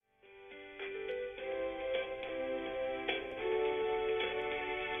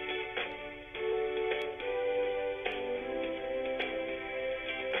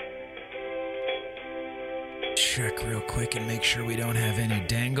check real quick and make sure we don't have any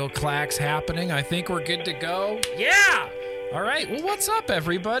dangle clacks happening. I think we're good to go. Yeah! All right. Well, what's up,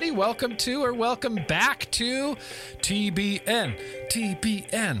 everybody? Welcome to or welcome back to TBN.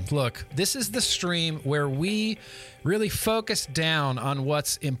 TBN. Look, this is the stream where we really focus down on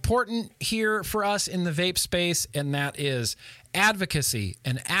what's important here for us in the vape space, and that is advocacy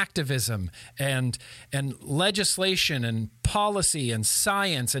and activism and legislation and policy and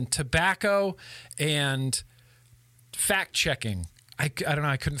science and tobacco and fact checking. I don't know.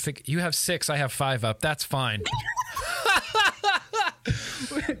 I couldn't think. You have 6. I have 5 up. That's fine.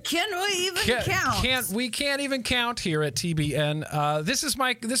 Can we even count? We can't even count here at TBN. This is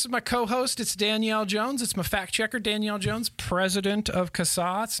my co-host. It's Danielle Jones. It's my fact checker, Danielle Jones, president of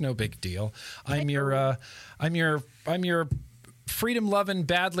CASA. It's no big deal. I'm your freedom-loving,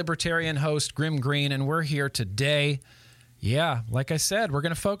 bad libertarian host, Grim Green, and we're here today. Yeah, like I said, we're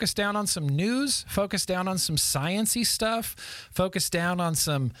going to focus down on some news, focus down on some science-y stuff, focus down on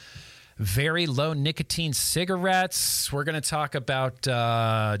some very low nicotine cigarettes. We're going to talk about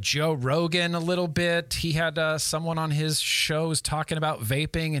Joe Rogan a little bit. He had someone on his shows talking about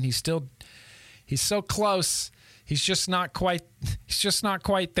vaping, and he's so close. He's just not quite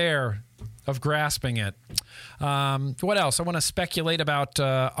there of grasping it. What else? I want to speculate about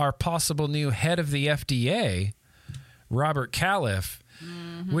our possible new head of the FDA, Robert Califf,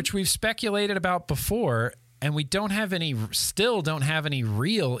 which we've speculated about before. And we still don't have any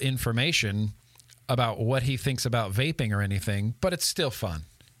real information about what he thinks about vaping or anything, but it's still fun.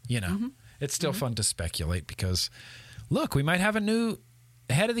 It's still fun to speculate because, look, we might have a new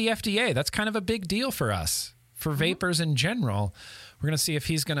head of the FDA. That's kind of a big deal for us, for vapors in general. We're going to see if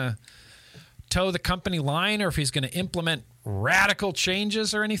he's going to toe the company line or if he's going to implement radical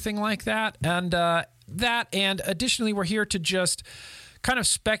changes or anything like that. And and additionally, we're here to just kind of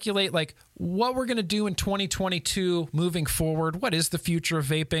speculate like what we're going to do in 2022 moving forward. What is the future of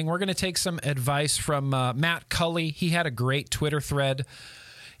vaping? We're going to take some advice from Matt Cully. He had a great Twitter thread,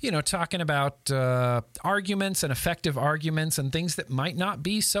 talking about arguments and effective arguments and things that might not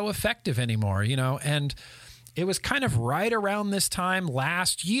be so effective anymore, and it was kind of right around this time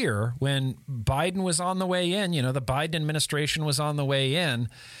last year when Biden was on the way in, the Biden administration was on the way in.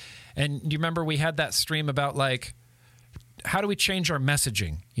 And you remember we had that stream about like, how do we change our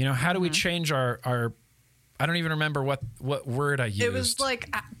messaging? How do we change our I don't even remember what word I used. It was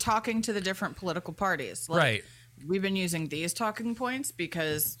like talking to the different political parties. Like, right. We've been using these talking points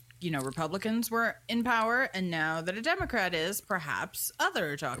because, Republicans were in power. And now that a Democrat is, perhaps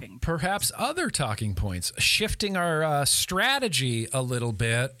other talking points, shifting our strategy a little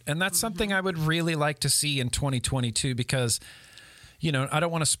bit. And that's something I would really like to see in 2022 because, I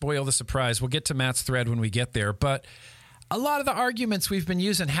don't want to spoil the surprise. We'll get to Matt's thread when we get there. But a lot of the arguments we've been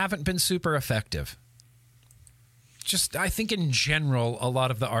using haven't been super effective. Just, I think in general, a lot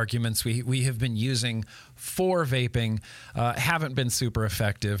of the arguments we have been using for vaping haven't been super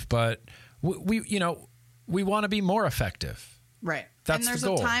effective, but we want to be more effective. Right. That's and the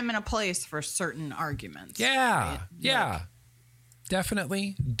goal. There's a time and a place for certain arguments. Yeah. Right? Yeah.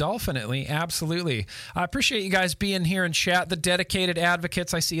 Definitely. Dolphinately. Absolutely. I appreciate you guys being here in chat. The dedicated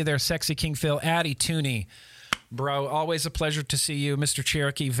advocates. I see you there. Sexy King Phil, Addie Tooney. Bro, always a pleasure to see you. Mr.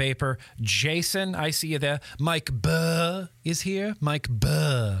 Cherokee Vapor. Jason, I see you there. Mike Buh is here. Mike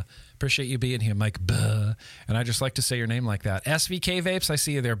Buh. Appreciate you being here, Mike Buh. And I just like to say your name like that. SVK Vapes, I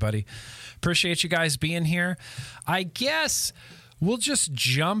see you there, buddy. Appreciate you guys being here. I guess we'll just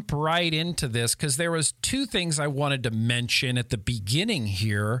jump right into this because there was 2 things I wanted to mention at the beginning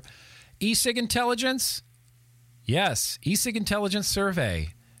here. E-Cig Intelligence. Yes, E-Cig Intelligence survey.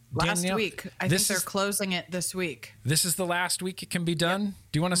 Last Danielle, week. I think they're closing it this week. This is the last week it can be done? Yep.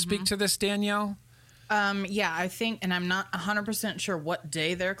 Do you want to speak to this, Danielle? Yeah, I think, and I'm not 100% sure what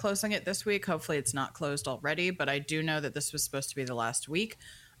day they're closing it this week. Hopefully it's not closed already, but I do know that this was supposed to be the last week.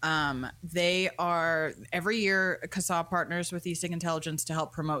 They are, every year, CASA partners with E-Cig Intelligence to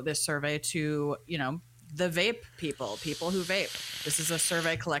help promote this survey to, the vape people who vape. This is a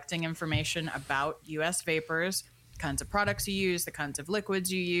survey collecting information about U.S. vapors, kinds of products you use, the kinds of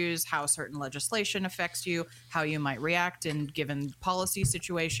liquids you use, how certain legislation affects you, how you might react in given policy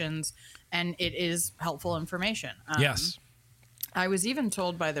situations, and it is helpful information. Yes. I was even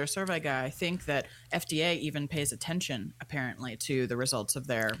told by their survey guy, I think that FDA even pays attention, apparently, to the results of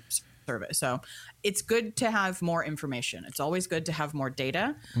their survey. So it's good to have more information. It's always good to have more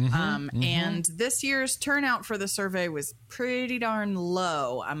data. And this year's turnout for the survey was pretty darn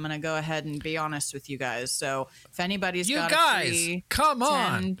low. I'm going to go ahead and be honest with you guys. So if anybody's got a free come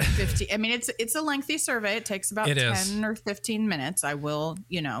on 10, 15, I mean, it's a lengthy survey. It takes about 10 or 15 minutes. I will,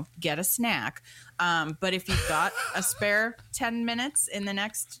 get a snack. But if you've got a spare 10 minutes in the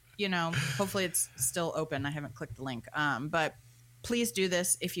next, hopefully it's still open. I haven't clicked the link. But please do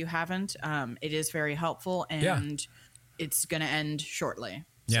this if you haven't. It is very helpful, and it's going to end shortly.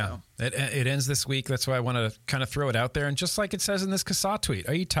 Yeah, so. It ends this week. That's why I want to kind of throw it out there. And just like it says in this CASA tweet,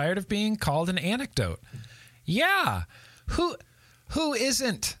 are you tired of being called an anecdote? Yeah. Who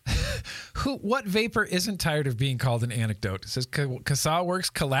isn't? What vapor isn't tired of being called an anecdote? It says CASA works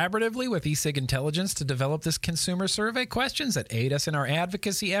collaboratively with eSig Intelligence to develop this consumer survey questions that aid us in our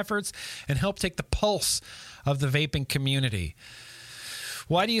advocacy efforts and help take the pulse of the vaping community.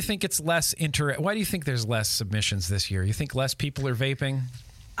 Why do you think it's less Why do you think there's less submissions this year? You think less people are vaping?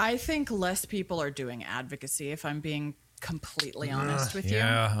 I think less people are doing advocacy, if I'm being completely honest with you.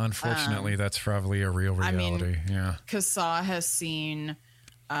 Yeah, unfortunately, that's probably a real reality. CASA has seen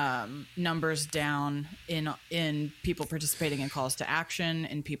numbers down in people participating in calls to action,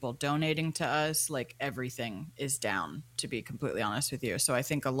 in people donating to us. Like, everything is down, to be completely honest with you. So I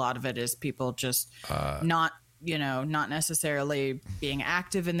think a lot of it is people just not necessarily being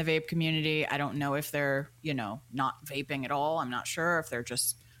active in the vape community. I don't know if they're, not vaping at all. I'm not sure if they're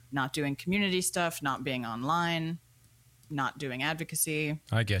just not doing community stuff, not being online, not doing advocacy.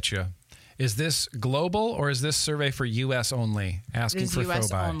 I get you. Is this global, or is this survey for U.S. only? Asking for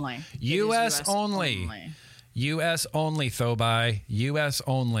US Thobai. Only. U.S. only. U.S. only, Thobai. U.S.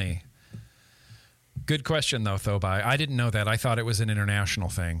 only. Good question, though, Thobai. I didn't know that. I thought it was an international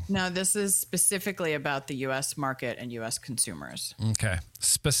thing. No, this is specifically about the U.S. market and U.S. consumers. Okay.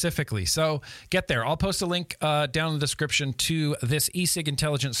 Specifically. So get there. I'll post a link down in the description to this eSig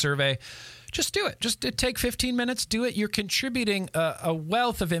Intelligence survey. Just do it. Just take 15 minutes. Do it. You're contributing a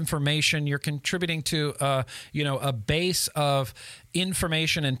wealth of information. You're contributing to, a base of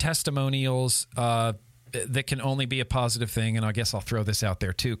information and testimonials that can only be a positive thing. And I guess I'll throw this out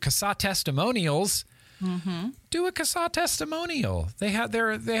there too. CASA testimonials. Do a CASA testimonial. They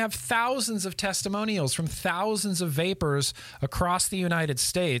have thousands of testimonials from thousands of vapors across the United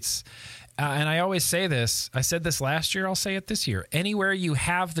States. And I always say this. I said this last year. I'll say it this year. Anywhere you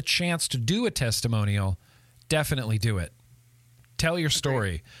have the chance to do a testimonial, definitely do it. Tell your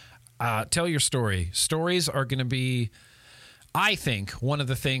story. Tell your story. Stories are going to be, I think, one of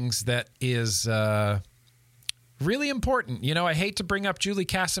the things that is really important. I hate to bring up Julie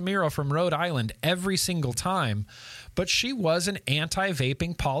Casimiro from Rhode Island every single time, but she was an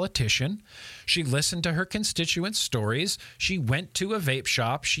anti-vaping politician. She listened to her constituents' stories. She went to a vape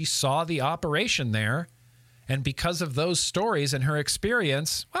shop. She saw the operation there. And because of those stories and her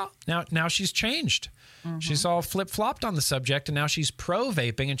experience, well, now she's changed. She's all flip-flopped on the subject, and now she's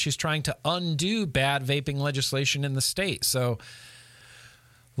pro-vaping, and she's trying to undo bad vaping legislation in the state. So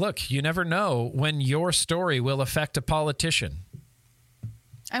look, you never know when your story will affect a politician.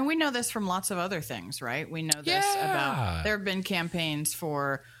 And we know this from lots of other things, right? We know this about, there have been campaigns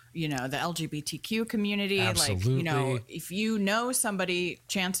for, the LGBTQ community. Absolutely. Like, if you know somebody,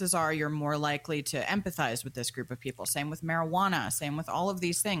 chances are you're more likely to empathize with this group of people. Same with marijuana, same with all of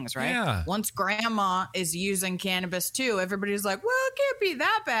these things, right? Yeah. Once grandma is using cannabis too, everybody's like, well, it can't be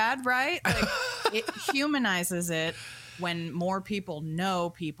that bad, right? Like, it humanizes it when more people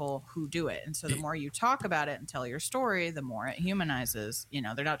know people who do it. And so the more you talk about it and tell your story, the more it humanizes.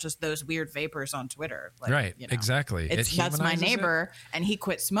 They're not just those weird vapors on Twitter. Like, right, exactly. That's my neighbor, and he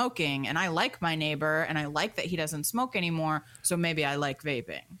quit smoking, and I like my neighbor, and I like that he doesn't smoke anymore, so maybe I like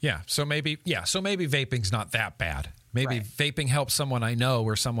vaping. So maybe vaping's not that bad. Maybe vaping helps someone I know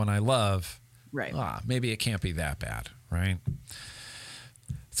or someone I love. Right. Maybe it can't be that bad, right?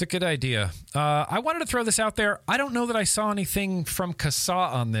 It's a good idea. I wanted to throw this out there. I don't know that I saw anything from CASA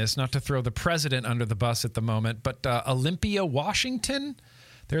on this, not to throw the president under the bus at the moment, but Olympia, Washington,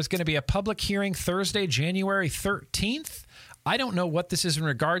 there's going to be a public hearing Thursday, January 13th. I don't know what this is in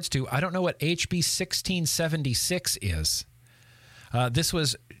regards to. I don't know what HB 1676 is. This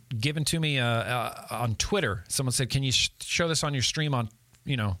was given to me on Twitter. Someone said, can you show this on your stream on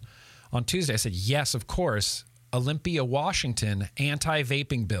Tuesday? I said, yes, of course. Olympia, Washington,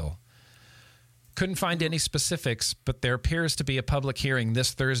 anti-vaping bill. Couldn't find any specifics, but there appears to be a public hearing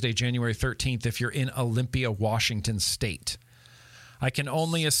this Thursday, January 13th, if you're in Olympia, Washington state. I can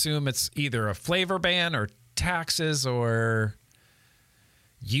only assume it's either a flavor ban or taxes or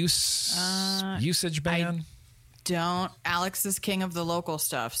usage ban. don't. Alex is king of the local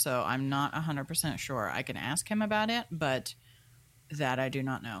stuff, so I'm not 100% sure. I can ask him about it, but that I do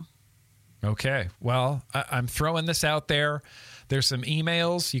not know. Okay. Well, I'm throwing this out there. There's some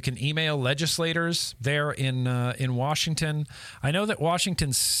emails. You can email legislators there in Washington. I know that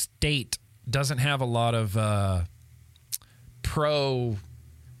Washington State doesn't have a lot of pro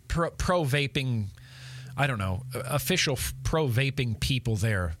vaping. I don't know, official pro vaping people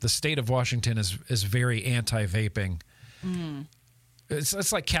there. The state of Washington is very anti vaping. Mm.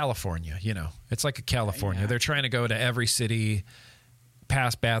 It's like California, you know. It's like a California. Yeah. They're trying to go to every city,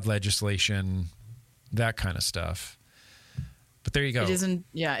 pass bad legislation, that kind of stuff. But there you go. Is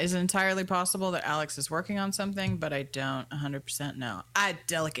it entirely possible that Alex is working on something, but I don't 100% know. I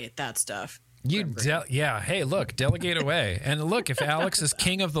delegate that stuff. Yeah. Hey, look, delegate away. And look, if Alex is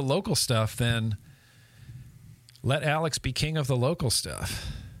king of the local stuff, then let Alex be king of the local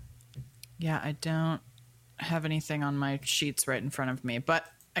stuff. Yeah, I don't have anything on my sheets right in front of me, but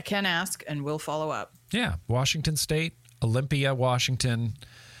I can ask and we'll follow up. Yeah, Washington State, Olympia, Washington.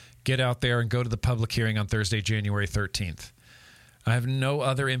 Get out there and go to the public hearing on Thursday, January 13th. I have no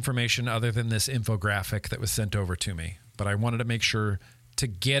other information other than this infographic that was sent over to me, but I wanted to make sure to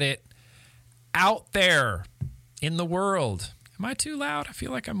get it out there in the world. Am I too loud? I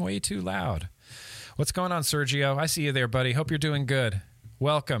feel like I'm way too loud. What's going on, Sergio? I see you there, buddy. Hope you're doing good.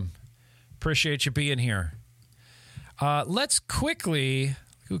 Welcome. Appreciate you being here. Let's quickly...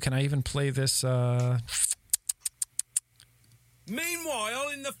 Ooh, can I even play this? Meanwhile,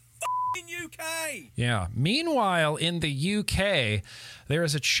 in the UK. Yeah. Meanwhile, in the UK, there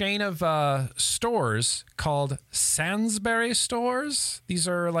is a chain of stores called Sainsbury stores. These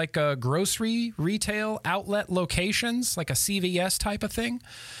are like grocery retail outlet locations, like a CVS type of thing.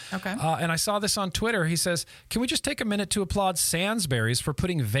 Okay. And I saw this on Twitter. He says, can we just take a minute to applaud Sainsbury's for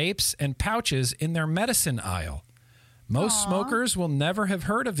putting vapes and pouches in their medicine aisle? Most smokers will never have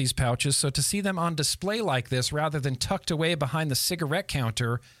heard of these pouches, so to see them on display like this rather than tucked away behind the cigarette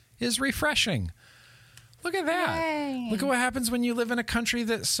counter is refreshing. Look at that. Yay. Look at what happens when you live in a country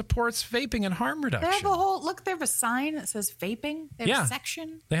that supports vaping and harm reduction. They have a sign that says vaping. They have a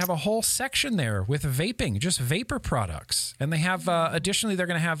section. They have a whole section there with vaping, just vapor products. And they have, additionally, they're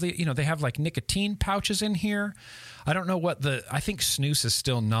going to have, they have like nicotine pouches in here. I don't know I think snus is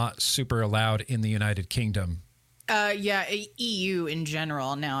still not super allowed in the United Kingdom. EU in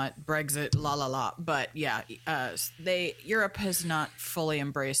general now at Brexit, but yeah, Europe has not fully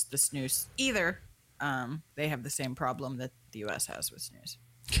embraced the snus either. They have the same problem that the US has with snus,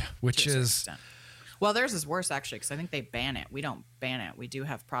 which is theirs is worse actually because I think they ban it. We don't ban it. We do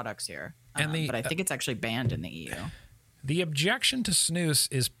have products here, but I think it's actually banned in the EU. The objection to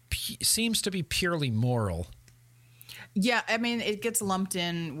snus seems to be purely moral. Yeah, I mean it gets lumped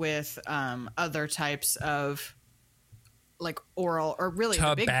in with other types of like oral or really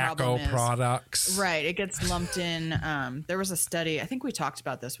tobacco the big problem is, products. Right. It gets lumped in. There was a study, I think we talked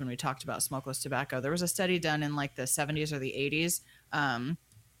about this when we talked about smokeless tobacco. There was a study done in like the 70s or the 80s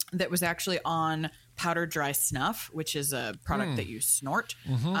that was actually on powdered dry snuff, which is a product that you snort.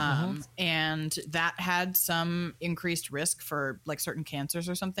 And that had some increased risk for like certain cancers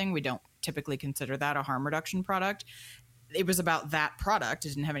or something. We don't typically consider that a harm reduction product. It was about that product. It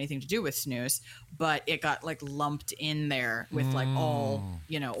didn't have anything to do with snus, but it got like lumped in there with like all,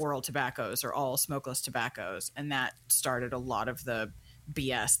 oral tobaccos or all smokeless tobaccos. And that started a lot of the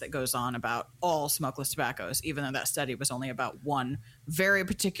BS that goes on about all smokeless tobaccos, even though that study was only about one very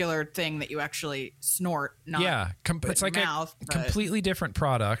particular thing that you actually snort. Not it's like mouth, a completely different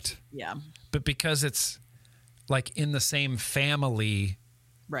product. Yeah. But because it's like in the same family.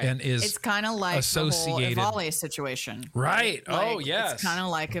 Right. And it's kind of like associated. the whole EVALI situation. Right. Like, yes. It's kind of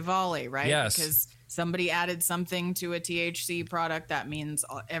like EVALI, right? Yes. Because somebody added something to a THC product, that means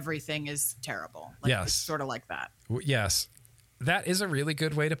everything is terrible. Like, yes. It's sort of like that. Yes. That is a really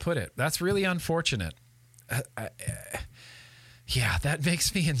good way to put it. That's really unfortunate. Yeah, that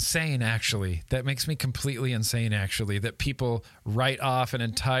makes me insane, actually. That makes me completely insane, actually, that people write off an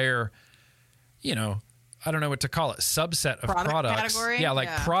entire, I don't know what to call it, subset of products. Category? Yeah,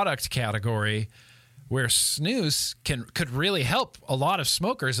 like product category where snus could really help a lot of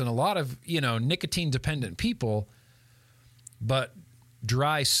smokers and a lot of, nicotine dependent people. But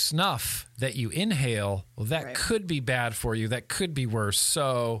dry snuff that you inhale, that could be bad for you. That could be worse.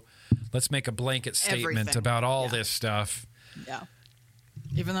 So let's make a blanket statement about all this stuff. Yeah.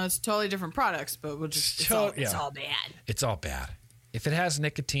 Even though it's totally different products, but we'll just, it's all bad. It's all bad. If it has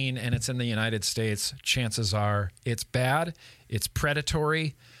nicotine and it's in the United States, chances are it's bad. It's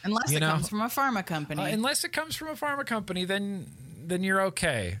predatory. Unless it comes from a pharma company. Unless it comes from a pharma company, then you're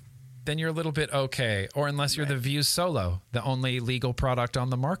okay. then you're a little bit okay. Or unless you're the Views Solo, the only legal product on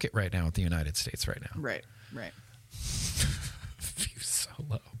the market right now in the United States right now. Right. Views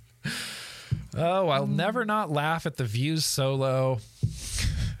Solo. Oh, I'll never not laugh at the Views Solo.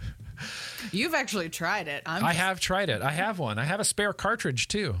 You've actually tried it. I have tried it. I have one. I have a spare cartridge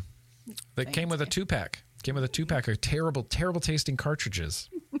too. That came with a 2-pack. Came with a 2-pack of terrible, terrible tasting cartridges.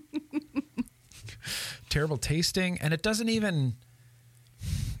 Terrible tasting. And it doesn't even,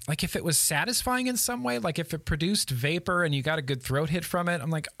 like, if it was satisfying in some way, like if it produced vapor and you got a good throat hit from it,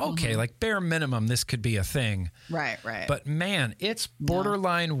 I'm like, okay, like bare minimum, this could be a thing. Right. But man, it's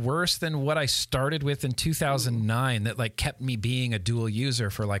borderline worse than what I started with in 2009 that like kept me being a dual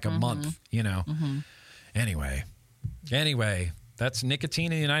user for like a month, you know? Anyway, that's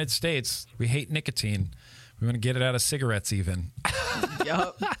nicotine in the United States. We hate nicotine. We want to get it out of cigarettes even.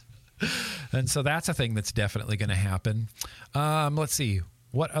 Yup. And so that's a thing that's definitely going to happen. Let's see.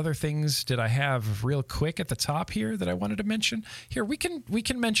 What other things did I have real quick at the top here that I wanted to mention? Here, we can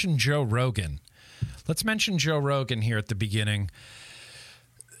mention Joe Rogan. Let's mention Joe Rogan here at the beginning.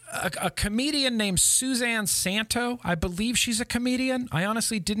 A comedian named Suzanne Santo. I believe she's a comedian. I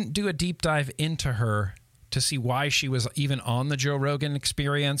honestly didn't do a deep dive into her to see why she was even on the Joe Rogan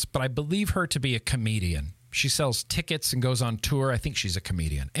Experience, but I believe her to be a comedian. She sells tickets and goes on tour. I think she's a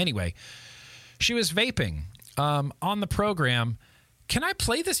comedian. Anyway, she was vaping on the program. Can I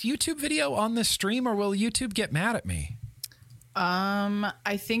play this YouTube video on this stream, or will YouTube get mad at me?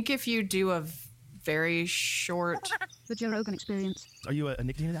 I think if you do a very short... The Joe Rogan Experience. Are you a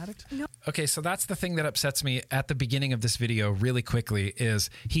nicotine addict? No. Okay, so that's the thing that upsets me at the beginning of this video really quickly is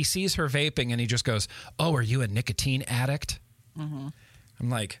he sees her vaping and he just goes, "Oh, are you a nicotine addict?" I'm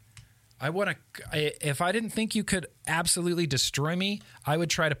like, if I didn't think you could absolutely destroy me, I would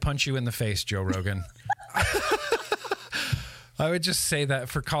try to punch you in the face, Joe Rogan. I would just say that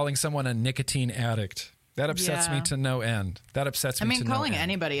for calling someone a nicotine addict. That upsets me to no end. That upsets me to no end. Calling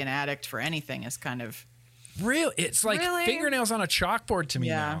anybody an addict for anything is kind of... Real. It's like fingernails on a chalkboard to me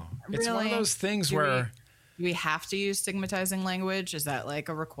now. It's one of those things where... Do we have to use stigmatizing language? Is that like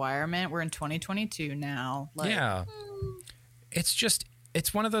a requirement? We're in 2022 now. Yeah. It's just...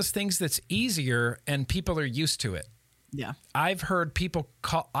 It's one of those things that's easier and people are used to it. Yeah. I've heard people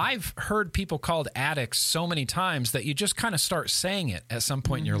called addicts so many times that you just kind of start saying it at some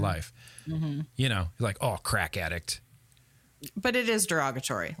point in your life. You know, like, "Oh, crack addict." But it is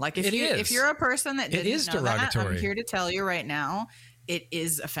derogatory. Like if you're a person that didn't know derogatory. that, I'm here to tell you right now, it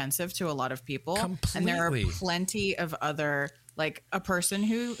is offensive to a lot of people. Completely. And there are plenty of other, like a person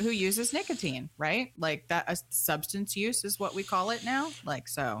who uses nicotine, right? Like that a substance use is what we call it now. Like,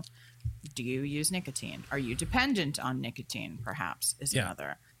 so do you use nicotine? Are you dependent on nicotine? Perhaps is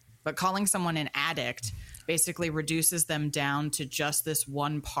another. But calling someone an addict basically reduces them down to just this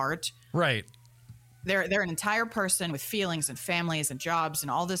one part. Right. They're an entire person with feelings and families and jobs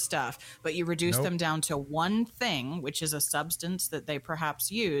and all this stuff, but you reduce them down to one thing, which is a substance that they perhaps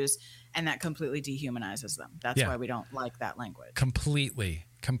use, and that completely dehumanizes them. That's why we don't like that language.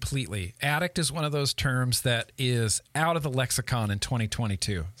 Completely. Addict is one of those terms that is out of the lexicon in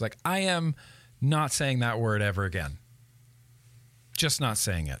 2022. It's like, I am not saying that word ever again. Just not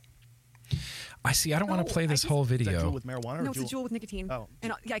saying it. I don't want to play this whole video. Is that Juul with marijuana? No, or it's a Juul with nicotine. Oh.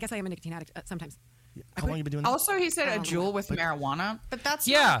 And I guess I am a nicotine addict sometimes. How long have you been doing that? Also, he said a Juul with marijuana, but that's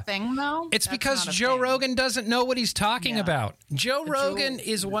not a thing, though. It's That's because not a Joe thing. Rogan doesn't know what he's talking Yeah. about. Joe Rogan Juul-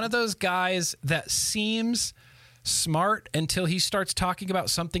 is one of those guys that seems smart until he starts talking about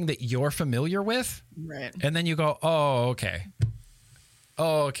something that you're familiar with. Right. And then you go, "Oh, okay.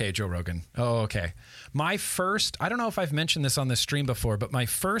 Oh, okay, Joe Rogan. Oh, okay." I don't know if I've mentioned this on this stream before, but my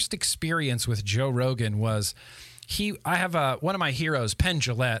first experience with Joe Rogan was I have one of my heroes, Penn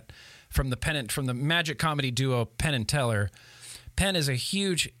Jillette, from the magic comedy duo Penn and Teller. Penn is a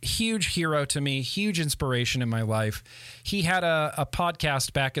huge, huge hero to me, huge inspiration in my life. He had a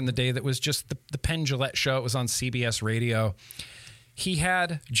podcast back in the day that was just the Penn Jillette Show. It was on CBS Radio. He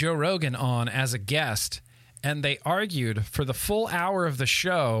had Joe Rogan on as a guest, and they argued for the full hour of the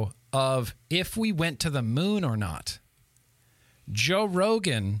show of if we went to the moon or not. Joe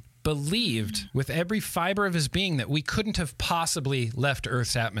Rogan believed with every fiber of his being that we couldn't have possibly left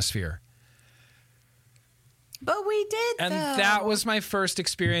Earth's atmosphere. But we did, And that was my first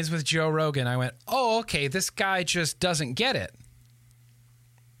experience with Joe Rogan. I went, "Oh, okay, this guy just doesn't get it."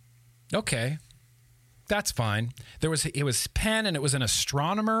 Okay. that's fine. It was Penn, and it was an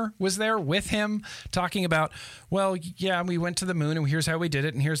astronomer was there with him talking about, well, yeah, we went to the moon and here's how we did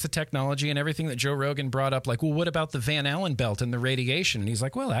it. And here's the technology and everything that Joe Rogan brought up. Like, well, what about the Van Allen belt and the radiation? And he's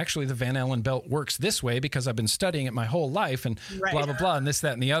like, well, actually the Van Allen belt works this way because I've been studying it my whole life and blah, blah, blah, and this,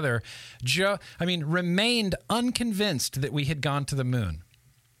 that, and the other. Joe, remained unconvinced that we had gone to the moon.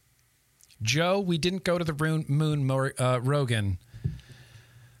 Joe, we didn't go to the moon, Rogan.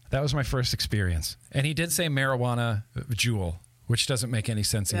 That was my first experience. And he did say marijuana jewel, which doesn't make any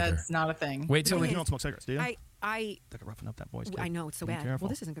sense either. That's not a thing. Wait till You don't smoke cigarettes, do you? I That could roughen up that voice. I know it's so Be bad. careful. Well,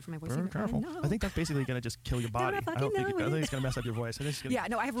 this isn't good for my voice. Very either. careful. I know. I think that's basically going to just kill your body. I fucking think know. it's going to mess up your voice. I think it's gonna Yeah,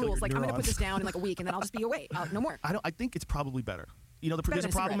 no, I have kill rules. your Like, I'm going to put neurons. this down in like a week, and then I'll just be away. No more. I think it's probably better. There's a than a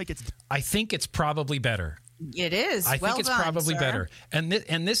problem. cigarette. It gets I think it's probably better. It is. I Well think it's done, probably sir. better.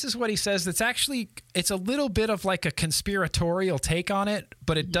 And this is what he says. That's actually, it's a little bit of like a conspiratorial take on it,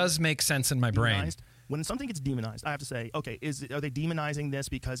 but it does make sense in my brain. demonized. When something gets demonized, I have to say, okay, are they demonizing this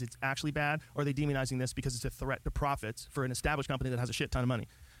because it's actually bad, or are they demonizing this because it's a threat to profits for an established company that has a shit ton of money?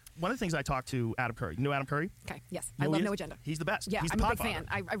 One of the things I talked to Adam Curry. You know Adam Curry? Okay, yes. You I know who love he No is? Agenda. He's the best. Yeah, He's I'm the a big podfather.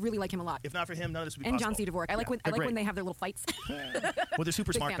 fan. I really like him a lot. If not for him, none of this would be And John possible. C. Dvorak. I like they're when great. they have their little fights. Well, they're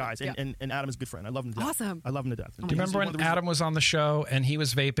super Big smart fan. guys, Yeah. and Adam is a good friend. I love him to death. Awesome. I love him to death. Do you remember when Adam was on the show and he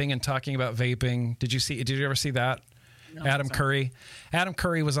was vaping and talking about vaping? Did you ever see that? Adam Curry. Adam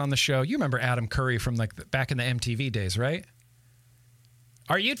Curry was on the show. You remember Adam Curry from back in the MTV days, right?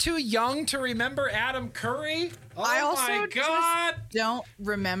 Are you too young to remember Adam Curry? Oh I also my God. just don't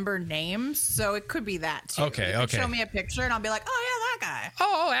remember names, so it could be that too. Okay, You could okay. Show me a picture, and I'll be like, oh yeah, that guy.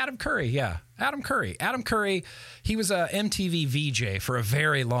 Oh, Adam Curry. Yeah. Adam Curry. Adam Curry, he was a MTV VJ for a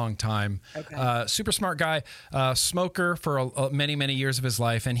very long time. Okay. Super smart guy, smoker for many, many years of his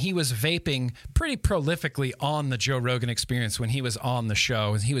life. And he was vaping pretty prolifically on the Joe Rogan Experience when he was on the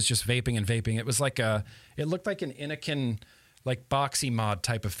show. He was just vaping and vaping. It was it looked like an Anakin, like boxy mod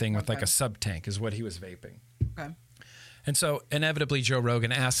type of thing with like a sub tank is what he was vaping. Okay. And so inevitably Joe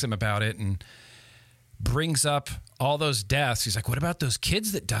Rogan asks him about it and brings up all those deaths. He's like, what about those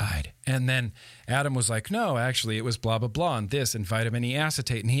kids that died? And then Adam was like, no, actually it was blah, blah, blah, and this and vitamin E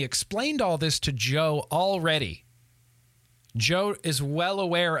acetate. And he explained all this to Joe already. Joe is well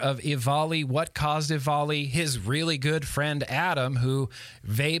aware of EVALI, what caused EVALI, his really good friend Adam, who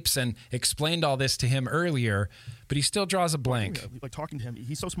vapes, and explained all this to him earlier, but he still draws a blank. Like talking to him,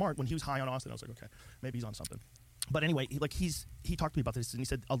 he's so smart. When he was high on Austin, I was like, okay, maybe he's on something. But anyway, he talked to me about this, and he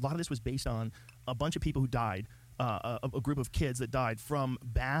said a lot of this was based on a bunch of people who died, a group of kids that died from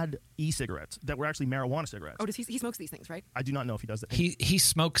bad e-cigarettes that were actually marijuana cigarettes. Oh, he smokes these things, right? I do not know if he does that. He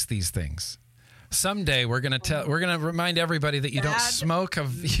smokes these things. Someday we're gonna remind everybody that you don't Bad smoke an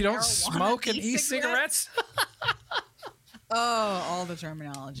marijuana e-cigarettes. Oh, all the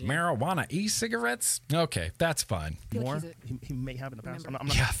terminology. Marijuana e-cigarettes. Okay, that's fine. feel like More? he's He may have in the past. I'm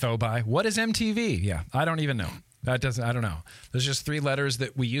not, Yeah, Thobai. What is MTV? Yeah, I don't even know. I don't know. There's just three letters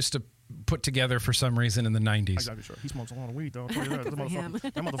that we used to put together for some reason in the 90s. exactly sure. He smokes a lot of weed, though. I'll tell you that. Good for him.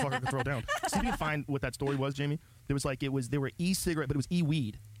 That motherfucker could throw down. See if you can find what that story was, Jamie. They were e-cigarette, but it was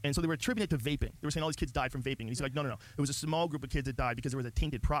e-weed. And so they were attributing it to vaping. They were saying all these kids died from vaping. And he's like, no. It was a small group of kids that died because there was a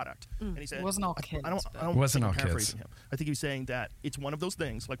tainted product. And he said, It wasn't all kids, I don't but- Wasn't think I'm all kids. paraphrasing him. I think he was saying that it's one of those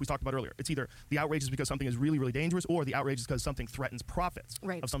things, like we talked about earlier. It's either the outrage is because something is really, really dangerous, or the outrage is because something threatens profits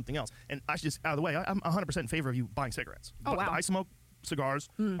Right. of something else. And I should just, out of the way, I'm 100% in favor of you buying cigarettes. Oh, wow. I smoke cigars.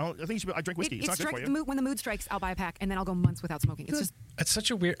 I think you should. I drink whiskey. It's not good for you. When the mood strikes, I'll buy a pack, and then I'll go months without smoking. It's just It's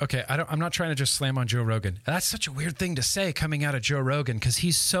such a weird. Okay, I'm not trying to just slam on Joe Rogan. That's such a weird thing to say coming out of Joe Rogan because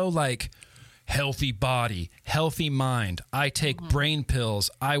he's so like healthy body, healthy mind. I take brain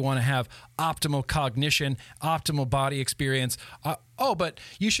pills. I want to have optimal cognition, optimal body experience. But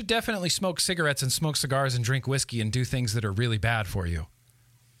you should definitely smoke cigarettes and smoke cigars and drink whiskey and do things that are really bad for you.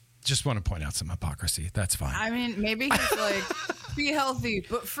 Just want to point out some hypocrisy. That's fine. I mean, maybe he's like, be healthy,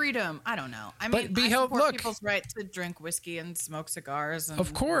 but freedom. I don't know. I mean, But be I health- support look. people's right to drink whiskey and smoke cigars and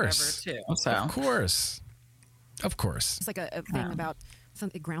Of course. whatever, too. So. Of course. it's like a thing about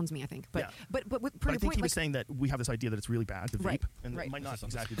something. It grounds me, I think. But Yeah. but But per I your think point, he was like, saying that we have this idea that it's really bad to vape, Right, and right. it might not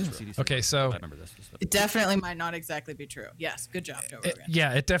exactly be true. Okay, so I remember this. It definitely might not exactly be true. Yes, good job, Joe Rogan.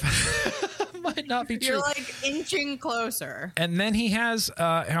 it definitely might not be true. You're like inching closer. And then he has,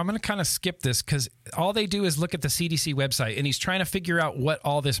 I'm going to kind of skip this because all they do is look at the CDC website and he's trying to figure out what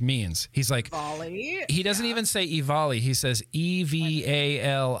all this means. He's like, Volley. he doesn't even say EVALI. He says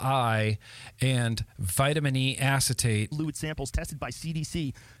EVALI and vitamin E acetate. Fluid samples tested by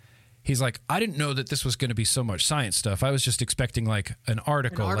CDC. He's like, I didn't know that this was going to be so much science stuff. I was just expecting like an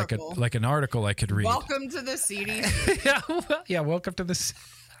article, article. like an article I could read. Welcome to the CDC. Yeah, welcome to this.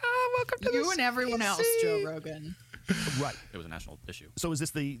 welcome to You the and everyone else, CDC. Joe Rogan. Right. It was a national issue. So is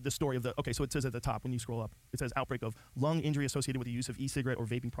this the story of the? Okay, so it says at the top when you scroll up, it says outbreak of lung injury associated with the use of e-cigarette or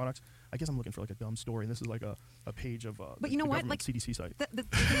vaping products. I guess I'm looking for like a dumb story, and this is like a page of But you know the what? government Like CDC site. the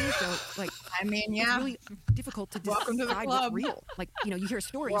thing is, though, like I mean, it's yeah. really difficult to Welcome to the decide club. what's real. Like, you know, you hear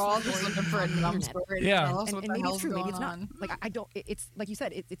stories. We're all and just stories looking for a on the dumb internet. story. to Yeah. tell us And what the maybe hell's it's true, maybe it's going not. on. Like I don't. It's like you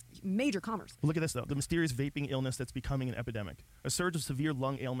said. It's major commerce. Look at this though, the mysterious vaping illness that's becoming an epidemic. A surge of severe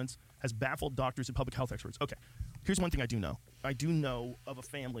lung ailments has baffled doctors and public health experts. Okay, here's one thing I do know. I do know of a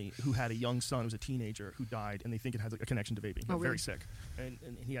family who had a young son who was a teenager who died, and they think it has a connection to vaping. He got really? very sick, and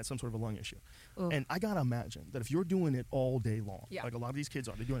he had some sort of a lung issue. Ugh. And I gotta imagine that if you're doing it all day long, Yeah. like a lot of these kids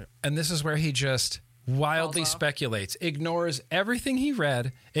are, they're doing it. And this is where he just wildly Falls off. speculates, ignores everything he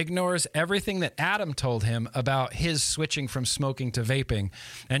read, ignores everything that Adam told him about his switching from smoking to vaping,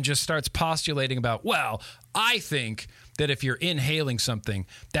 and just starts postulating about, well, I think that if you're inhaling something,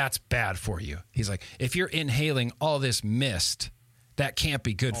 that's bad for you. He's like, if you're inhaling all this mist, that can't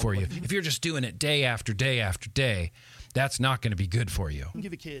be good for you. If you're just doing it day after day after day, that's not going to be good for you. You can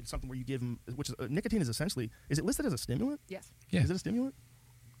give a kid something where you give them, which is nicotine is essentially, is it listed as a stimulant? Yes. Yeah. Is it a stimulant?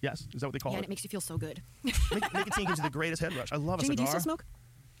 Yes. Is that what they call Yeah, it? and it makes you feel so good. Nicotine gives you the greatest head rush. I love a Jamie, do you cigar. still smoke?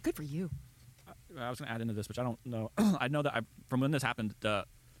 Good for you. I was going to add into this, which I don't know. I know that from when this happened,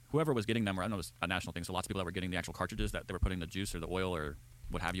 whoever was getting them, or I know it was a national thing, so lots of people that were getting the actual cartridges that they were putting the juice or the oil or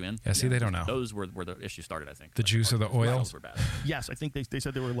what have you in. Yeah, see, they don't know. Those were where the issue started, I think. The juice or the oil? Levels were bad. Yes, I think they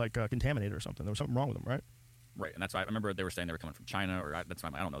said they were like contaminated or something. There was something wrong with them, right? Right, and that's why I remember they were saying they were coming from China, or that's why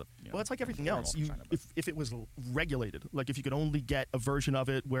I don't know. Well, it's like everything they're else. all from China, but- If it was regulated, like if you could only get a version of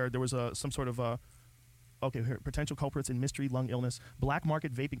it where there was some sort of okay, here, potential culprits in mystery lung illness, black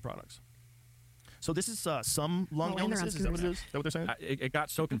market vaping products. So this is some lung Oh, and they're on illnesses. Is that what it is? Is that what they're saying? it got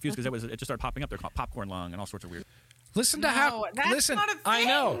so confused because it just started popping up. They're called popcorn lung and all sorts of weird. Listen to No, how that's listen. not a I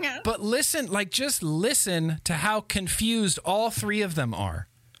know, thing. but listen, like just listen to how confused all three of them are.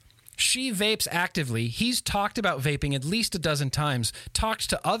 She vapes actively. He's talked about vaping at least a dozen times,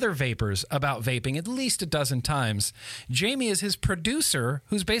 talked to other vapors about vaping at least a dozen times. Jamie is his producer,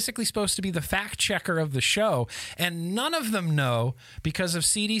 who's basically supposed to be the fact checker of the show, and none of them know because of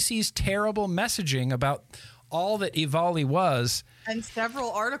CDC's terrible messaging about all that EVALI was. And several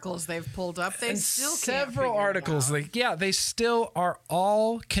articles they've pulled up, they And still can't several figure it articles. out. They still are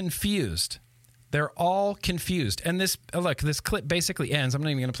all confused. They're all confused. And this clip basically ends. I'm not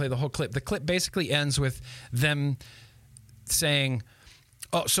even going to play the whole clip. The clip basically ends with them saying,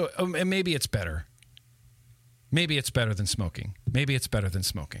 and maybe it's better. Maybe it's better than smoking. Maybe it's better than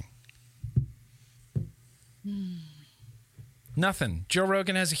smoking. Nothing. Joe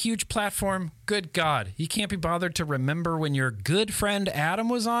Rogan has a huge platform. Good God. You can't be bothered to remember when your good friend Adam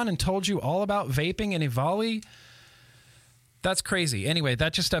was on and told you all about vaping and EVALI. That's crazy. Anyway,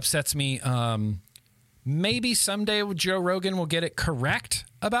 that just upsets me. Maybe someday Joe Rogan will get it correct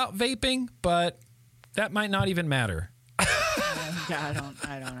about vaping, but that might not even matter. Yeah, I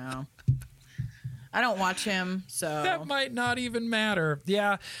don't know. I don't watch him, so That might not even matter.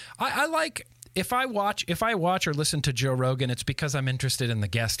 Yeah, I like if I watch or listen to Joe Rogan, it's because I'm interested in the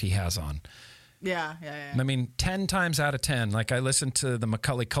guest he has on. yeah. I mean, 10 times out of 10, like I listened to the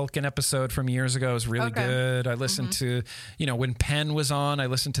Macaulay Culkin episode from years ago. It was really Okay. good. I listened to, when Penn was on, I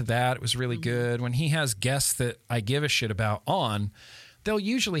listened to that. It was really good. When he has guests that I give a shit about on, they'll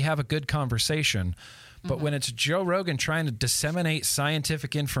usually have a good conversation. But when it's Joe Rogan trying to disseminate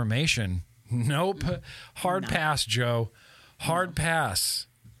scientific information, nope. Hard pass, Joe. Hard pass.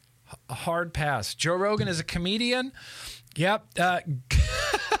 Hard pass. Joe Rogan is a comedian. Yep.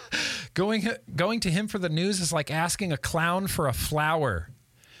 Going to him for the news is like asking a clown for a flower,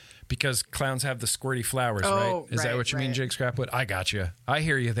 because clowns have the squirty flowers, right? Is that right, what you mean, right. Jake Scrapwood? I got you. I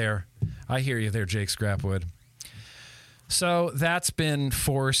hear you there. Jake Scrapwood. So that's been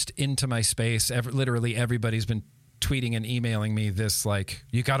forced into my space. Literally everybody's been tweeting and emailing me this, like,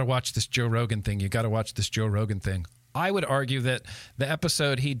 you got to watch this Joe Rogan thing. You got to watch this Joe Rogan thing. I would argue that the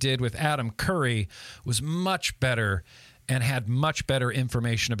episode he did with Adam Curry was much better and had much better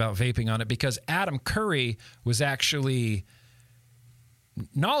information about vaping on it, because Adam Curry was actually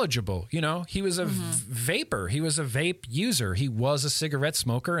knowledgeable. He was a vapor. He was a vape user. He was a cigarette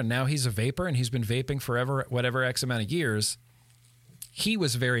smoker, and now he's a vapor, and he's been vaping forever, whatever X amount of years. He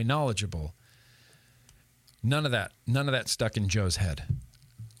was very knowledgeable. None of that stuck in Joe's head.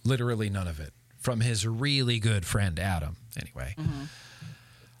 Literally none of it. From his really good friend, Adam. Anyway,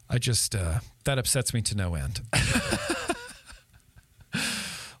 I just, that upsets me to no end.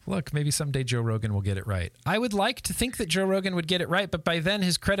 Look, maybe someday Joe Rogan will get it right. I would like to think that Joe Rogan would get it right, but by then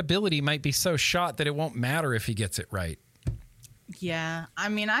his credibility might be so shot that it won't matter if he gets it right. Yeah, I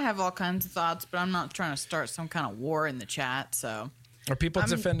mean, I have all kinds of thoughts, but I'm not trying to start some kind of war in the chat. So Are people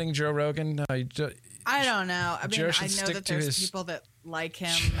defending Joe Rogan? I don't know. I mean, Joe I should know stick that to there's his people that like him,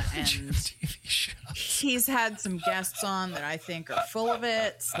 and TV show. he's had some guests on that I think are full of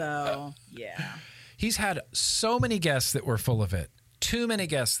it. So yeah, He's had so many guests that were full of it. Too many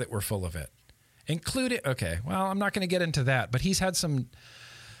guests that were full of it. Including, okay, well, I'm not going to get into that, but he's had some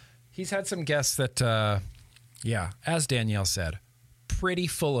guests that, as Danielle said, pretty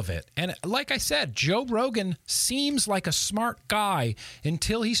full of it. And like I said, Joe Rogan seems like a smart guy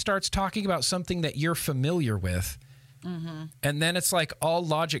until he starts talking about something that you're familiar with. Mm-hmm. And then it's like all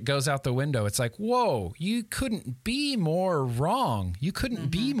logic goes out the window. It's like, whoa, you couldn't be more wrong. You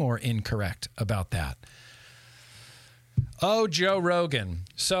couldn't be more incorrect about that. Oh, Joe Rogan.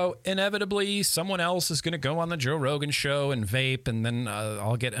 So inevitably, someone else is going to go on the Joe Rogan show and vape, and then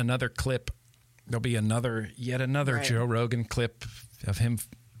I'll get another clip. There'll be yet another Right. Joe Rogan clip of him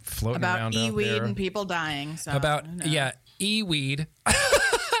floating about around out e-weed there. and people dying. So About, who knows? e-weed.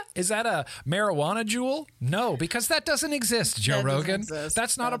 Is that a marijuana jewel? No, because that doesn't exist, Joe That doesn't Rogan. exist.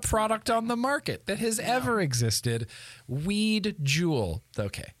 That's not That's a product on the market that has ever existed. Weed jewel.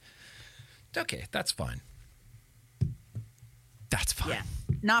 Okay, that's fine. That's fine. Yeah,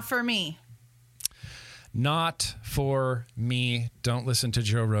 not for me. Not for me. Don't listen to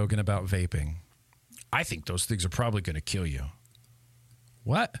Joe Rogan about vaping. I think those things are probably going to kill you.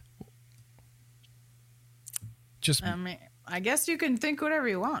 What? Just, I mean, I guess you can think whatever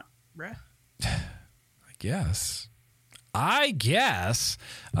you want, bruh. I guess.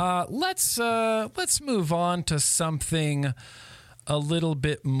 Let's move on to something a little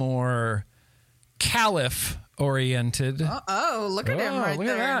bit more Caliph oriented. Oh, look at him right look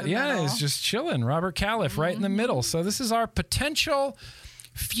there. at that. in the Yeah, middle. he's just chilling. Robert Caliph right in the middle. So this is our potential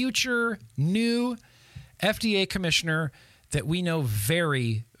future new FDA commissioner that we know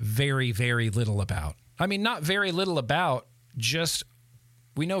very, very, very little about. I mean, not very little about, just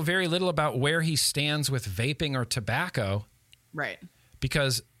we know very little about where he stands with vaping or tobacco, right.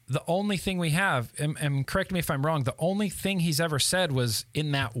 because the only thing we have, and correct me if I'm wrong, the only thing he's ever said was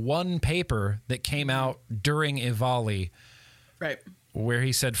in that one paper that came out during EVALI, Right. where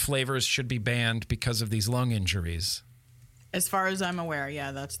he said flavors should be banned because of these lung injuries. As far as I'm aware,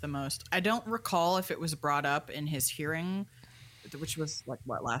 yeah, that's the most. I don't recall if it was brought up in his hearing, which was like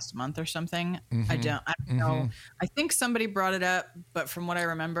last month or something. I don't know. I think somebody brought it up, but from what I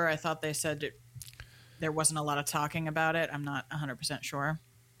remember, I thought they said there wasn't a lot of talking about it. I'm not 100% sure.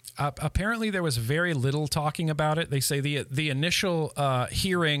 Apparently, there was very little talking about it. They say the initial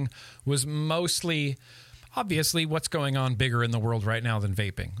hearing was mostly, obviously, what's going on bigger in the world right now than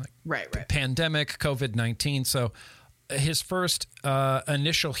vaping. Like Right. pandemic, COVID-19. So his first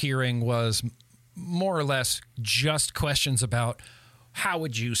initial hearing was more or less just questions about how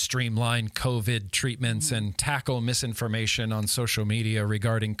would you streamline COVID treatments and tackle misinformation on social media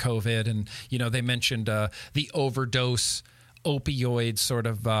regarding COVID. And, they mentioned the overdose opioid sort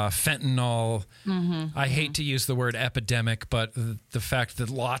of fentanyl. I hate to use the word epidemic, but the fact that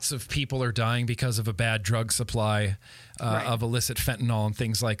lots of people are dying because of a bad drug supply of illicit fentanyl and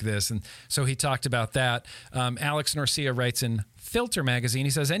things like this. And so he talked about that. Alex Norcia writes in Filter magazine, he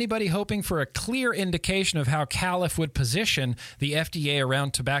says, anybody hoping for a clear indication of how Caliph would position the FDA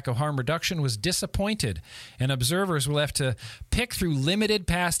around tobacco harm reduction was disappointed, and observers will have to pick through limited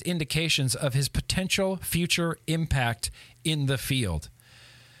past indications of his potential future impact in the field.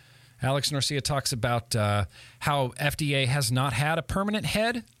 Alex Norcia talks about how FDA has not had a permanent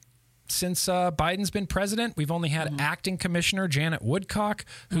head since Biden's been president. We've only had acting commissioner Janet Woodcock,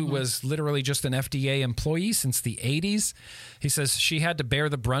 who was literally just an FDA employee since the 80s. He says she had to bear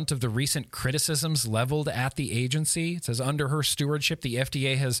the brunt of the recent criticisms leveled at the agency. It says under her stewardship, the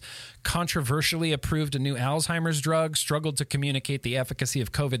FDA has controversially approved a new Alzheimer's drug, struggled to communicate the efficacy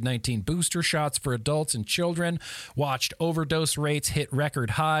of COVID-19 booster shots for adults and children, watched overdose rates hit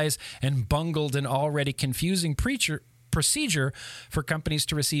record highs, and bungled an already confusing procedure for companies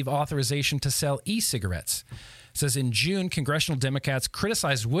to receive authorization to sell e-cigarettes. It says in June, congressional Democrats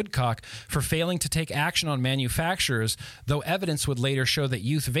criticized Woodcock for failing to take action on manufacturers, though evidence would later show that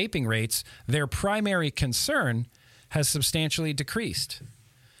youth vaping rates, their primary concern, has substantially decreased.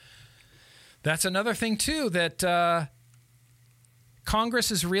 That's another thing, too, that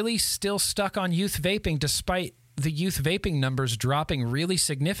Congress is really still stuck on youth vaping, despite the youth vaping numbers dropping really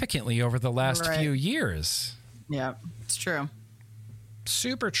significantly over the last few years. Yeah, it's true.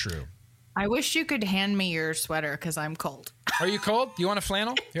 Super true. I wish you could hand me your sweater because I'm cold. Are you cold? You want a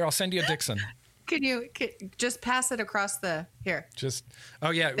flannel? Here, I'll send you a Dixon. Could you just pass it across the here?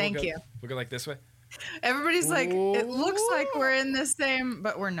 Oh, yeah. Thank you. We'll go like this way. Everybody's like, it looks like we're in the same,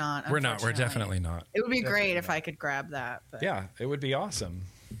 but we're not. We're not. We're unfortunately. definitely not. It would be great if I could grab that. But Yeah, it would be awesome.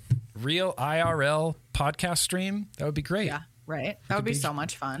 Real IRL podcast stream. That would be great. yeah, right. That would be so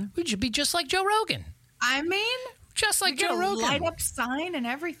much fun. We should be just like Joe Rogan. I mean, Just like you get Joe a Rogan. light up sign and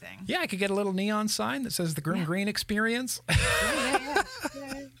everything. Yeah, I could get a little neon sign that says the Grim Green Experience. Yeah.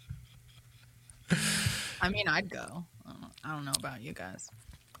 I mean, I'd go. I don't know about you guys.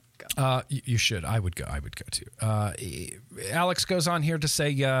 You should. I would go. I would go too. Alex goes on here to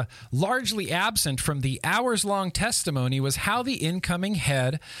say, largely absent from the hours-long testimony was how the incoming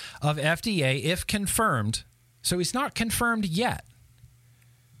head of FDA, if confirmed, so he's not confirmed yet.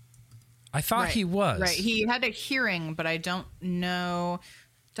 I thought he was. Right. He had a hearing, but I don't know.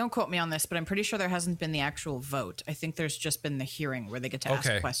 Don't quote me on this, but I'm pretty sure there hasn't been the actual vote. I think there's just been the hearing where they get to ask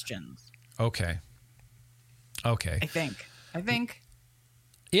questions. Okay. I think.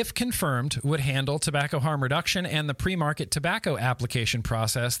 If confirmed, would handle tobacco harm reduction and the pre-market tobacco application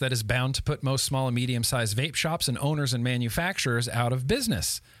process that is bound to put most small and medium-sized vape shops and owners and manufacturers out of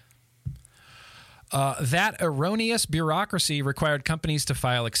business. That erroneous bureaucracy required companies to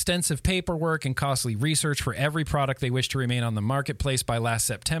file extensive paperwork and costly research for every product they wish to remain on the marketplace by last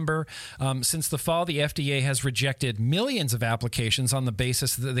September. Since the fall, the FDA has rejected millions of applications on the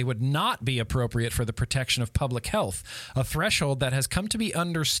basis that they would not be appropriate for the protection of public health, a threshold that has come to be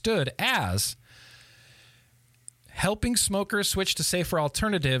understood as helping smokers switch to safer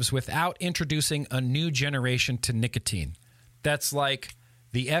alternatives without introducing a new generation to nicotine. That's like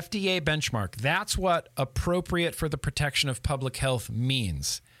the FDA benchmark. That's what appropriate for the protection of public health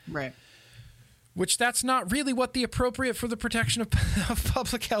means. Right. Which that's not really what the appropriate for the protection of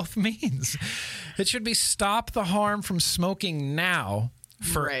public health means. It should be stop the harm from smoking now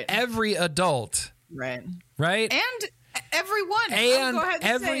for every adult. Right. Right? And everyone. And go ahead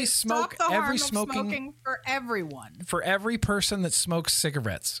and every say, smoke, stop the harm every of smoking for everyone. For every person that smokes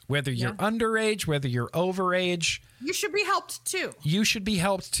cigarettes, whether you're underage, whether you're overage, you should be helped too. You should be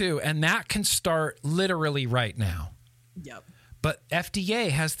helped too. And that can start literally right now. Yep. But FDA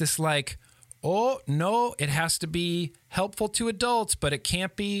has this like, oh, no, it has to be helpful to adults, but it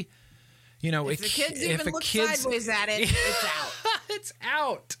can't be, you know, if the kids even look sideways at it, it's out. It's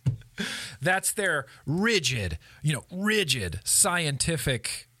out. That's their rigid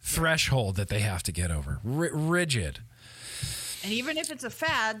scientific threshold that they have to get over. Rigid. And even if it's a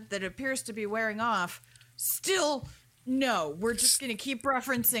fad that appears to be wearing off, still, no, we're just going to keep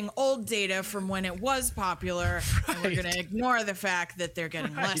referencing old data from when it was popular. And we're going to ignore the fact that they're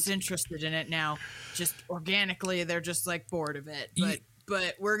getting less interested in it now. Just organically, they're just like bored of it.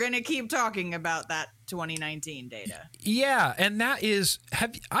 But we're going to keep talking about that 2019 data. Yeah, and that is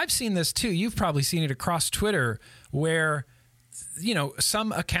I've seen this too. You've probably seen it across Twitter where, you know,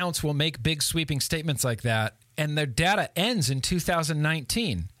 some accounts will make big sweeping statements like that and their data ends in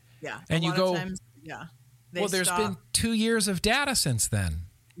 2019. Yeah. And you go, well, there's been 2 years of data since then.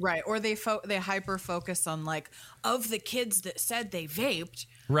 Right. Or they hyper focus on like, of the kids that said they vaped,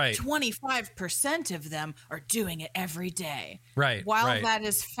 right, 25% of them are doing it every day. Right. While that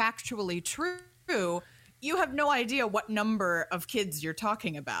is factually true, you have no idea what number of kids you're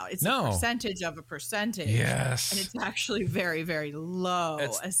talking about. It's a percentage of a percentage. Yes. And it's actually very, very low,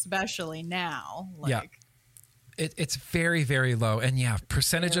 especially now. It's very, very low. And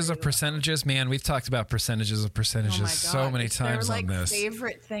percentages of percentages, man, we've talked about percentages of percentages so many times on this. It's their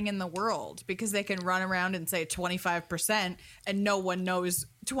favorite thing in the world because they can run around and say 25% and no one knows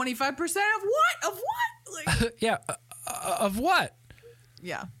 25% of what? Of what? Like, of what?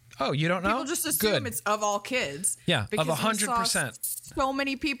 Yeah. Oh, you don't know? People just assume it's of all kids. Yeah, because of 100%. So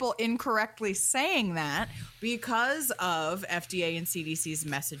many people incorrectly saying that because of FDA and CDC's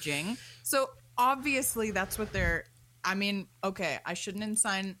messaging. So obviously that's what they're, I mean, okay, I shouldn't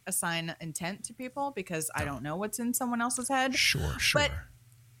assign intent to people because I don't know what's in someone else's head. Sure. But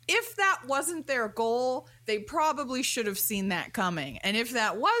if that wasn't their goal, they probably should have seen that coming. And if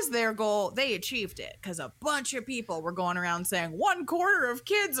that was their goal, they achieved it because a bunch of people were going around saying 1/4 of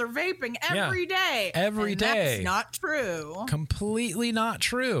kids are vaping every day. Every day. That's not true. Completely not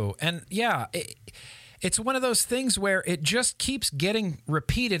true. And it's one of those things where it just keeps getting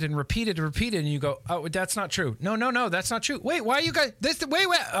repeated and repeated and repeated. And you go, oh, that's not true. No, that's not true. Wait, why are you guys wait.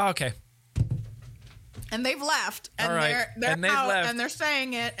 Oh, okay. And they've left, and they're out, and they're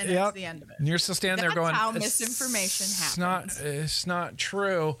saying it, and it's the end of it. And you're still standing there going, "That's how misinformation happens." It's not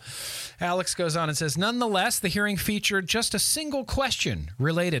true. Alex goes on and says, nonetheless, the hearing featured just a single question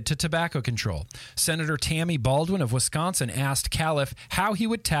related to tobacco control. Senator Tammy Baldwin of Wisconsin asked Califf how he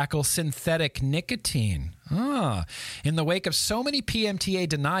would tackle synthetic nicotine. In the wake of so many PMTA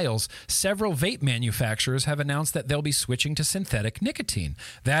denials, several vape manufacturers have announced that they'll be switching to synthetic nicotine.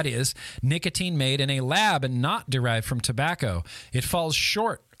 That is, nicotine made in a lab and not derived from tobacco. It falls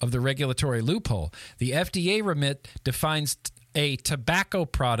short of the regulatory loophole. The FDA remit defines a tobacco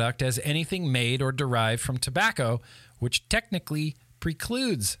product as anything made or derived from tobacco, which technically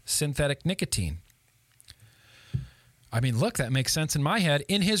precludes synthetic nicotine. I mean, look, that makes sense in my head.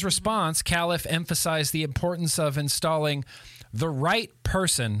 In his response, Califf emphasized the importance of installing the right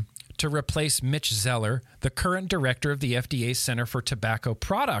person to replace Mitch Zeller, the current director of the FDA Center for Tobacco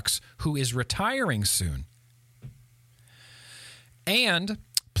Products, who is retiring soon, and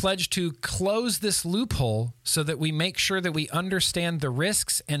pledged to close this loophole so that we make sure that we understand the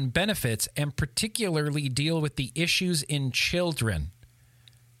risks and benefits and particularly deal with the issues in children.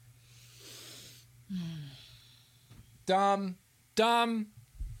 Dumb. I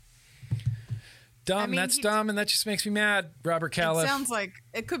mean, That's dumb, and that just makes me mad, Robert Califf. It sounds like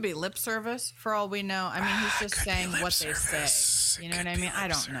it could be lip service for all we know. I mean, he's just saying what they say. You know what I mean? I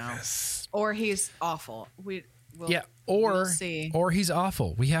don't know. Or he's awful. We'll see. Or he's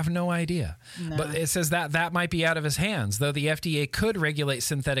awful. We have no idea. No. But it says that might be out of his hands. Though the FDA could regulate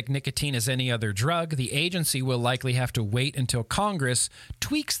synthetic nicotine as any other drug, the agency will likely have to wait until Congress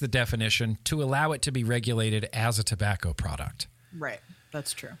tweaks the definition to allow it to be regulated as a tobacco product. Right.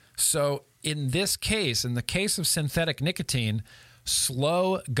 That's true. So in this case, in the case of synthetic nicotine,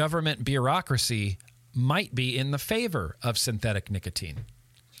 slow government bureaucracy might be in the favor of synthetic nicotine.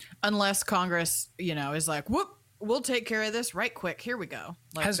 Unless Congress, is like, whoop, we'll take care of this right quick. Here we go.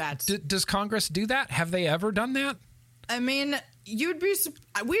 Like Does Congress do that? Have they ever done that? I mean,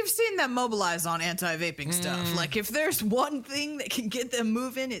 we've seen them mobilize on anti-vaping stuff. Like, if there's one thing that can get them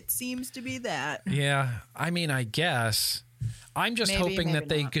moving, it seems to be that. Yeah. I mean, I guess. I'm just hoping that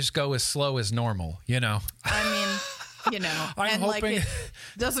they just go as slow as normal, I mean, I'm like hoping it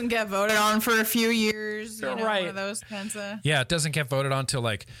doesn't get voted on for a few years. Right. One of those kinds of. Yeah, it doesn't get voted on till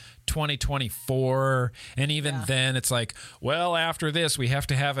like 2024. And even then it's like, well, after this, we have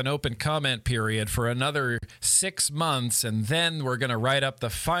to have an open comment period for another 6 months. And then we're going to write up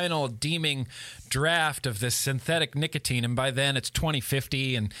the final deeming draft of this synthetic nicotine. And by then it's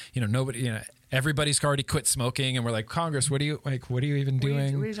 2050 and, nobody, everybody's already quit smoking. And we're like, Congress, what are you even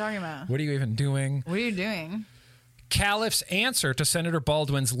doing? What are you talking about? What are you even doing? What are you doing? Califf's answer to Senator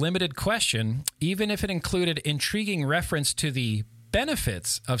Baldwin's limited question, even if it included intriguing reference to the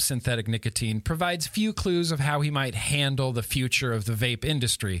benefits of synthetic nicotine, provides few clues of how he might handle the future of the vape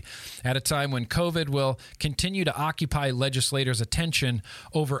industry at a time when COVID will continue to occupy legislators' attention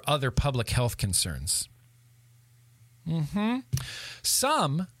over other public health concerns.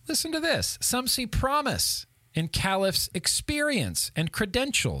 Some, listen to this, some see promise in Califf's experience and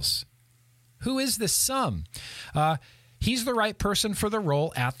credentials. Who is this some? He's the right person for the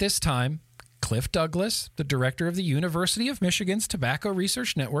role at this time. Cliff Douglas, the director of the University of Michigan's Tobacco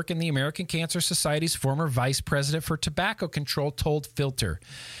Research Network and the American Cancer Society's former vice president for tobacco control, told Filter.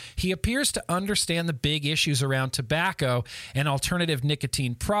 He appears to understand the big issues around tobacco and alternative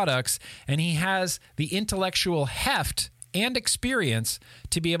nicotine products, and he has the intellectual heft and experience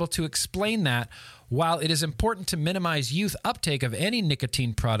to be able to explain that. While it is important to minimize youth uptake of any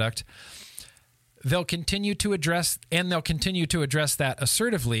nicotine product, they'll continue to address that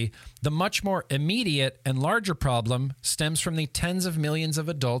assertively. The much more immediate and larger problem stems from the tens of millions of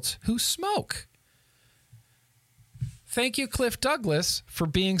adults who smoke. Thank you, Cliff Douglas, for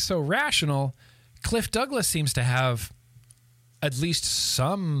being so rational. Cliff Douglas seems to have at least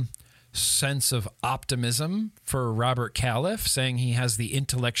some sense of optimism for Robert Califf, saying he has the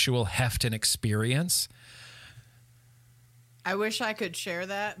intellectual heft and experience. I wish I could share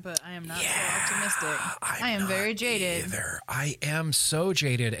that, but I am not so optimistic. I am very jaded. I am so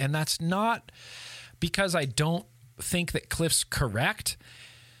jaded. And that's not because I don't think that Cliff's correct.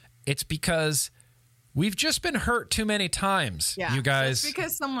 It's because we've just been hurt too many times, you guys. Just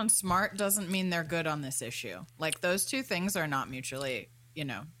because someone's smart doesn't mean they're good on this issue. Like, those two things are not mutually,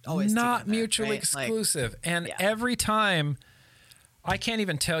 always not together, mutually right? exclusive. Every time, I can't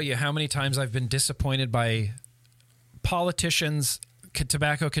even tell you how many times I've been disappointed by politicians,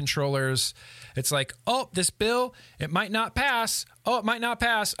 tobacco controllers. It's like, oh, this bill, it might not pass. Oh, it might not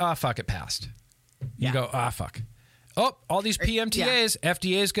pass. Ah, fuck, it passed. You go, fuck. Oh, all these PMTAs,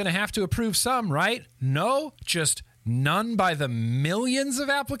 FDA is going to have to approve some, right? No, just none by the millions of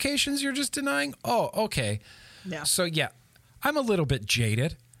applications you're just denying? Oh, okay. Yeah. So, I'm a little bit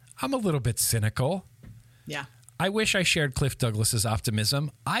jaded. I'm a little bit cynical. Yeah. I wish I shared Cliff Douglas's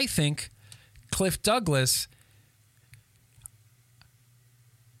optimism. I think Cliff Douglas...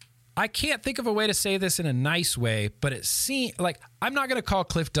 I can't think of a way to say this in a nice way, but it seems like I'm not going to call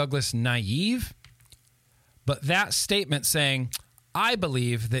Cliff Douglas naive, but that statement saying, I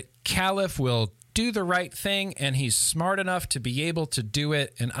believe that Califf will do the right thing and he's smart enough to be able to do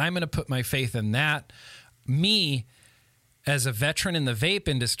it, and I'm going to put my faith in that. Me, as a veteran in the vape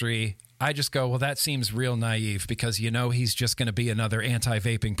industry, I just go, well, that seems real naive because he's just going to be another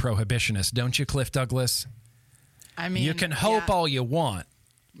anti-vaping prohibitionist. Don't you, Cliff Douglas? I mean, you can hope all you want.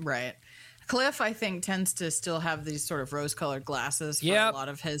 Right. Cliff, I think, tends to still have these sort of rose-colored glasses for a lot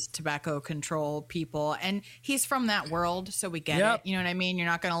of his tobacco control people. And he's from that world, so we get it. You know what I mean? You're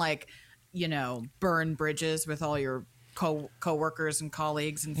not going to, burn bridges with all your co-workers and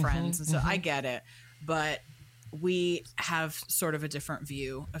colleagues and friends. And so I get it. But we have sort of a different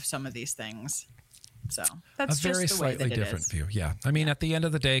view of some of these things. So that's a very just the way slightly that it different is. view. Yeah. I mean, at the end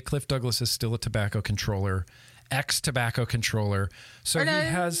of the day, Cliff Douglas is still a tobacco controller, ex-tobacco controller. So he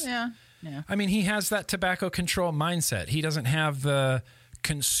has... Yeah. I mean, he has that tobacco control mindset. He doesn't have the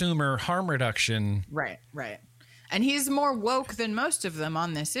consumer harm reduction. Right. And he's more woke than most of them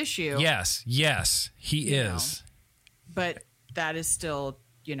on this issue. Yes, he is. But that is still,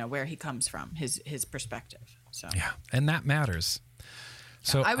 where he comes from, his perspective. So yeah, and that matters.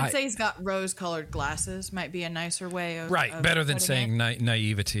 So I would say he's got rose-colored glasses. Might be a nicer way of better than putting saying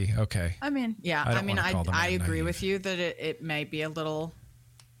naivety. Okay. I mean, yeah. I agree with you that it may be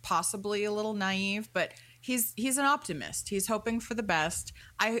possibly a little naive, but he's an optimist. He's hoping for the best.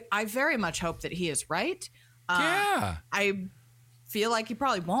 I very much hope that he is right. I feel like he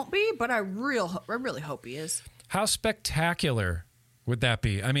probably won't be, but I really hope he is. How spectacular would that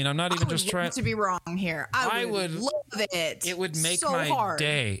be? I mean, I'm not even just trying to be wrong here. I would love it. It would make so my hard.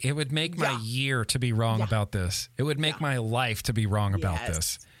 day. It would make my year to be wrong about this. It would make my life to be wrong about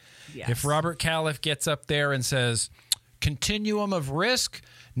this. Yes. If Robert Califf gets up there and says, continuum of risk,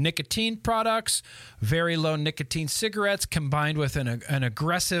 nicotine products, very low nicotine cigarettes combined with an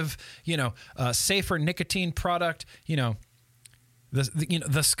aggressive, safer nicotine product,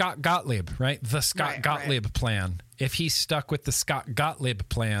 the Scott Gottlieb, right? The Scott Gottlieb plan. If he stuck with the Scott Gottlieb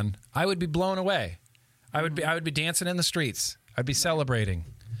plan, I would be blown away. I would be dancing in the streets. I'd be celebrating.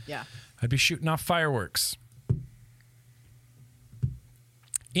 Yeah. I'd be shooting off fireworks.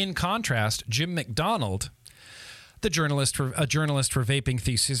 In contrast, Jim McDonald, a journalist for Vaping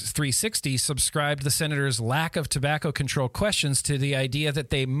 360, subscribed the senator's lack of tobacco control questions to the idea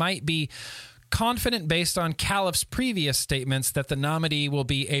that they might be confident based on Califf's previous statements that the nominee will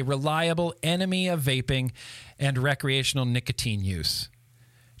be a reliable enemy of vaping and recreational nicotine use.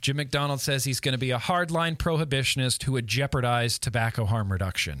 Jim McDonald says he's going to be a hardline prohibitionist who would jeopardize tobacco harm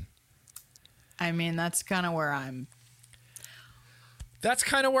reduction. I mean, that's kind of where I'm... That's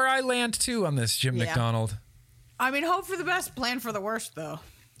kind of where I land, too, on this, Jim McDonald. I mean, hope for the best, plan for the worst, though.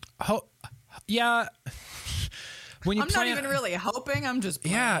 Yeah. When you I'm not even really hoping. I'm just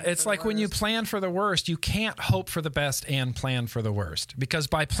planning. Yeah, it's like when you plan for the worst, you can't hope for the best and plan for the worst. Because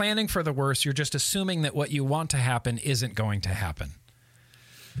by planning for the worst, you're just assuming that what you want to happen isn't going to happen.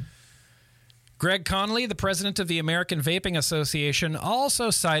 Greg Connolly, the president of the American Vaping Association,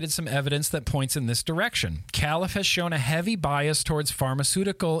 also cited some evidence that points in this direction. Califf has shown a heavy bias towards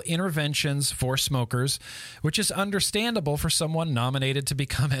pharmaceutical interventions for smokers, which is understandable for someone nominated to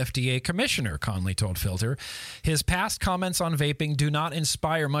become FDA commissioner, Connolly told Filter. His past comments on vaping do not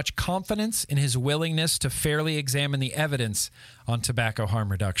inspire much confidence in his willingness to fairly examine the evidence on tobacco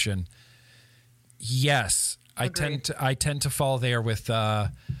harm reduction. Yes, I tend to fall there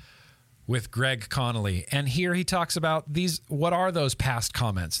with Greg Connolly. And here he talks about these. What are those past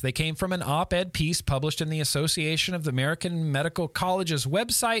comments? They came from an op-ed piece published in the Association of the American Medical Colleges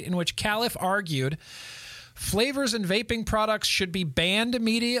website, in which Califf argued flavors in vaping products should be banned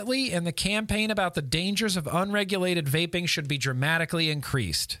immediately, and the campaign about the dangers of unregulated vaping should be dramatically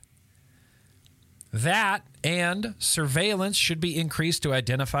increased. That and surveillance should be increased to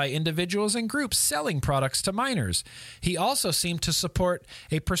identify individuals and groups selling products to minors. He also seemed to support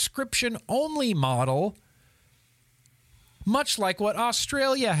a prescription-only model, much like what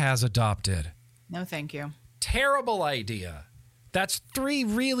Australia has adopted. No, thank you. Terrible idea. That's three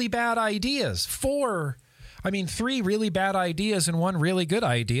really bad ideas. Three really bad ideas and one really good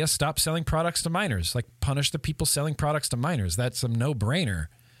idea. Stop selling products to minors. Like, punish the people selling products to minors. That's a no-brainer.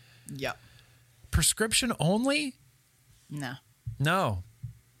 Yep. Prescription only? No. No.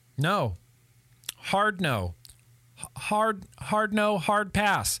 Hard no. hard no, hard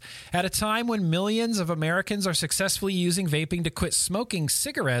pass. At a time when millions of Americans are successfully using vaping to quit smoking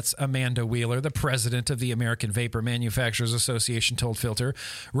cigarettes, Amanda Wheeler, the president of the American Vapor Manufacturers Association, told Filter,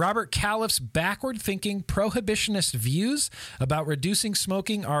 Robert Califf's backward-thinking prohibitionist views about reducing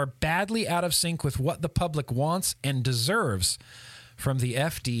smoking are badly out of sync with what the public wants and deserves from the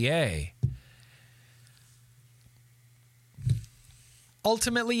FDA.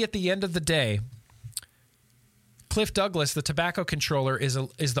 Ultimately, at the end of the day, Cliff Douglas, the tobacco controller, is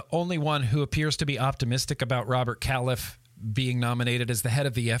the only one who appears to be optimistic about Robert Califf being nominated as the head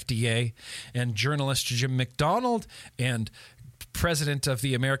of the FDA, and journalist Jim McDonald and president of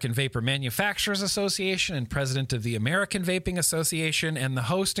the American Vapor Manufacturers Association and president of the American Vaping Association and the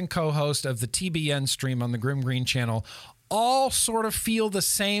host and co-host of the TBN stream on the Grim Green channel all sort of feel the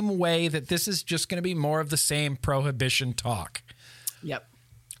same way, that this is just going to be more of the same prohibition talk. Yep.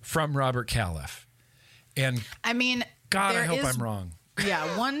 From Robert Califf. And I mean, God, I hope I'm wrong.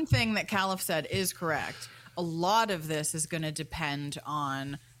 Yeah, one thing that Califf said is correct. A lot of this is going to depend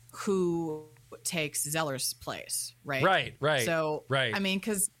on who takes Zeller's place, right? Right. So, right. I mean,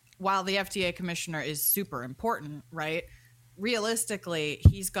 because while the FDA commissioner is super important, right? Realistically,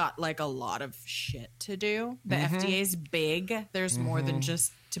 he's got like a lot of shit to do. The FDA's big. There's more than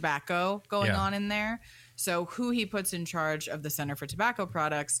just tobacco going on in there. So who he puts in charge of the Center for Tobacco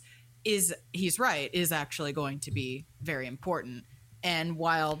Products he's right, is actually going to be very important. And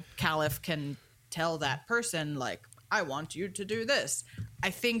while Califf can tell that person, like, I want you to do this, I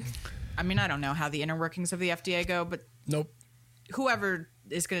don't know how the inner workings of the FDA go, but nope. Whoever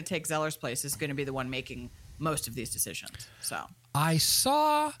is going to take Zeller's place is going to be the one making most of these decisions. So I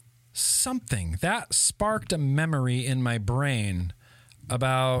saw something that sparked a memory in my brain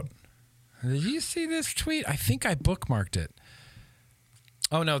about... Did you see this tweet? I think I bookmarked it.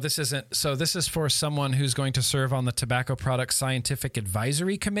 Oh, no, this isn't. So this is for someone who's going to serve on the Tobacco Products Scientific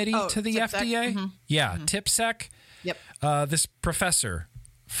Advisory Committee to the TIPSEC? FDA. Mm-hmm. Yeah, TIPSEC. Yep. This professor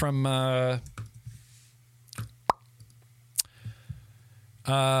from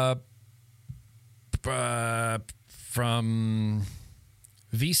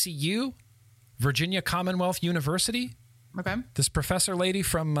VCU, Virginia Commonwealth University. Okay. This professor lady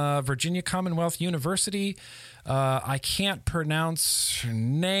from Virginia Commonwealth University, I can't pronounce her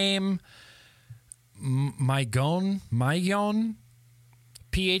name, Mayon,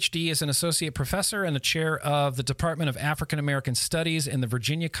 PhD, is an associate professor and a chair of the Department of African American Studies in the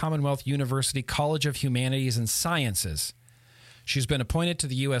Virginia Commonwealth University College of Humanities and Sciences. She's been appointed to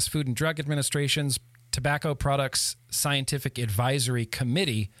the U.S. Food and Drug Administration's Tobacco Products Scientific Advisory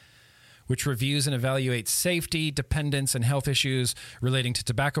Committee, which reviews and evaluates safety, dependence, and health issues relating to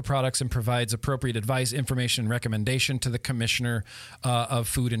tobacco products and provides appropriate advice, information, and recommendation to the Commissioner of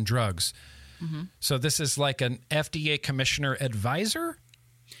Food and Drugs. Mm-hmm. So this is like an FDA Commissioner advisor?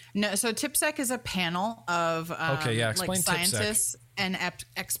 No, so TIPSEC is a panel of explain scientists and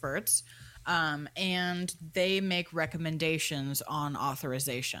experts, and they make recommendations on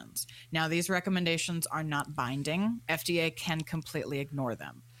authorizations. Now, these recommendations are not binding. FDA can completely ignore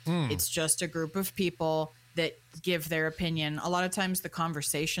them. It's just a group of people that give their opinion. A lot of times the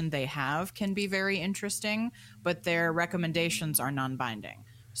conversation they have can be very interesting, but their recommendations are non-binding.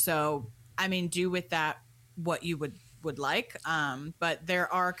 So, I mean, do with that what you would like. But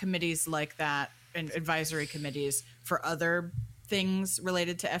there are committees like that and advisory committees for other things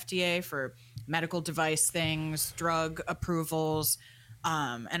related to FDA, for medical device things, drug approvals.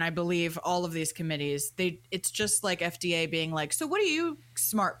 And I believe all of these committees, it's just like FDA being like, so what do you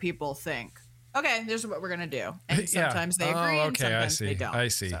smart people think? Okay, here's what we're going to do. And sometimes they agree and sometimes they don't.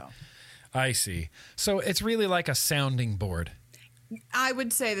 I see. So it's really like a sounding board. I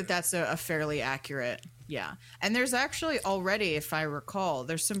would say that that's a fairly accurate, yeah. And there's actually already, if I recall,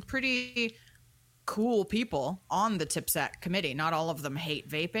 there's some pretty cool people on the TIPSEC committee. Not all of them hate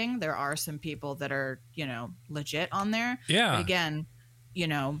vaping. There are some people that are, legit on there. Yeah. But again,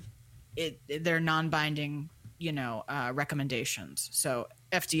 they're non-binding, recommendations. So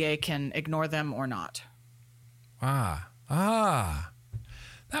FDA can ignore them or not. That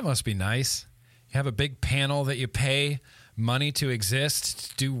must be nice. You have a big panel that you pay money to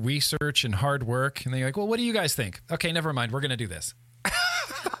exist, to do research and hard work, and they're like, well, what do you guys think? Okay, never mind. We're going to do this. I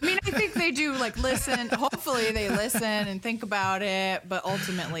mean, I think they do listen. Hopefully they listen and think about it, but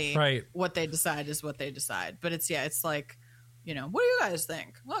ultimately what they decide is what they decide. But it's like, what do you guys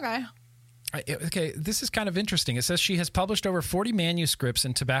think? Okay. Okay, this is kind of interesting. It says she has published over 40 manuscripts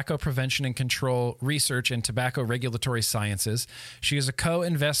in tobacco prevention and control research and tobacco regulatory sciences. She is a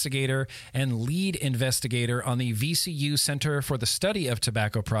co-investigator and lead investigator on the VCU Center for the Study of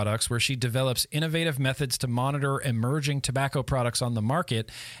Tobacco Products, where she develops innovative methods to monitor emerging tobacco products on the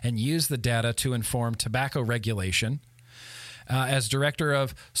market and use the data to inform tobacco regulation. As Director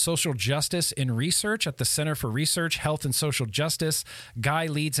of Social Justice in Research at the Center for Research, Health and Social Justice, Guy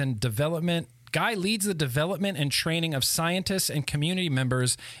leads the development and training of scientists and community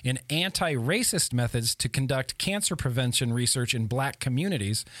members in anti-racist methods to conduct cancer prevention research in black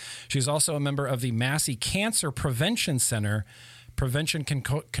communities. She's also a member of the Massey Cancer Prevention Center Prevention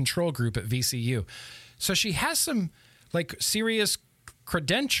Control Group at VCU. So she has some serious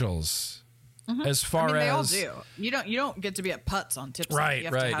credentials. As far they all as do. You don't get to be at putts on tips. Right, you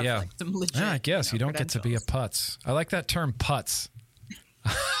have to have, yeah. Some legit, I guess you don't get to be a putz. I like that term, putz.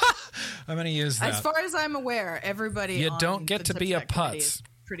 I'm going to use that. As far as I'm aware, everybody You on don't get the to be a TIPSEC committee putz. is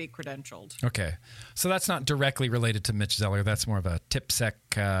pretty credentialed. Okay, so that's not directly related to Mitch Zeller. That's more of a TIPSEC.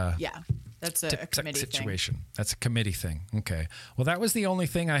 Yeah, that's a TIPSEC committee situation. That's a committee thing. Okay. Well, that was the only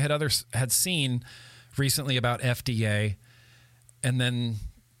thing I had seen recently about FDA, and then.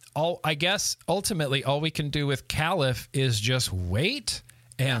 I guess ultimately all we can do with Califf is just wait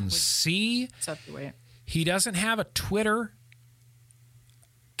and see. Just have to wait. He doesn't have a Twitter.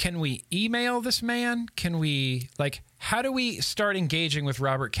 Can we email this man? Can we how do we start engaging with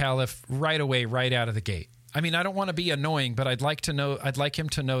Robert Califf right away, right out of the gate? I mean, I don't want to be annoying, but I'd like him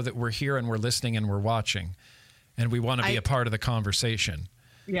to know that we're here and we're listening and we're watching and we want to be a part of the conversation.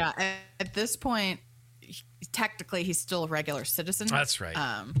 Yeah. At this point, technically he's still a regular citizen. That's right.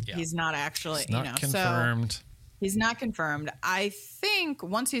 He's not actually, It's not confirmed. So he's not confirmed. I think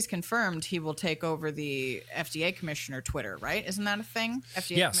once he's confirmed, he will take over the FDA commissioner Twitter, right? Isn't that a thing?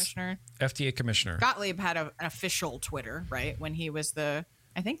 FDA commissioner? FDA commissioner. Gottlieb had an official Twitter, right? When he was I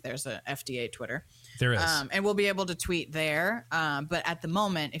think there's a FDA Twitter. There is. And we'll be able to tweet there. But at the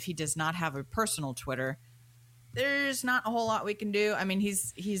moment, if he does not have a personal Twitter, there's not a whole lot we can do. I mean,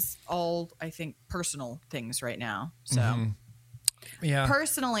 he's all, I think, personal things right now. So, Yeah.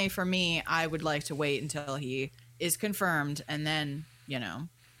 Personally, for me, I would like to wait until he is confirmed, and then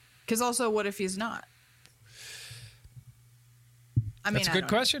because also, what if he's not? That's a good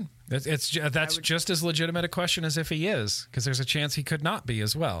question. That's just as legitimate a question as if he is, because there's a chance he could not be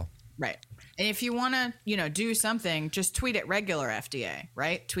as well. Right. And if you want to, do something, just tweet it regular FDA,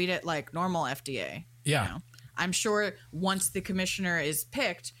 right? Tweet it like normal FDA. Yeah. I'm sure once the commissioner is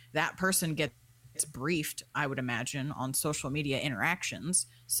picked, that person gets briefed, I would imagine, on social media interactions.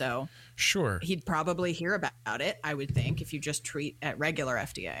 So sure, he'd probably hear about it, I would think, if you just tweet at regular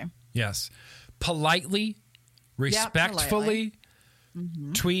FDA. Yes. Politely, respectfully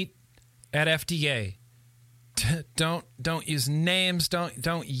tweet at FDA. Don't use names.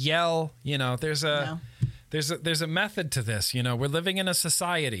 Don't yell. There's a method to this. We're living in a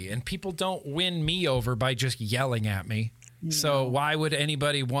society, and people don't win me over by just yelling at me. No. So why would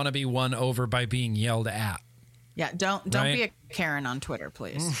anybody want to be won over by being yelled at? Yeah, don't be a Karen on Twitter,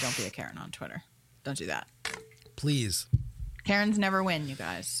 please. Don't be a Karen on Twitter. Don't do that, please. Karens never win, you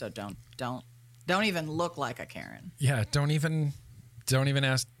guys. So don't even look like a Karen. Yeah, don't even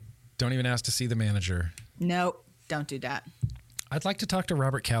ask to see the manager. Nope, don't do that. I'd like to talk to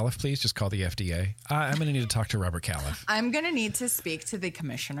Robert Califf, please. Just call the FDA. I'm going to need to talk to Robert Califf. I'm going to need to speak to the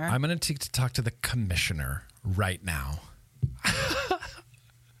commissioner. I'm going to talk to the commissioner right now.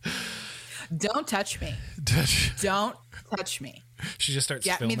 Don't touch me. Don't touch me. She just starts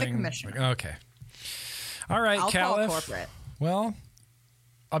Get filming. me the commissioner. Okay. All right, I'll Califf. call corporate. Well,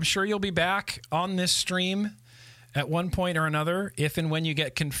 I'm sure you'll be back on this stream at one point or another, if and when you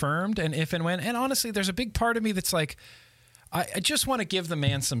get confirmed, and if and when. And honestly, there's a big part of me that's like, I just want to give the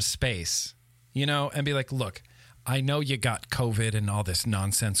man some space, and be like, look, I know you got COVID and all this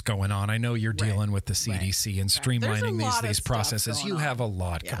nonsense going on. I know you're dealing with the CDC and streamlining these processes. You have a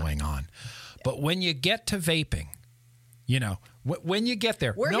lot going on. But when you get to vaping, when you get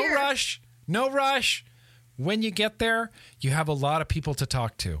there, no rush. When you get there, you have a lot of people to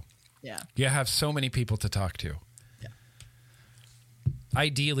talk to. Yeah. You have so many people to talk to. Yeah.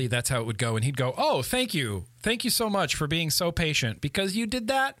 Ideally, that's how it would go. And he'd go, oh, thank you. Thank you so much for being so patient. Because you did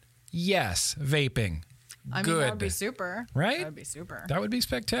that? Yes, vaping. I mean, that would be super. Right? That would be super. That would be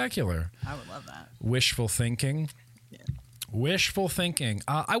spectacular. I would love that. Wishful thinking. Yeah. Wishful thinking.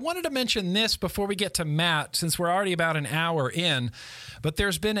 I wanted to mention this before we get to Matt, since we're already about an hour in. But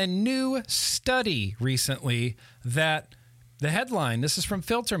there's been a new study recently that the headline, this is from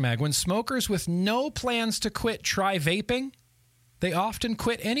Filter Mag, when smokers with no plans to quit try vaping, they often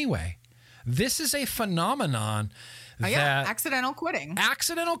quit anyway. This is a phenomenon Oh, yeah, that accidental quitting.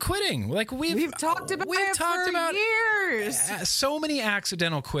 accidental quitting. Like we've talked about it for years. so many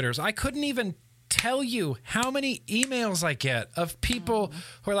accidental quitters. I couldn't even tell you how many emails I get of people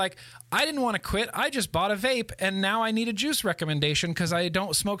who are like, I didn't want to quit. I just bought a vape and now I need a juice recommendation because I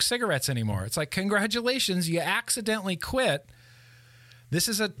don't smoke cigarettes anymore. It's like, congratulations, you accidentally quit. This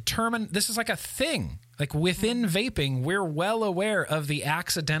is a term, this is like a thing. Like within vaping, we're well aware of the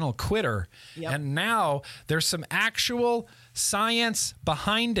accidental quitter. Yep. And now there's some actual science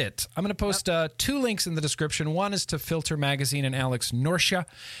behind it. I'm going to post 2 links in the description. One is to Filter Magazine and Alex Norsha.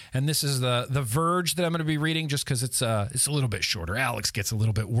 And this is the Verge that I'm going to be reading just because it's a little bit shorter. Alex gets a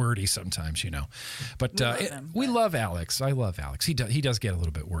little bit wordy sometimes, you know. But we love Alex. I love Alex. He does get a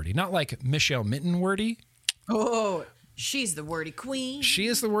little bit wordy. Not like Michelle Minton wordy. Oh, she's the wordy queen. She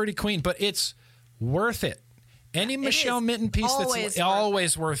is the wordy queen, but it's worth it. Any Michelle Minton piece always that's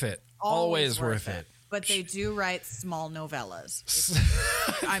always worth it. Always worth it. But they do write small novellas.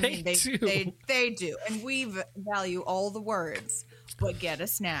 I mean, they do. And we value all the words, but get a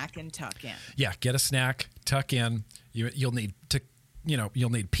snack and tuck in. Yeah, get a snack, tuck in. You'll need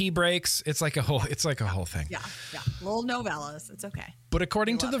pee breaks. It's like a whole thing. Yeah. Little novellas. It's okay. But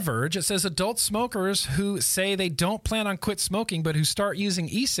according to The Verge, it says adult smokers who say they don't plan on quit smoking but who start using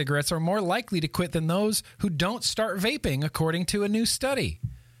e-cigarettes are more likely to quit than those who don't start vaping, according to a new study.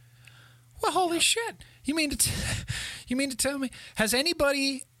 Well, holy shit. You mean to tell me, has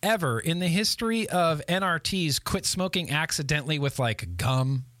anybody ever in the history of NRTs quit smoking accidentally with like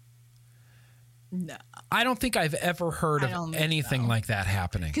gum? No. I don't think I've ever heard of anything like that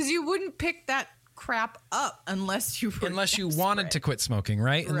happening. Because you wouldn't pick that crap up unless you wanted to quit smoking,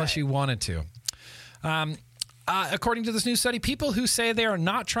 right? Unless you wanted to. According to this new study, people who say they are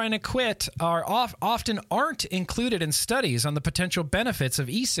not trying to quit often aren't included in studies on the potential benefits of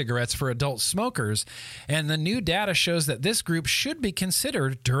e-cigarettes for adult smokers. And the new data shows that this group should be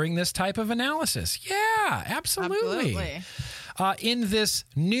considered during this type of analysis. Yeah, absolutely. In this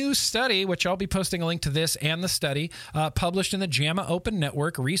new study, which I'll be posting a link to this and the study, published in the JAMA Open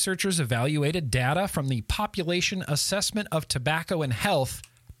Network, researchers evaluated data from the Population Assessment of Tobacco and Health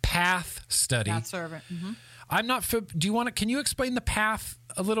PATH study. Path servant. Mm-hmm. I'm not. Can you explain the PATH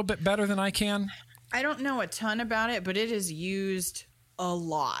a little bit better than I can? I don't know a ton about it, but it is used a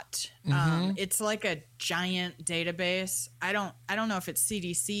lot. It's like a giant database. I don't know if it's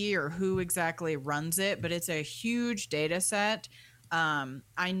CDC or who exactly runs it, but it's a huge data set.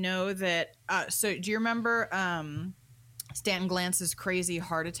 I know that. So do you remember Stanton Glance's crazy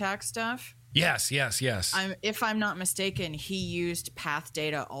heart attack stuff? Yes. If I'm not mistaken, he used PATH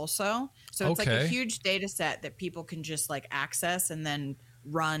data also. So it's like a huge data set that people can just like access and then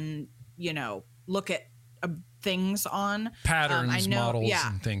run, look at things on. Patterns, models,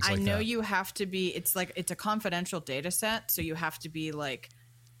 and things like that. I know you have to be, it's a confidential data set. So you have to be like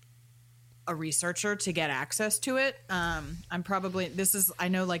a researcher to get access to it. I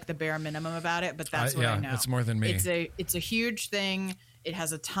know like the bare minimum about it, but that's what I know. It's more than me. It's a huge thing. It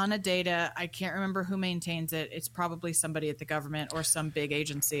has a ton of data. I can't remember who maintains it. It's probably somebody at the government or some big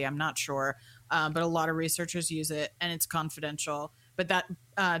agency. I'm not sure. But a lot of researchers use it, and it's confidential. But that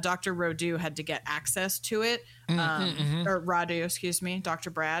Dr. Rodu had to get access to it. Or Rodu, excuse me. Dr.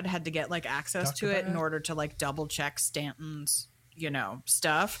 Brad had to get like access to it in order to like double check Stanton's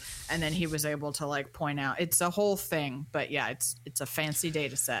stuff, and then he was able to like point out it's a whole thing. But yeah, it's a fancy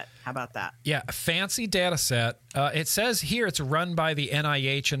data set. How about that? Yeah, a fancy data set. It says here it's run by the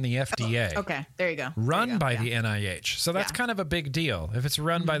NIH and the FDA. Okay, there you go. Run by the NIH. So that's kind of a big deal if it's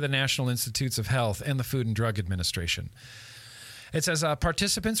run by the National Institutes of Health and the Food and Drug Administration. It says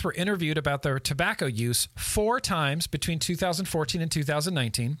participants were interviewed about their tobacco use 4 times between 2014 and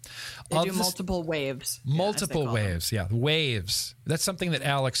 2019. They do multiple waves. Multiple waves, yeah. Waves. That's something that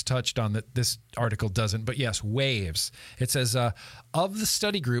Alex touched on that this article doesn't, but yes, waves. It says, of the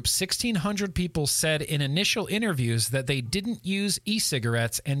study group, 1,600 people said in initial interviews that they didn't use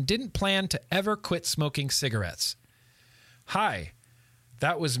e-cigarettes and didn't plan to ever quit smoking cigarettes. Hi,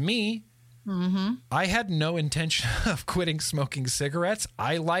 that was me. Mm-hmm. I had no intention of quitting smoking cigarettes.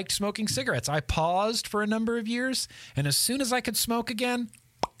 I liked smoking cigarettes. I paused for a number of years, and as soon as I could smoke again,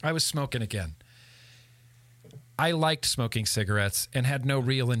 I was smoking again. I liked smoking cigarettes and had no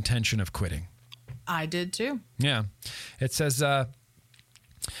real intention of quitting. I did too. Yeah. It says, one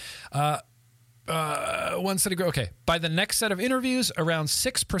set of group. Okay. By the next set of interviews, around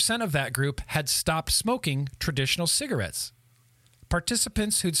 6% of that group had stopped smoking traditional cigarettes.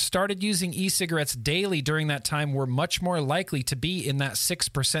 Participants who'd started using e-cigarettes daily during that time were much more likely to be in that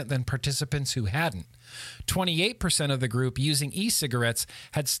 6% than participants who hadn't. 28% of the group using e-cigarettes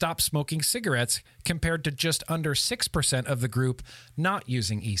had stopped smoking cigarettes compared to just under 6% of the group not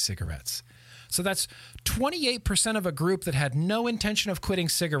using e-cigarettes. So that's 28% of a group that had no intention of quitting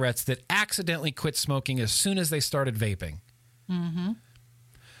cigarettes that accidentally quit smoking as soon as they started vaping. Mm-hmm.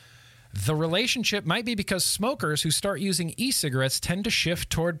 The relationship might be because smokers who start using e-cigarettes tend to shift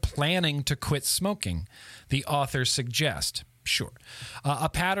toward planning to quit smoking, the authors suggest. Sure. A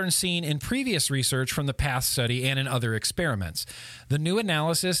pattern seen in previous research from the PATH study and in other experiments. The new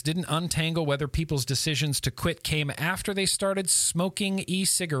analysis didn't untangle whether people's decisions to quit came after they started smoking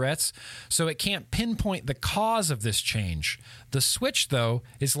e-cigarettes, so it can't pinpoint the cause of this change. The switch, though,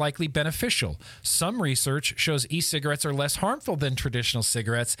 is likely beneficial. Some research shows e-cigarettes are less harmful than traditional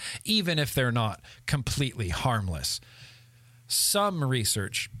cigarettes, even if they're not completely harmless. Some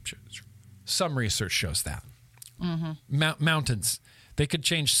research shows that. Mm-hmm. Mountains. They could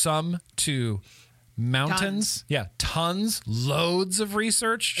change some to mountains. Tons. Yeah, tons, loads of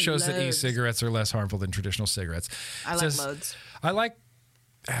research shows that Loads. e-cigarettes are less harmful than traditional cigarettes. I like loads.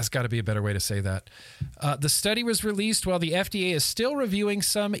 Has got to be a better way to say that. The study was released while the FDA is still reviewing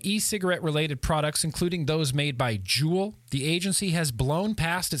some e-cigarette related products, including those made by Juul. The agency has blown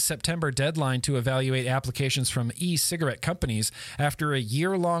past its September deadline to evaluate applications from e-cigarette companies. After a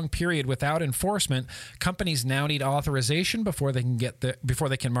year-long period without enforcement, companies now need authorization before they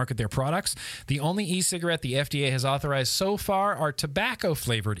can market their products. The only e-cigarette the FDA has authorized so far are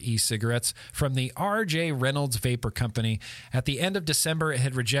tobacco-flavored e-cigarettes from the R.J. Reynolds Vapor Company. At the end of December, it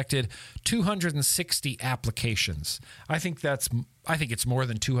had rejected 260 applications. I think it's more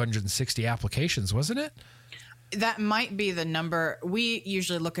than 260 applications, wasn't it? That might be the number. We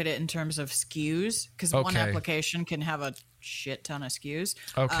usually look at it in terms of SKUs because one Okay. application can have a shit ton of SKUs.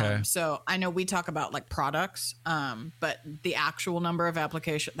 Okay. So I know we talk about like products, but the actual number of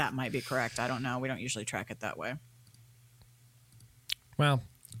applications, that might be correct. I don't know. We don't usually track it that way. Well,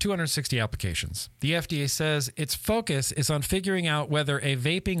 260 applications. The FDA says its focus is on figuring out whether a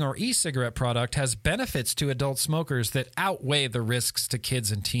vaping or e-cigarette product has benefits to adult smokers that outweigh the risks to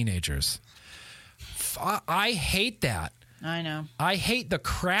kids and teenagers. I hate that. I know. I hate the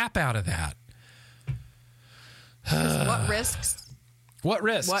crap out of that. 'Cause what risks? What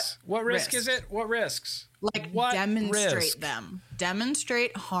risks? What risk risks? is it? What risks? Like What demonstrate risk? them.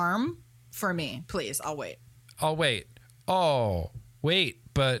 Demonstrate harm for me, please. I'll wait. I'll wait. Oh, wait,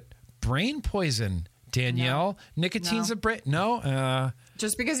 but brain poison, Danielle. Nicotine's No. a brain. No.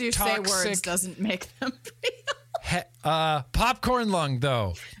 Just because you say words Toxic. doesn't make them real. Popcorn lung,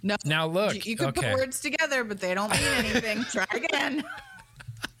 though. No. Now look. You can okay. put words together, but they don't mean anything. Try again.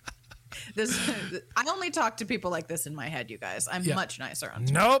 I only talk to people like this in my head, you guys. I'm Yeah. much nicer on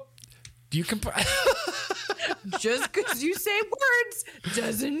Nope. You can. Just because you say words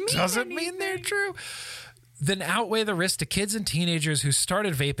doesn't mean they're true. Then outweigh the risk to kids and teenagers who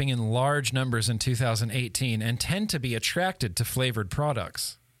started vaping in large numbers in 2018 and tend to be attracted to flavored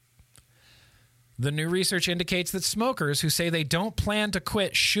products. The new research indicates that smokers who say they don't plan to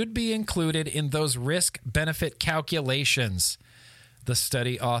quit should be included in those risk-benefit calculations, the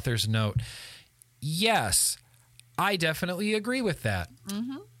study authors note. Yes, I definitely agree with that.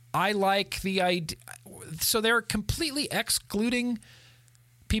 Mm-hmm. I like the idea. So they're completely excluding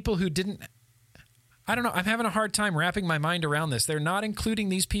people who didn't. I don't know. I'm having a hard time wrapping my mind around this. They're not including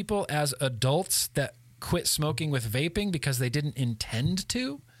these people as adults that quit smoking with vaping because they didn't intend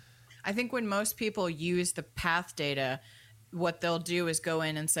to. I think when most people use the PATH data, what they'll do is go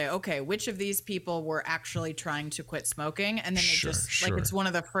in and say, okay, which of these people were actually trying to quit smoking? And then they Sure. like it's one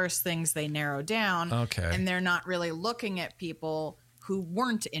of the first things they narrow down. Okay. And they're not really looking at people who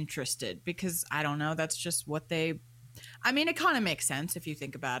weren't interested because I don't know, that's just what they, I mean, it kind of makes sense if you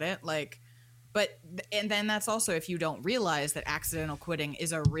think about it. And then that's also if you don't realize that accidental quitting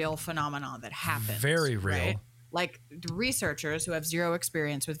is a real phenomenon that happens. Very real. Right? Like the researchers who have zero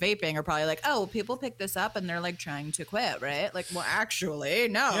experience with vaping are probably like, oh, people pick this up and they're like trying to quit, right? Like, well, actually,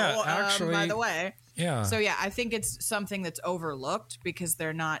 no. Yeah, actually- by the way. Yeah. So yeah, I think it's something that's overlooked because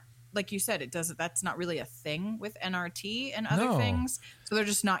they're not, like you said, that's not really a thing with NRT and other No. things. So they're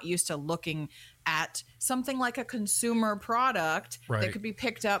just not used to looking at something like a consumer product Right. that could be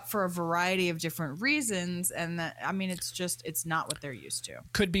picked up for a variety of different reasons. And that, I mean, it's not what they're used to.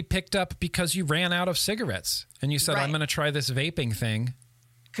 Could be picked up because you ran out of cigarettes and you said, Right. I'm going to try this vaping thing.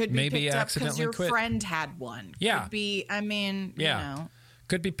 Could be Maybe picked up because accidentally your quit. friend had one. Yeah. Could be, I mean, Yeah. you know.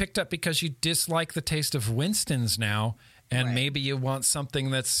 Could be picked up because you dislike the taste of Winston's now. And Right. maybe you want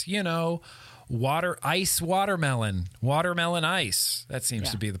something that's, watermelon ice. That seems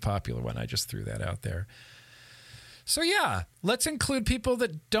Yeah. to be the popular one. I just threw that out there. So yeah, let's include people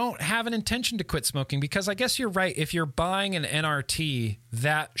that don't have an intention to quit smoking, because I guess you're right. If you're buying an NRT,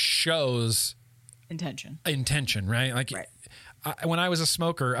 that shows Intention. intention, right? Like Right. when I was a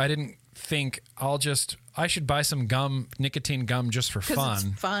smoker, I didn't think I should buy some nicotine gum just for Because fun.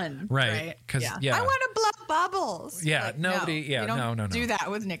 it's fun. Right. 'Cause, yeah. I want to blow bubbles. Yeah, Like, nobody- no, yeah, you don't no. do that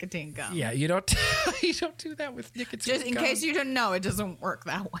with nicotine gum. Yeah, you don't you don't do that with nicotine Just in gum. case you didn't know, it doesn't work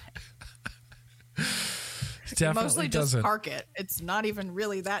that way. It definitely Mostly just doesn't. park it. It's not even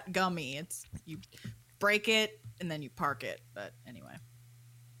really that gummy. It's you break it and then you park it. But anyway.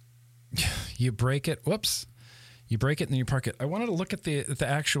 You break it. Whoops. You break it and then you park it. I wanted to look at the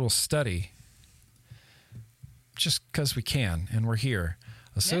actual study, just because we can, and we're here.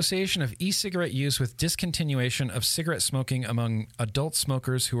 Association of e-cigarette use with discontinuation of cigarette smoking among adult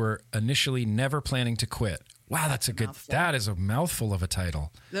smokers who are initially never planning to quit. Wow, that is a mouthful of a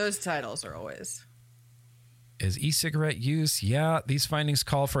title. Those titles are always. Is e-cigarette use? Yeah, these findings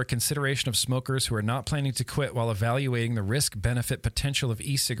call for a consideration of smokers who are not planning to quit while evaluating the risk-benefit potential of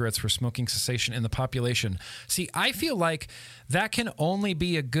e-cigarettes for smoking cessation in the population. See, I feel like that can only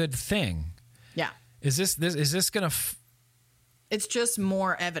be a good thing. Yeah. Is this going to... It's just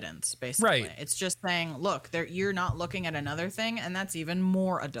more evidence, basically. Right. It's just saying, look, you're not looking at another thing, and that's even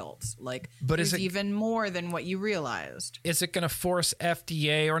more adults. Like, But there's is it- even more than what you realized. Is it going to force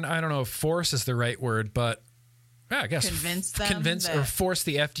FDA, or I don't know if force is the right word, but yeah, I guess Convince them convince or that- force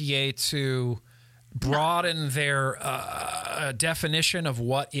the FDA to broaden their definition of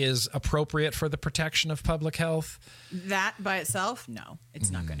what is appropriate for the protection of public health? That by itself, no, it's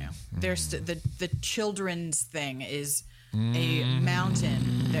not going to. There's the children's thing is a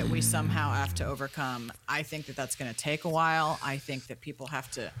mountain that we somehow have to overcome. I think that's going to take a while. I think that people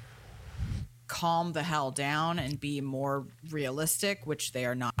have to calm the hell down and be more realistic, which they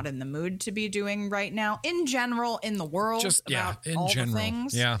are not in the mood to be doing right now. In general, in the world, about in all general, the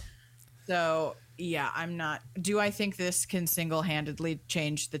things. yeah. So, yeah, I'm not. Do I think this can single-handedly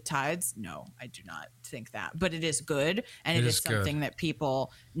change the tides? No, I do not think that. But it is good, and it is something that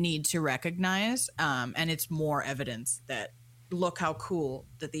people need to recognize. And it's more evidence that look how cool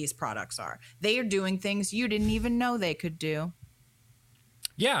that these products are. They are doing things you didn't even know they could do.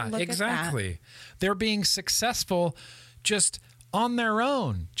 Yeah, Look at exactly. They're being successful just on their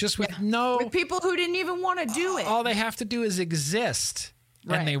own, just with With people who didn't even want to do it. all they have to do is exist,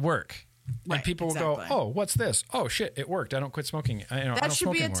 Right. and they work. And Right, people will go, exactly. "Oh, what's this? Oh shit, it worked. I don't quit smoking. I That don't should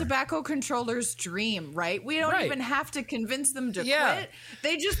smoke be a anymore." tobacco controller's dream, right? We don't Right. even have to convince them to Yeah. quit.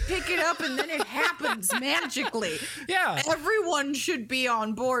 They just pick it up and then it happens magically. Yeah. Everyone should be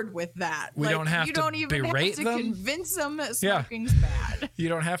on board with that. We don't have you to don't even berate have to them. convince them that Yeah. smoking's bad. You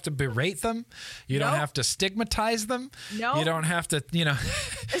don't have to berate them. You don't Nope. have to stigmatize them. Nope. You don't have to,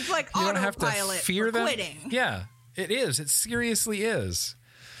 It's like you don't have to autopilot fear for them. quitting. Yeah, it is. It seriously is.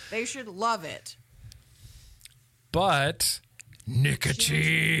 They should love it. But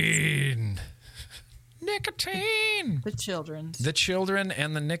nicotine. Nicotine. The children's. The children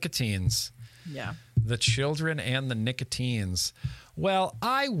and the nicotines. yeah. The children and the nicotines. Well,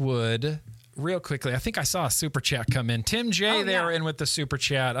 I would real quickly. I think I saw a super chat come in. Tim J. Oh, there yeah. in with the super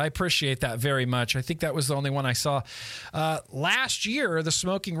chat. I appreciate that very much. I think that was the only one I saw. Last year, the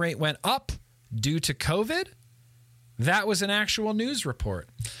smoking rate went up due to COVID. That was an actual news report.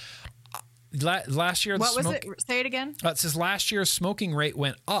 Last year, What was it? Say it again. It says last year's smoking rate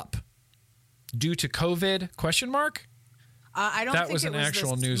went up due to COVID? Question mark. I don't That think was it an was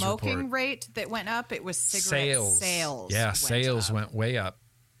actual the news smoking report. rate that went up. It was cigarette sales. Yeah, sales up. went way up.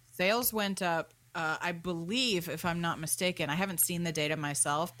 Sales went up. I believe, if I'm not mistaken, I haven't seen the data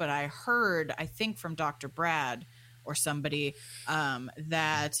myself, but I heard, I think from Dr. Brad or somebody,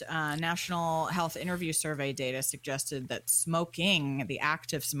 that National Health Interview Survey data suggested that smoking, the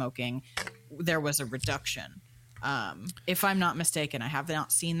act of smoking, there was a reduction. If I'm not mistaken, I have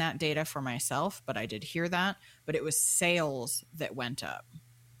not seen that data for myself, but I did hear that. But it was sales that went up.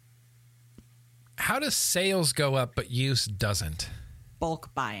 How does sales go up but use doesn't?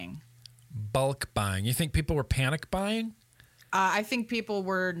 Bulk buying. Bulk buying. You think people were panic buying? I think people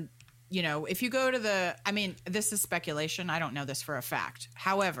were, if you go to this is speculation. I don't know this for a fact.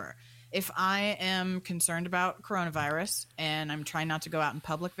 However, if I am concerned about coronavirus and I'm trying not to go out in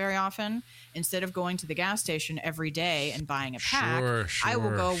public very often, instead of going to the gas station every day and buying a pack, I will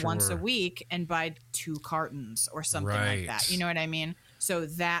go once a week and buy 2 cartons or something like that. You know what I mean? So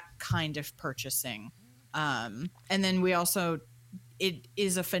that kind of purchasing. And then we also, it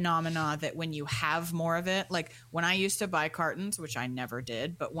is a phenomena that when you have more of it, like when I used to buy cartons, which I never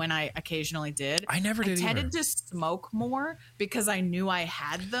did, but when I occasionally did, I never did tended either. to smoke more because I knew I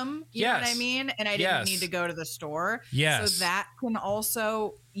had them. You know what I Yes. mean? And I didn't need to go to the store. Yes. So that can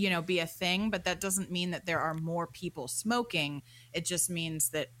also, be a thing, but that doesn't mean that there are more people smoking. It just means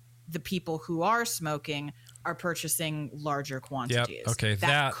that the people who are smoking are purchasing larger quantities. Okay, That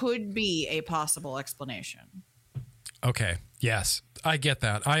that- could be a possible explanation. Okay. Yes. I get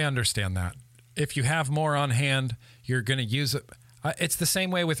that. I understand that. If you have more on hand, you're going to use it. It's the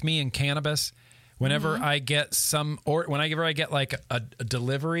same way with me in cannabis. Whenever I get whenever I get like a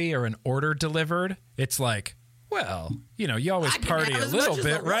delivery or an order delivered, it's like, well, you always I can party have a as little much as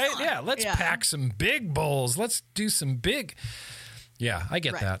bit, I right? want. Yeah. Let's Yeah. pack some big bowls. Let's do some big. Yeah, I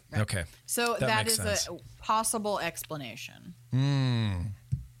get Right, that. right. Okay. So That that makes is sense. a possible explanation.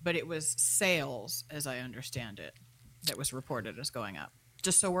 But it was sales, as I understand it, that was reported as going up.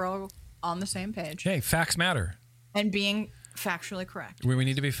 Just so we're all on the same page Hey, facts matter. and being factually correct. We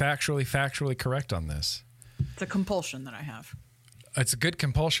need to be factually correct on this. It's a compulsion that I have. It's a good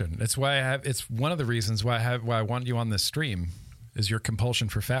compulsion. It's why it's one of the reasons why I want you on this stream is your compulsion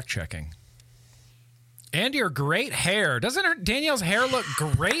for fact checking. And your great hair. Doesn't Danielle's hair look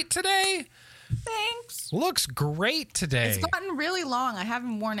great today? Thanks. Looks great today. It's gotten really long. I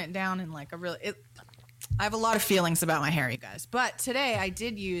haven't worn it down in like I have a lot of feelings about my hair, you guys. But today I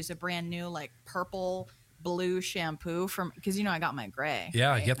did use a brand new like purple blue shampoo because I got my gray.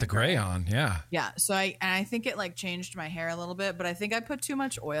 Yeah, right? you get the My gray on. Yeah. Yeah, so I think it like changed my hair a little bit, but I think I put too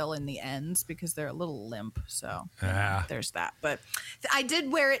much oil in the ends because they're a little limp. So there's that. But I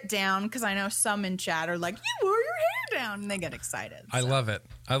did wear it down because I know some in chat are like, "You wore your hair down," and they get excited. I So love it.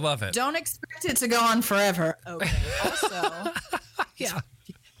 I love it. Don't expect it to go on forever. Okay. Also, Yeah.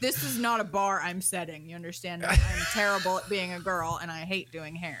 this is not a bar I'm setting. You understand? I'm terrible at being a girl, and I hate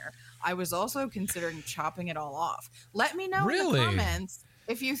doing hair. I was also considering chopping it all off. Let me know Really? in the comments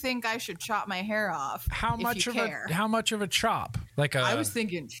if you think I should chop my hair off. How if much you of care. how much of a chop? Like a I was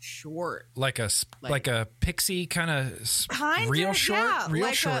thinking short. like a pixie kind of real short, yeah, real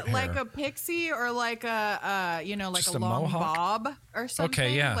like short hair. like a pixie or like a like Just a a long mohawk? bob or something.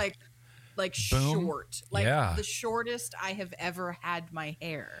 Okay, yeah. Like Boom. short. Like Yeah. the shortest I have ever had my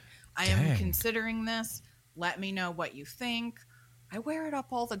hair. I Dang. am considering this. Let me know what you think. I wear it up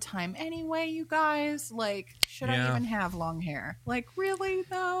all the time anyway, you guys. Like, should I Yeah. even have long hair? Like, really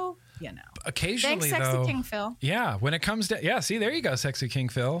though? Occasionally, Thanks, Sexy though. King Phil. Yeah, when it comes down, see, there you go, Sexy King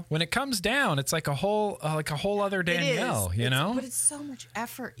Phil. When it comes down, it's like a whole other Danielle, It is. know? But it's so much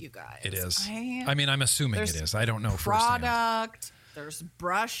effort, you guys. It is. I I mean, I'm assuming it There's is. I don't know firsthand. product. There's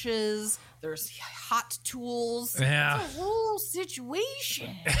brushes. There's hot tools. Yeah. It's a whole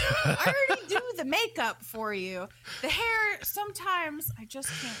situation. I already do the makeup for you. The hair, sometimes I just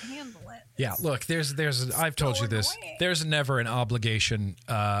can't handle it. Yeah, look, there's. I've told you this. annoying. There's never an obligation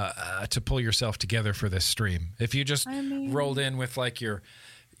to pull yourself together for this stream. If you just rolled in with like your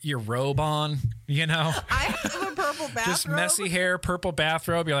robe on, I have a purple bathrobe. just messy hair, purple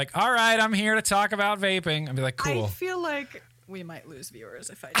bathrobe. You're like, all right, I'm here to talk about vaping. I'd be like, cool. I feel like we might lose viewers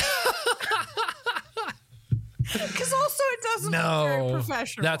if I do. Because also it doesn't look very No,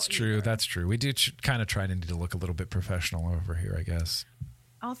 professional. that's true. either. That's true. We do kind of try to need to look a little bit professional over here, I guess.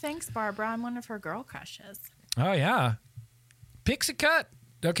 Oh, thanks, Barbara. I'm one of her girl crushes. Oh yeah, Pixie cut.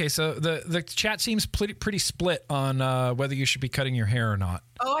 Okay, so the chat seems pretty split on whether you should be cutting your hair or not.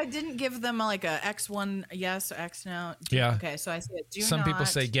 Oh, I didn't give them like a X1 yes or X no. Yeah. Okay, so I said do Some not. people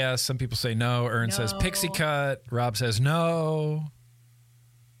say yes, some people say no. Ern says pixie No. cut. Rob says no.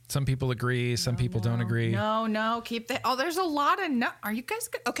 Some people agree. Some people don't agree. No, keep the. Oh, there's a lot of no. Are you guys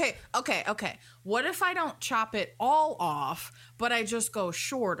good? Okay. What if I don't chop it all off, but I just go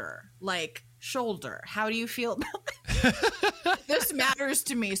shorter, like shoulder? How do you feel about that? This matters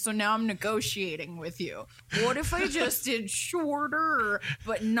to me, so now I'm negotiating with you. What if I just did shorter,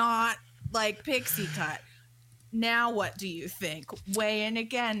 but not like pixie cut? Now, what do you think? Weigh in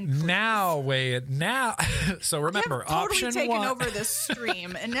again. Please. Now weigh it now. So remember, I've totally option taken one. over this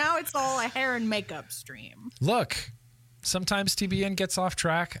stream, and now it's all a hair and makeup stream. Look, sometimes TBN gets off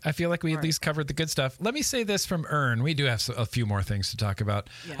track. I feel like we at least covered the good stuff. Let me say this from Ern. We do have a few more things to talk about.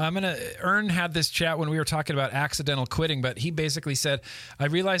 Yeah. Ern had this chat when we were talking about accidental quitting, but he basically said, I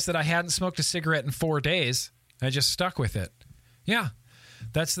realized that I hadn't smoked a cigarette in 4 days. I just stuck with it. Yeah.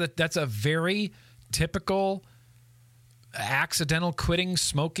 That's a very typical accidental quitting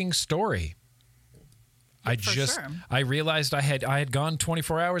smoking story. sure. I realized I had gone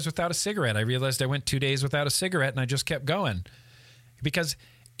 24 hours without a cigarette. I realized I went 2 days without a cigarette, and I just kept going. Because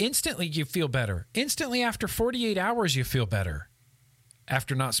instantly you feel better. Instantly after 48 hours you feel better.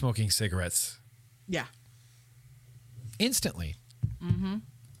 after not smoking cigarettes Yeah. instantly.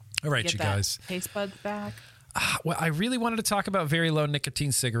 All right, Get you that guys. taste buds back. Well, I really wanted to talk about very low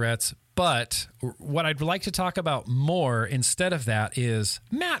nicotine cigarettes, but what I'd like to talk about more instead of that is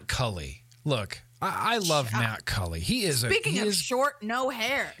Matt Cully. Look, I love Matt Cully. He is Speaking he of is, short, no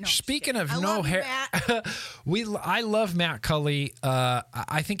hair. No, I'm just Speaking kidding. of I no love you, hair, Matt. I love Matt Cully.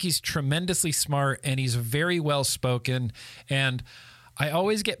 I think he's tremendously smart and he's very well spoken. And I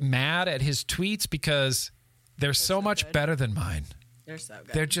always get mad at his tweets because they're so much good. better than mine. They're so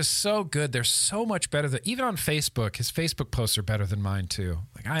good. They're just so good. They're so much better than even on Facebook. His Facebook posts are better than mine too.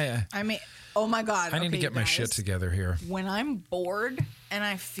 Like I mean, oh my God. I need to Okay, get my guys. shit together here. When I'm bored and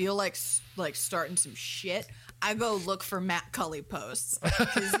I feel like starting some shit, I go look for Matt Cully posts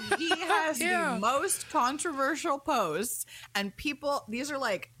because he has Yeah. the most controversial posts, and people. These are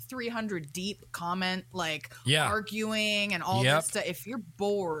like 300 deep comment, like Yeah. arguing and all Yep. this stuff. If you're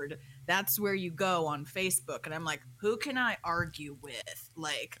bored, that's where you go on Facebook, and I'm like, who can I argue with?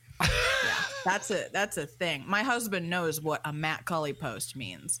 Like, yeah, that's a thing. My husband knows what a Matt Cully post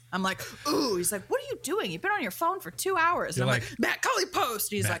means. I'm like, ooh, he's like, what are you doing? You've been on your phone for 2 hours. You're and I'm like, like, Matt Cully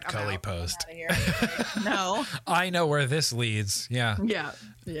post. He's Matt like, I'm Cully out. post. I'm outta here. Like, no. I know where this leads. Yeah.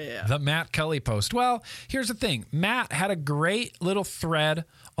 Yeah. The Matt Cully post. Well, here's the thing. Matt had a great little thread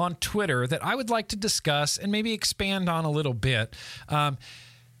on Twitter that I would like to discuss and maybe expand on a little bit.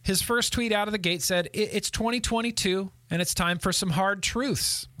 His first tweet out of the gate said, it's 2022 and it's time for some hard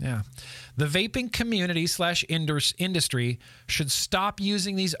truths. Yeah. The vaping community / industry should stop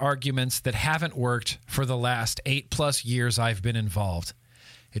using these arguments that haven't worked for the last 8+ years I've been involved.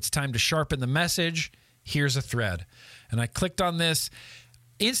 It's time to sharpen the message. Here's a thread. And I clicked on this.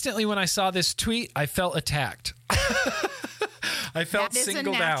 Instantly when I saw this tweet, I felt attacked. I felt That is a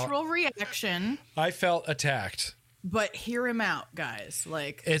singled out. natural reaction, I felt attacked. but hear him out, guys.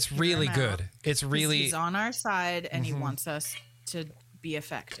 Like, It's hear really him good. out, It's 'cause really he's on our side, and he wants us to be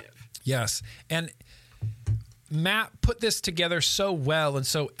effective. Yes. And Matt put this together so well and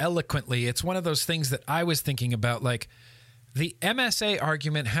so eloquently. It's one of those things that I was thinking about. Like, the MSA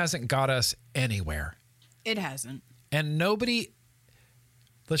argument hasn't got us anywhere. It hasn't. And nobody.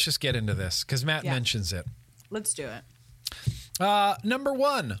 Let's just get into this because Matt Yeah. mentions it. Let's do it. Number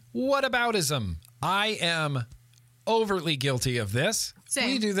one, whataboutism. I am overtly guilty of this.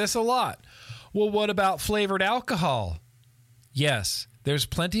 Same. We do this a lot. Well, what about flavored alcohol? Yes, there's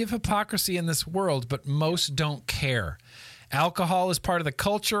plenty of hypocrisy in this world, but most don't care. Alcohol is part of the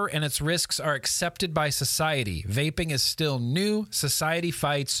culture and its risks are accepted by society. Vaping is still new. Society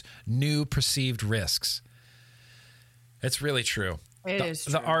fights new perceived risks. It's really true. It is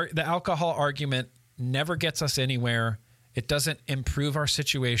true. The alcohol argument never gets us anywhere. It doesn't improve our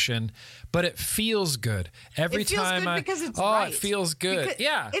situation, but it feels good every It feels time. good because it's oh, right. it feels good. Because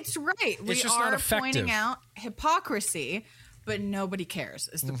yeah, it's right. We just not are effective. pointing out hypocrisy, but nobody cares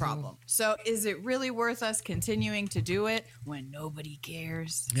is Mm-hmm. the problem. So is it really worth us continuing to do it when nobody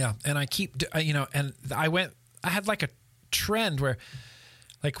cares? Yeah, and I keep, and I had like a trend where,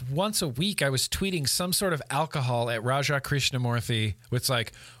 like once a week, I was tweeting some sort of alcohol at Raja Krishnamurthy with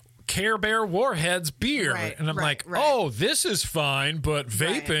like Care Bear Warheads beer, Right, and I'm right, like, right. oh, this is fine, but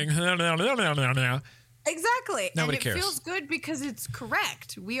vaping, no. Exactly. Nobody and it cares. feels good because it's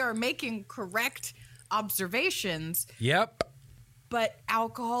correct. We are making correct observations, Yep. but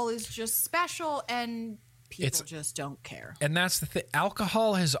alcohol is just special and people It's- just don't care. And that's the thing.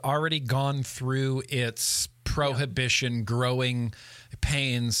 Alcohol has already gone through its prohibition, growing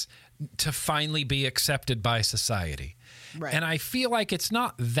pains to finally be accepted by society. Right. And I feel like it's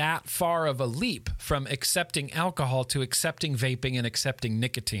not that far of a leap from accepting alcohol to accepting vaping and accepting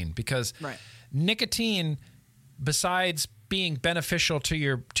nicotine, because Right. nicotine, besides being beneficial to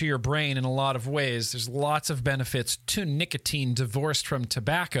your brain in a lot of ways, there's lots of benefits to nicotine divorced from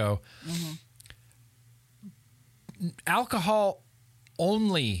tobacco. Alcohol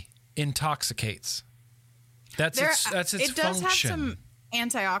only intoxicates. That's its it does function. have some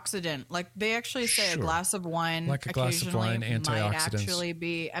antioxidant. Like they actually say Sure. a glass of wine, Like a glass of occasionally wine, might antioxidants. actually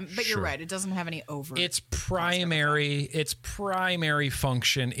be. But Sure. you're right; it doesn't have any over. Its primary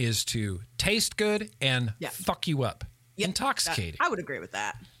function is to taste good and Yeah. fuck you up, Yep, intoxicating. I would agree with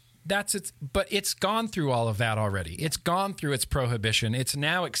that. That's its. But it's gone through all of that already. It's gone through its prohibition. It's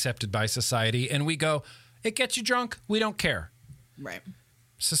now accepted by society, and we go, it gets you drunk. We don't care. Right.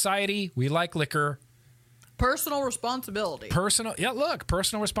 Society, we like liquor. Personal responsibility. Personal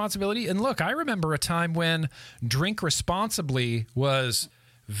responsibility. And look, I remember a time when drink responsibly was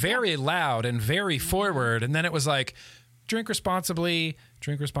very loud and very forward. And then it was like, drink responsibly,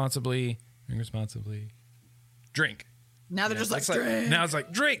 drink responsibly, drink responsibly, drink. Now they're just like, It's like drink. now it's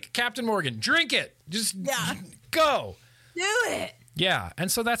like drink, Captain Morgan, drink it. Just Yeah. go. Do it. Yeah,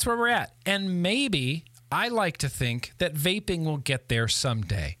 and so that's where we're at. And maybe I like to think that vaping will get there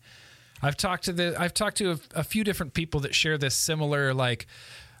someday. I've talked to a few different people that share this similar like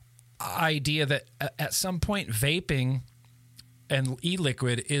idea that at some point vaping and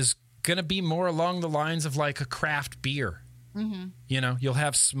e-liquid is going to be more along the lines of like a craft beer. Mm-hmm. You know, you'll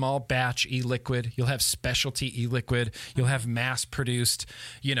have small batch e-liquid, you'll have specialty e-liquid, you'll have mass produced,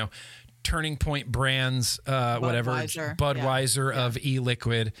 you know, Turning Point brands, whatever, Budweiser of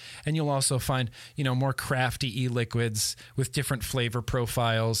e-liquid. And you'll also find, you know, more crafty e-liquids with different flavor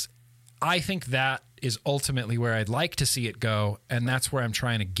profiles. I think that is ultimately where I'd like to see it go. And that's where I'm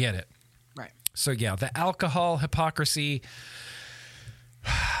trying to get it. Right. So yeah, the alcohol hypocrisy,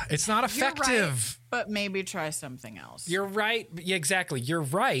 it's not effective. You're right, but maybe try something else. You're right. Yeah, exactly. You're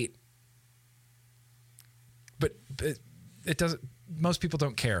right. But it doesn't, most people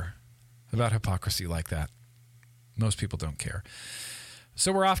don't care about hypocrisy like that. Most people don't care.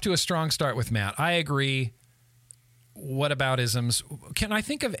 So we're off to a strong start with Matt. I agree. Whataboutisms. Can I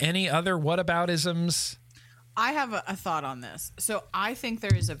think of any other whataboutisms? I have a thought on this. So I think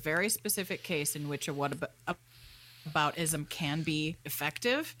there is a very specific case in which a whataboutism can be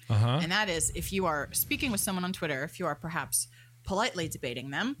effective. And that is if you are speaking with someone on Twitter, if you are perhaps politely debating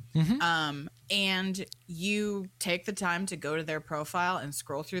them, and you take the time to go to their profile and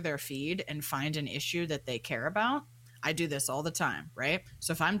scroll through their feed and find an issue that they care about. I do this all the time, right?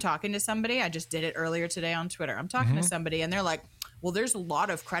 So if I'm talking to somebody, I just did it earlier today on Twitter. I'm talking to somebody and they're like, well, there's a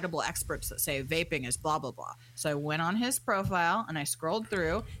lot of credible experts that say vaping is blah, blah, blah. So I went on his profile and I scrolled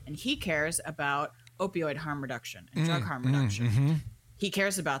through, and he cares about opioid harm reduction and drug harm reduction. He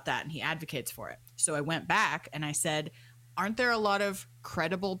cares about that and he advocates for it. So I went back and I said, aren't there a lot of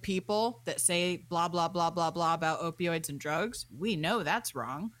credible people that say blah, blah, blah, blah, blah about opioids and drugs? We know that's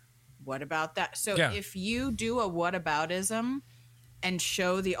wrong. What about that? So if you do a whataboutism and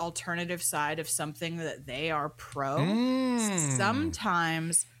show the alternative side of something that they are pro,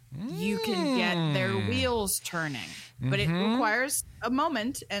 sometimes you can get their wheels turning. But it requires a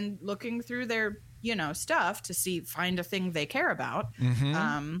moment and looking through their, you know, stuff to find a thing they care about.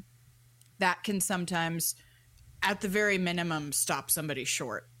 That can sometimes, at the very minimum, stop somebody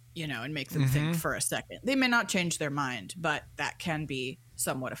short, you know, and make them think for a second. They may not change their mind, but that can be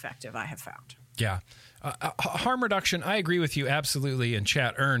somewhat effective, I have found. Yeah. Harm reduction, I agree with you absolutely. And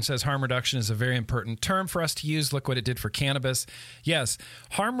chat, Ern says harm reduction is a very important term for us to use. Look what it did for cannabis. Yes,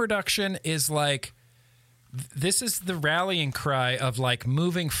 harm reduction is like, this is the rallying cry of like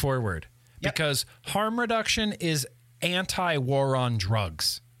moving forward. Because harm reduction is anti-war on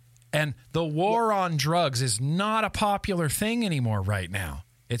drugs. And the war on drugs is not a popular thing anymore right now.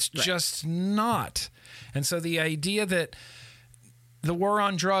 It's just not. And so the idea that the war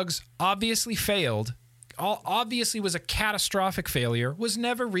on drugs obviously failed, obviously was a catastrophic failure, was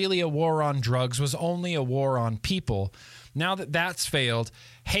never really a war on drugs, was only a war on people. Now that that's failed,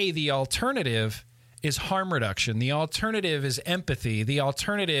 hey, the alternative is harm reduction. The alternative is empathy. The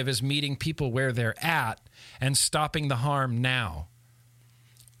alternative is meeting people where they're at and stopping the harm now.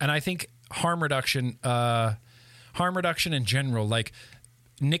 And I think harm reduction in general, like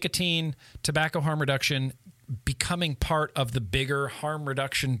nicotine, tobacco harm reduction, becoming part of the bigger harm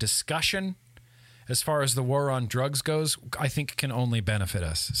reduction discussion as far as the war on drugs goes, I think can only benefit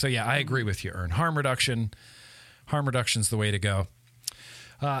us. So yeah, I agree with you, Ern. Harm reduction's the way to go.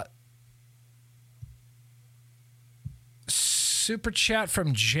 Super chat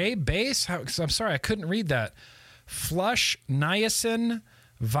from Jay Base. I'm sorry, I couldn't read that. Flush niacin.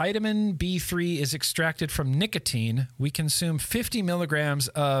 Vitamin B3 is extracted from nicotine. We consume 50 milligrams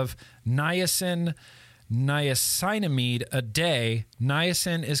of niacinamide a day.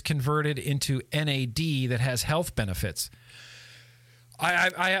 Niacin is converted into NAD that has health benefits.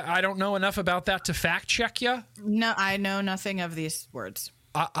 I don't know enough about that to fact check you. No, I know nothing of these words.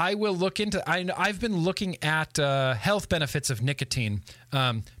 I will look into. I've been looking at health benefits of nicotine.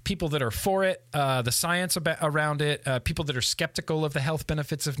 People that are for it, the science around it. People that are skeptical of the health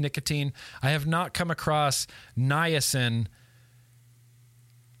benefits of nicotine. I have not come across niacin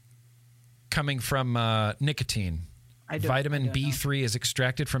coming from nicotine. Vitamin B3 is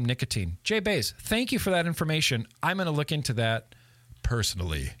extracted from nicotine. Jay Bays, thank you for that information. I'm going to look into that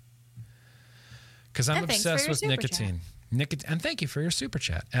personally because I'm obsessed with nicotine. And thank you for your super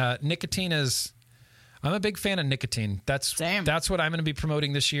chat. Nicotine is, I'm a big fan of nicotine. That's what I'm going to be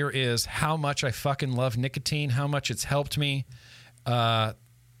promoting this year is how much I fucking love nicotine, how much it's helped me. I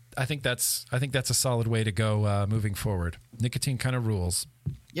think that's a solid way to go moving forward. Nicotine kind of rules.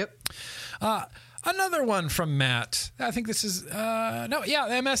 Yep. Another one from Matt. I think this is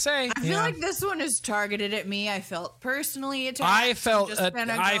MSA. I feel like this one is targeted at me. I felt personally attacked. I felt Just gonna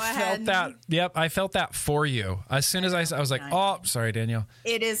go ahead that. Yep, I felt that for you. As soon as I was like, "Oh, sorry, Danielle."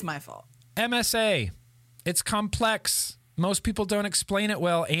 It is my fault. MSA. It's complex. Most people don't explain it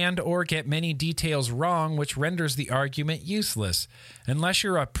well and or get many details wrong, which renders the argument useless. Unless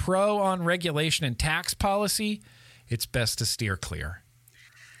you're a pro on regulation and tax policy, it's best to steer clear.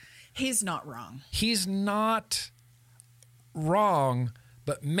 He's not wrong. He's not wrong,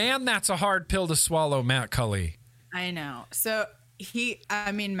 but man, that's a hard pill to swallow, Matt Cully. I know. So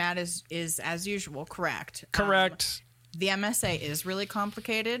Matt is as usual correct. Correct. The MSA is really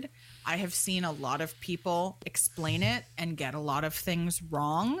complicated. I have seen a lot of people explain it and get a lot of things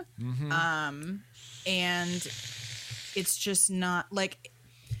wrong. And it's just not like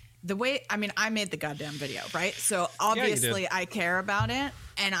the way, I made the goddamn video, right? So obviously I care about it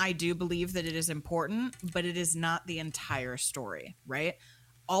and I do believe that it is important, but it is not the entire story, right?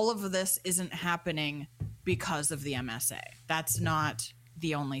 All of this isn't happening because of the MSA. That's not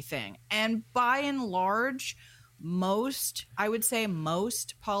the only thing. And by and large, most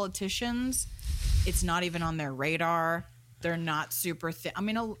politicians, it's not even on their radar. They're not super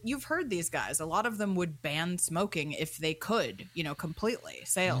you've heard these guys. A lot of them would ban smoking if they could, completely.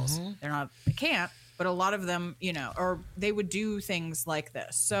 Sales. They can't, but a lot of them, or they would do things like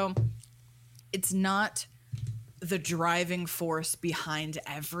this. So it's not the driving force behind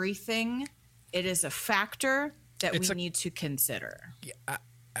everything. It is a factor that we need to consider.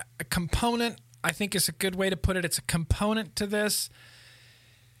 A component, I think, is a good way to put it. It's a component to this,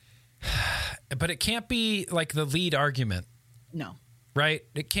 but it can't be like the lead argument. No. Right?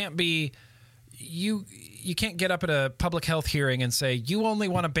 It can't be you can't get up at a public health hearing and say you only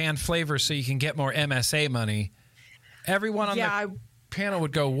want to ban flavors so you can get more MSA money. Everyone on the panel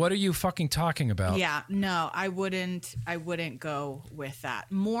would go, "What are you fucking talking about?" Yeah, no, I wouldn't go with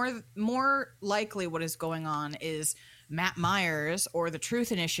that. More likely what is going on is Matt Myers or the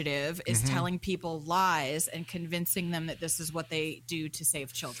Truth Initiative is telling people lies and convincing them that this is what they do to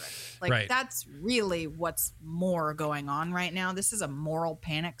save children. That's really what's more going on right now. This is a moral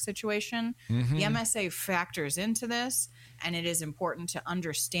panic situation. The MSA factors into this, and it is important to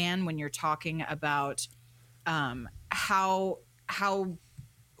understand when you're talking about how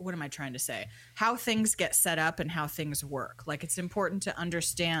what am I trying to say? How things get set up and how things work. Like, it's important to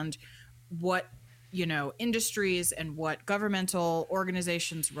understand what industries and what governmental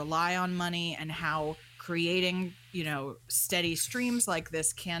organizations rely on money and how creating, steady streams like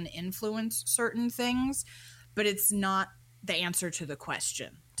this can influence certain things, but it's not the answer to the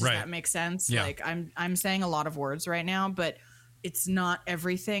question. Does that make sense? Yeah. Like, I'm saying a lot of words right now, but it's not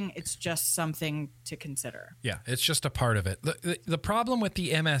everything. It's just something to consider. Yeah, it's just a part of it. The problem with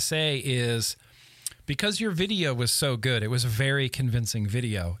the MSA is because your video was so good, it was a very convincing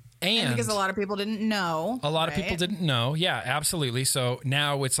video. And because a lot of people didn't know. A lot of people didn't know. Yeah, absolutely. So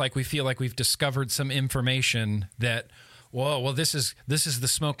now it's like we feel like we've discovered some information that, well, this is the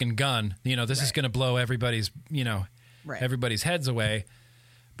smoking gun. This is going to blow everybody's, everybody's heads away.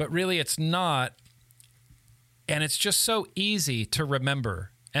 But really it's not. And it's just so easy to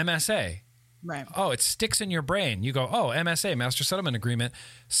remember MSA. Right. Oh, it sticks in your brain. You go, oh, MSA, Master Settlement Agreement.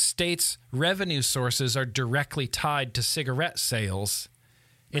 States' revenue sources are directly tied to cigarette sales.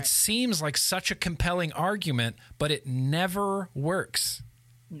 It seems like such a compelling argument, but it never works.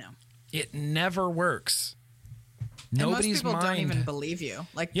 No. It never works. Nobody's most people don't even believe you.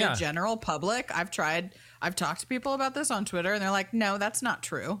 Like the general public, I've talked to people about this on Twitter, and they're like, no, that's not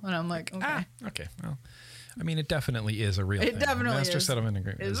true. And I'm like, okay. Okay, well, it definitely is a real thing. It definitely Master Settlement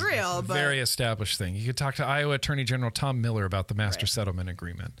Agreement is real. It's a very established thing. You could talk to Iowa Attorney General Tom Miller about the Master Settlement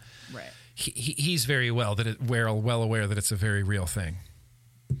Agreement. Right. He's very well aware that it's a very real thing.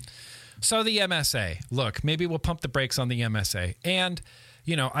 So the MSA, look, maybe we'll pump the brakes on the MSA. And,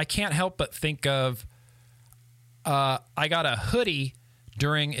 I can't help but think of, I got a hoodie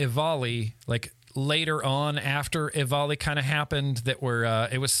during EVALI, like later on after EVALI kind of happened, that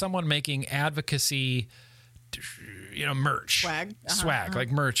it was someone making advocacy, merch. Swag,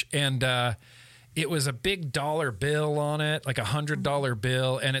 like merch. And it was a big dollar bill on it, like $100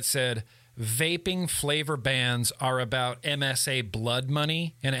 bill. And it said, vaping flavor bans are about MSA blood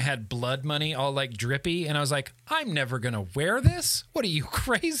money, and it had blood money all like drippy, and I was like, I'm never gonna wear this. What are you,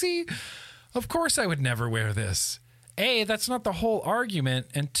 crazy? Of course I would never wear this. A, that's not the whole argument,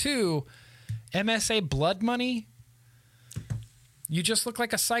 and two, MSA blood money, you just look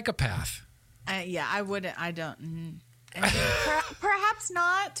like a psychopath. I wouldn't. I don't. Perhaps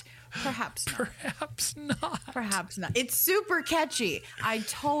not, Perhaps not. Perhaps not. Perhaps not. It's super catchy. I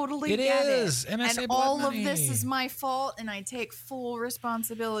totally It get is. it. MSA And Blood all Money. of this is my fault, and I take full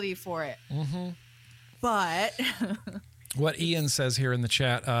responsibility for it. Mm-hmm. But What Ian says here in the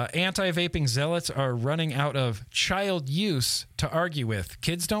chat, anti-vaping zealots are running out of child use to argue with.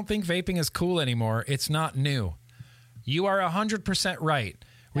 Kids don't think vaping is cool anymore. It's not new. You are 100% right.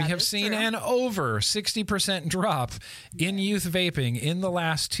 We That have is seen true. an over 60% drop in youth vaping in the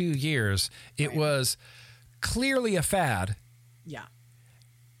last 2 years. It was clearly a fad. yeah,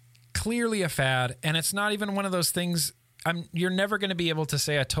 Clearly a fad. And it's not even one of those things. You're never going to be able to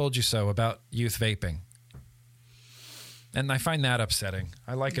say I told you so about youth vaping. And I find that upsetting.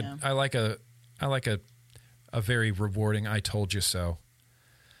 I like a very rewarding I told you so.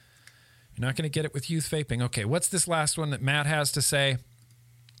 You're not going to get it with youth vaping. Okay, what's this last one that Matt has to say?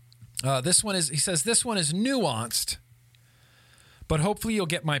 He says this one is nuanced, but hopefully you'll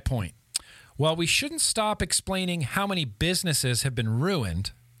get my point. While we shouldn't stop explaining how many businesses have been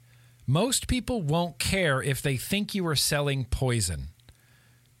ruined, most people won't care if they think you are selling poison.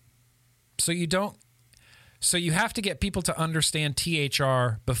 So you have to get people to understand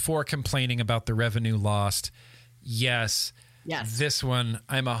THR before complaining about the revenue lost. Yes. This one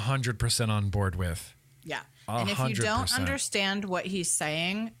I'm 100% on board with. yeah. And if you don't 100%. understand what he's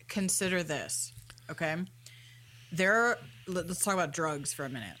saying, consider this. Okay, let's talk about drugs for a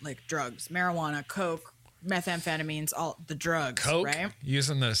minute. Like drugs, marijuana, coke, methamphetamines, all the drugs. Coke, right?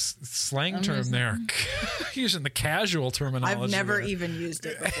 using the slang term there, using the casual terminology. I've never there. even used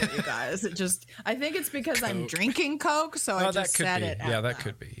it before, you guys. I think it's because I'm drinking Coke, so I Oh, just that could said be. it. Yeah, out that loud.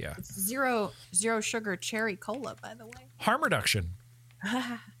 could be. Yeah. It's zero sugar cherry cola, by the way. Harm reduction.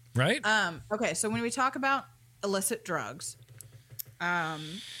 Right? Okay, so when we talk about illicit drugs,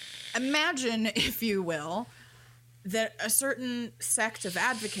 imagine, if you will, that a certain sect of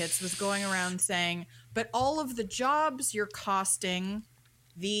advocates was going around saying, but all of the jobs you're costing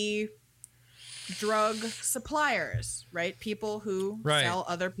the drug suppliers, right? People who Right. sell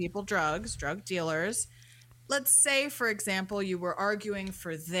other people drugs, drug dealers. Let's say, for example, you were arguing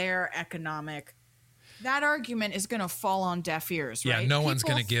for their economic. That argument is going to fall on deaf ears, Yeah, right? no one's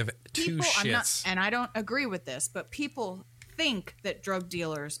gonna give two shits. And I don't agree with this, but people think that drug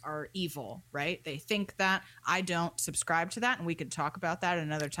dealers are evil, right? They think that. I don't subscribe to that, and we could talk about that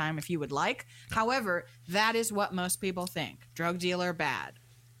another time if you would like. However, that is what most people think. Drug dealer bad.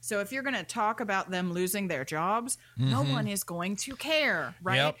 So if you're going to talk about them losing their jobs, no one is going to care,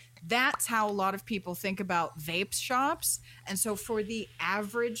 right? Yep. That's how a lot of people think about vape shops. And so for the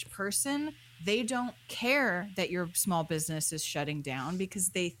average person, they don't care that your small business is shutting down because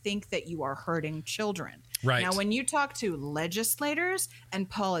they think that you are hurting children. Right. Now, when you talk to legislators and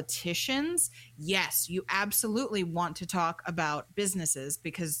politicians, yes, you absolutely want to talk about businesses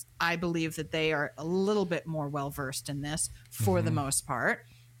because I believe that they are a little bit more well-versed in this for the most part.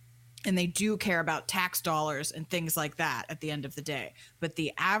 And they do care about tax dollars and things like that at the end of the day. But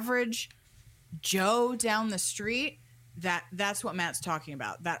the average Joe down the street, that's what Matt's talking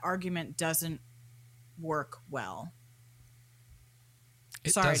about. That argument doesn't work well.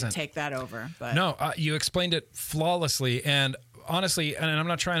 It Sorry doesn't. to take that over, but No, you explained it flawlessly. And honestly, and I'm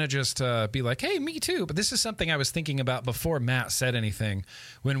not trying to just be like, hey, me too. But this is something I was thinking about before Matt said anything.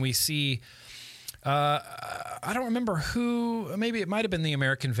 When we see, I don't remember who, maybe it might have been the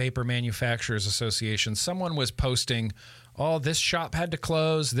American Vapor Manufacturers Association. Someone was posting, oh, this shop had to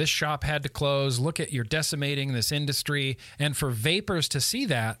close. This shop had to close. Look at, you're decimating this industry. And for vapors to see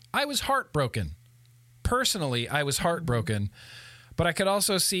that, I was heartbroken. Personally, I was heartbroken. But I could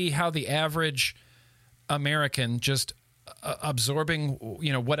also see how the average American just absorbing,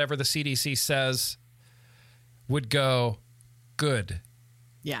 whatever the CDC says would go, good.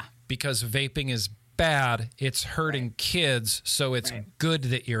 yeah. Because vaping is bad. It's hurting kids. So it's Right. good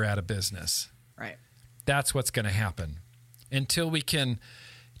that you're out of business. Right. That's what's going to happen. Until we can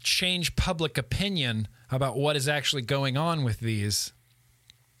change public opinion about what is actually going on with these,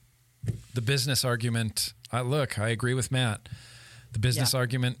 the business argument, I agree with Matt. The business Yeah.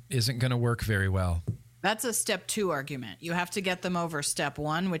 argument isn't going to work very well. That's a step 2 argument. You have to get them over step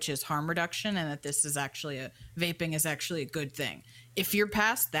 1, which is harm reduction, and that this is actually vaping is actually a good thing. If you're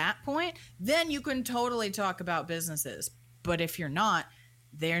past that point, then you can totally talk about businesses. But if you're not,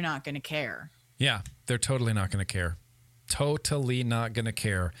 they're not going to care. Yeah, they're totally not going to care. Totally not going to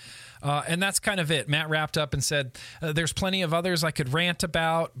care. And that's kind of it. Matt wrapped up and said, there's plenty of others I could rant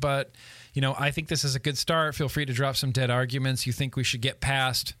about, but, I think this is a good start. Feel free to drop some dead arguments you think we should get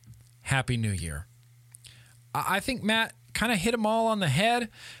past. Happy New Year. I think Matt kind of hit them all on the head.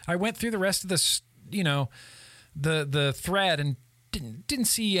 I went through the rest of this, the thread, and didn't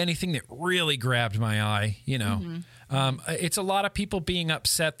see anything that really grabbed my eye. You know, it's a lot of people being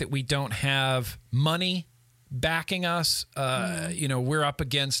upset that we don't have money backing us. You know, we're up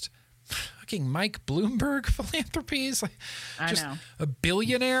against fucking Mike Bloomberg philanthropies, like just know. a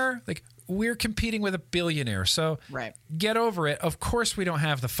billionaire. Like we're competing with a billionaire. So Right. get over it. Of course, we don't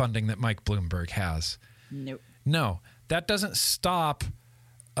have the funding that Mike Bloomberg has. Nope. No, that doesn't stop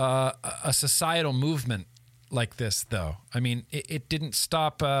a societal movement like this, though. I mean, it didn't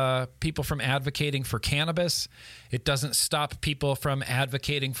stop people from advocating for cannabis. It doesn't stop people from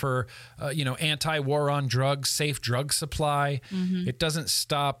advocating for, anti-war on drugs, safe drug supply. It doesn't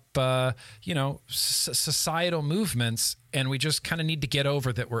stop, societal movements. And we just kind of need to get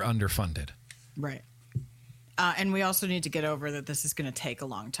over that we're underfunded. Right. And we also need to get over that this is going to take a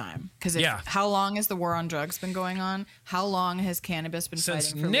long time. Because how long has the war on drugs been going on? How long has cannabis been Since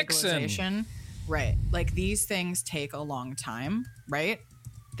fighting for Nixon. legalization? Right. Like these things take a long time, right?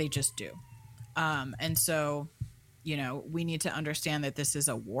 They just do. And so, we need to understand that this is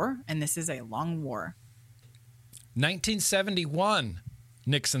a war and this is a long war. 1971,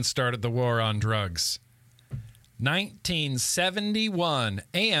 Nixon started the war on drugs. 1971.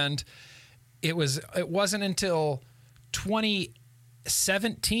 And it wasn't until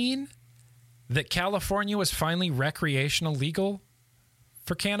 2017 that California was finally recreational legal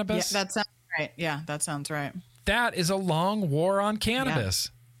for cannabis. Yeah, that sounds right. Yeah, that sounds right. That is a long war on cannabis.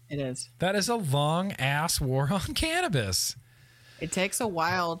 It is. That is a long ass war on cannabis. It takes a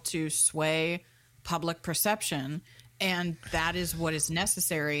while to sway public perception, and that is what is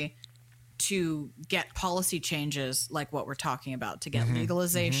necessary to get policy changes like what we're talking about, to get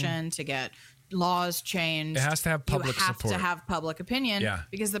legalization, to get laws changed. It has to have public You have support. to have public opinion, Yeah.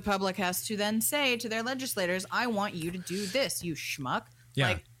 because the public has to then say to their legislators, I want you to do this, you schmuck. Yeah.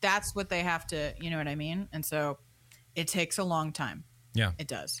 Like, that's what they have to, you know what I mean? And so it takes a long time. Yeah. It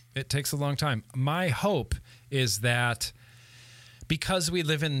does. It takes a long time. My hope is that because we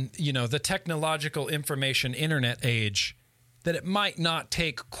live in, the technological information internet age, that it might not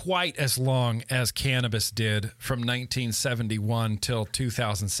take quite as long as cannabis did from 1971 till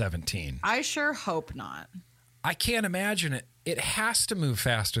 2017. I sure hope not. I can't imagine it. It has to move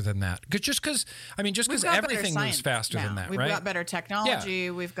faster than that. Just because We've got better everything moves science faster now. than that, We've right? got better technology.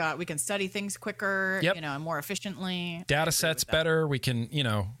 We can study things quicker, Yep. and more efficiently. Data sets better. We can,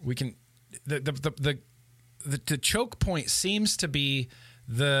 the choke point seems to be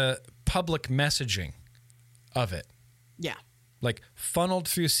the public messaging of it. Yeah. Like funneled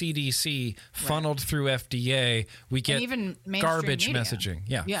through CDC, funneled through FDA, we get even mainstream garbage media. messaging.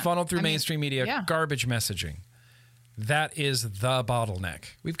 Yeah. Yeah. Funneled through I mean, mainstream media, yeah. garbage messaging. That is the bottleneck.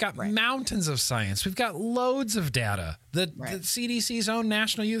 We've got mountains of science. We've got loads of data. The CDC's own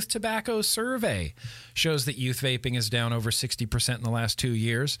National Youth Tobacco Survey shows that youth vaping is down over 60% in the last 2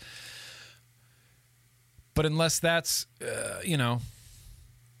 years. But unless that's,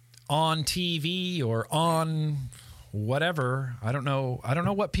 on TV or on whatever, I don't know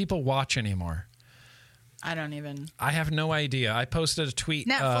what people watch anymore. I don't even. I have no idea. I posted a tweet.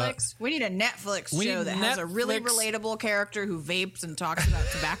 Netflix. We need a Netflix we show need that has a really Netflix. relatable character who vapes and talks about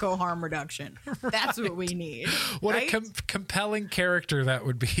tobacco harm reduction. That's what we need. What right? a compelling character that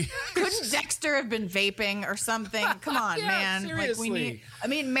would be. Couldn't Dexter have been vaping or something? Come on, Yeah, man. Like we seriously. need. I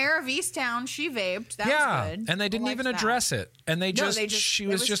mean, Mayor of Easttown, she vaped. That Yeah, was good. and they didn't I even liked that. address it. And they No, just, they just- she it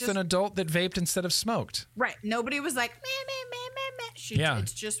was was just just- an adult that vaped instead of smoked. Right. Nobody was like, meh, meh, meh, meh, meh. Yeah.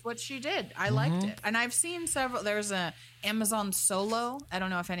 It's just what she did. I liked it. And I've seen several. There's a Amazon Solo. I don't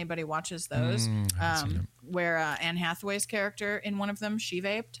know if anybody watches those. Where Anne Hathaway's character in one of them, she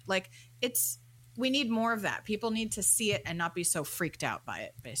vaped. Like, we need more of that. People need to see it and not be so freaked out by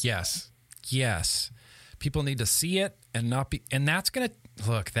it, basically. Yes. People need to see it and not be, and that's going to,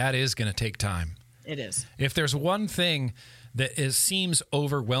 look, that is going to take time. It is. If there's one thing that seems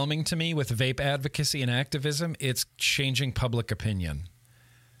overwhelming to me with vape advocacy and activism, it's changing public opinion.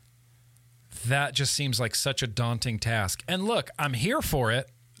 That just seems like such a daunting task. And look, I'm here for it.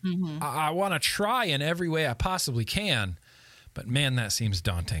 I want to try in every way I possibly can. But man, that seems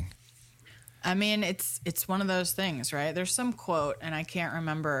daunting. I mean, it's one of those things, right? There's some quote, and I can't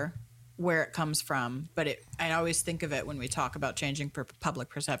remember where it comes from, but I always think of it when we talk about changing public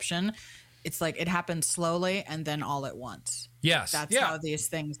perception. It's like it happens slowly and then all at once. Yes. That's yeah. how these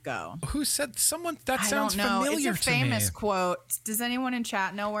things go. Who said someone that I sounds don't know. familiar It's a to me? famous quote. Does anyone in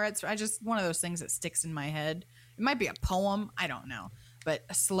chat know where it's? One of those things that sticks in my head. It might be a poem. I don't know. But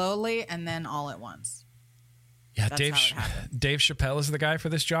slowly and then all at once. Yeah, That's how it happened. Dave Chappelle is the guy for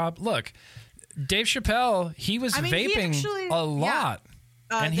this job. Look, Dave Chappelle, he was I mean, he vaping actually- a lot,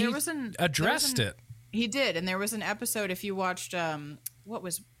 and he There was addressed an it. He did, and there was an episode. If you watched, what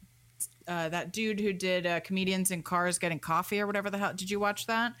was that dude who did comedians in cars getting coffee or whatever the hell? Did you watch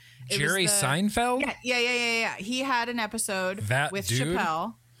that? It was Jerry Seinfeld? Yeah. He had an episode That with dude?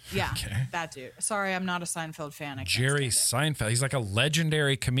 Chappelle. Yeah, Okay. that dude. Sorry, I'm not a Seinfeld fan. I can't Jerry stand Seinfeld. He's like a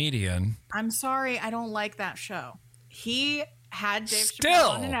legendary comedian. it. I'm sorry, I don't like that show. He had Dave Chappelle Still,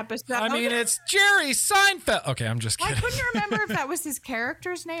 on an episode. I mean, Okay. it's Jerry Seinfeld. Okay, I'm just I kidding. couldn't remember if that was his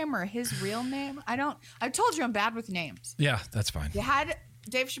character's name or his real name. I told you I'm bad with names. Yeah, that's fine. They had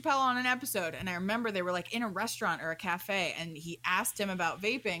Dave Chappelle on an episode, and I remember they were like in a restaurant or a cafe, and he asked him about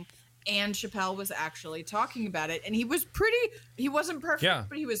vaping, and Chappelle was actually talking about it, and he wasn't perfect, Yeah.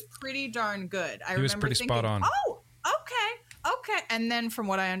 but he was pretty darn good. I He was remember pretty thinking, spot on. Oh, okay. And then from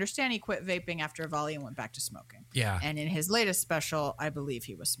what I understand, he quit vaping after Volley and went back to smoking. Yeah. And in his latest special, I believe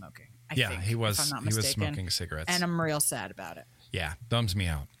he was smoking. I Yeah, think, he was. if I'm not He was mistaken. smoking cigarettes. And I'm real sad about it. Yeah, thumbs me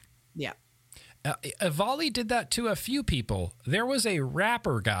out. Yeah. Avali did that to a few people. There was a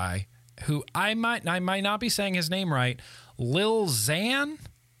rapper guy who I might not be saying his name right. Lil Xan?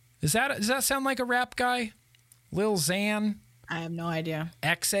 Does that sound like a rap guy? Lil Xan? I have no idea.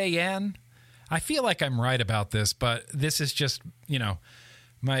 XAN? I feel like I'm right about this, but this is just,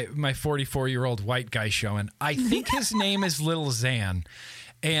 my 44-year-old white guy showing. I think his name is Lil Xan.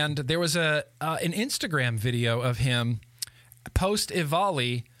 And there was an Instagram video of him post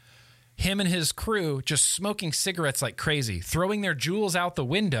Ivali, him and his crew just smoking cigarettes like crazy, throwing their jewels out the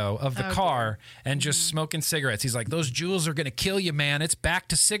window of the car and just smoking cigarettes. He's like, those jewels are going to kill you, man. It's back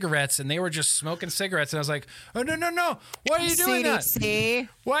to cigarettes. And they were just smoking cigarettes. And I was like, oh, no. Why are you doing that? CDC.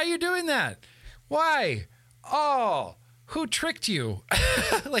 Why are you doing that? Why? Oh, who tricked you?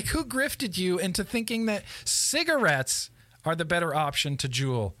 Like, who grifted you into thinking that cigarettes are the better option to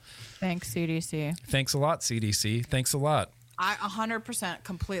Juul? Thanks, CDC. Thanks a lot, CDC. Thanks a lot. I 100%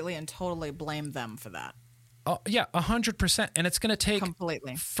 completely and totally blame them for that. Oh, yeah, 100%. And it's going to take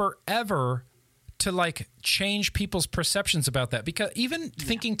Completely. forever to change people's perceptions about that. Because even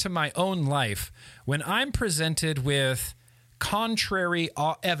thinking to my own life, when I'm presented with contrary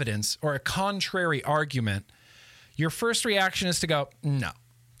evidence or a contrary argument, your first reaction is to go, no,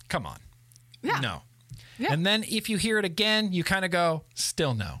 come on. Yeah. No. Yeah. And then if you hear it again, you kind of go,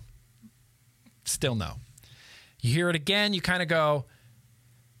 still no. Still no. You hear it again, you kind of go,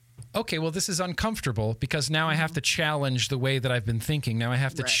 okay, well, this is uncomfortable because now I have to challenge the way that I've been thinking. Now I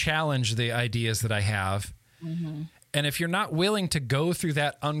have to Right. challenge the ideas that I have. And if you're not willing to go through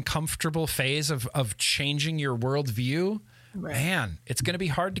that uncomfortable phase of changing your worldview, Right. man, it's going to be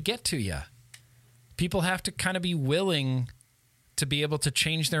hard to get to you. People have to kind of be willing to be able to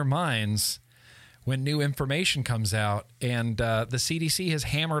change their minds when new information comes out. And the CDC has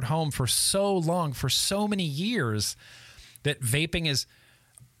hammered home for so long, for so many years, that vaping is,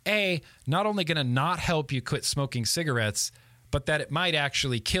 not only going to not help you quit smoking cigarettes, but that it might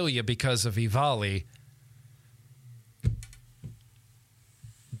actually kill you because of Ivali.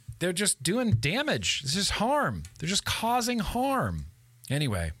 They're just doing damage. This is harm. They're just causing harm.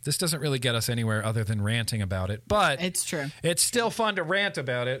 Anyway, this doesn't really get us anywhere other than ranting about it, but It's true. it's still fun to rant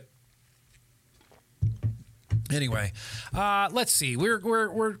about it. Anyway, let's see.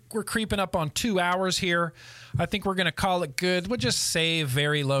 We're creeping up on 2 hours here. I think we're going to call it good. We'll just save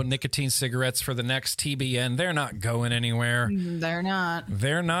very low nicotine cigarettes for the next TBN. They're not going anywhere. They're not.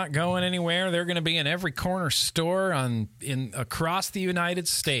 They're not going anywhere. They're going to be in every corner store across the United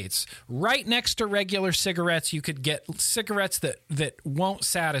States. Right next to regular cigarettes, you could get cigarettes that won't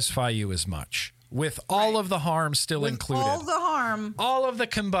satisfy you as much, with all of the harm still included. All the harm. All of the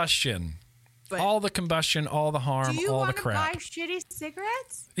combustion. But All the combustion, all the harm, do you all the want to buy crap. shitty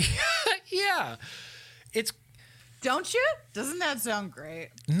cigarettes? Yeah. It's Don't you? Doesn't that sound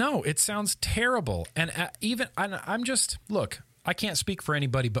great? no, it sounds terrible. And I'm just, look, I can't speak for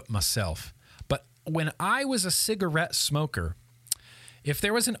anybody but myself. But when I was a cigarette smoker, if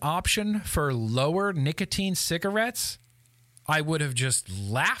there was an option for lower nicotine cigarettes, I would have just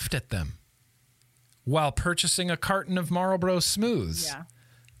laughed at them while purchasing a carton of Marlboro Smooths. Yeah.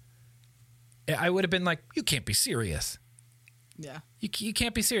 I would have been like, you can't be serious. Yeah. You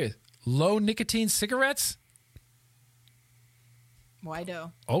can't be serious. Low nicotine cigarettes? Why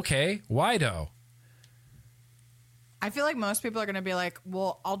do? Okay, why though? I feel like most people are going to be like,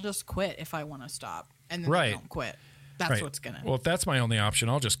 well, I'll just quit if I want to stop. And then Right. they don't quit. That's Right. what's going to. Well, if that's my only option,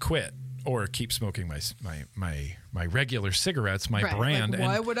 I'll just quit or keep smoking my regular cigarettes, my brand. Like,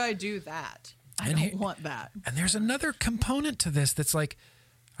 why would I do that? I and don't he- want that. And there's another component to this that's like,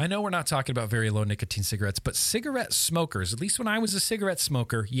 I know we're not talking about very low nicotine cigarettes, but cigarette smokers, at least when I was a cigarette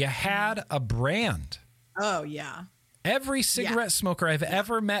smoker, you had a brand. Oh, yeah. Every cigarette smoker I've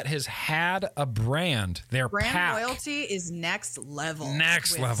ever met has had a brand. Their Brand pack. loyalty is next level.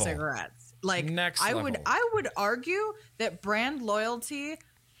 Next with level. cigarettes. Like Next I level. would argue that brand loyalty,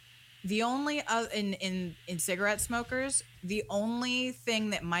 the only in cigarette smokers, the only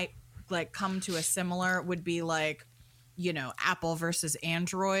thing that might like come to a similar would be like, you know, Apple versus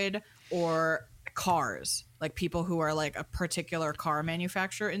Android or cars. Like people who are like a particular car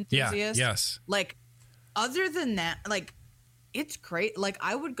manufacturer enthusiast. Yeah. Yes. Like other than that, like it's great. Like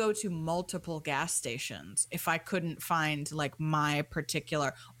I would go to multiple gas stations if I couldn't find like my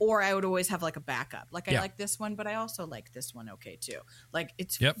particular, or I would always have like a backup. Like I like this one, but I also like this one okay too. Like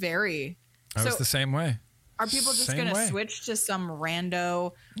it's very. I was the same way. Are people just Same going to way. switch to some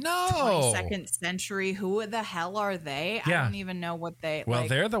rando No. 22nd century? Who the hell are they? Yeah. I don't even know what they. Well, like,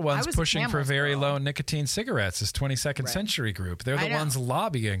 they're the I ones was a pushing for Camels very girl. low nicotine cigarettes. This 22nd Right. Century Group. They're I the know. ones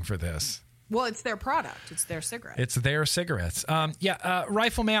lobbying for this. Well, it's their product. It's their cigarette. It's their cigarettes.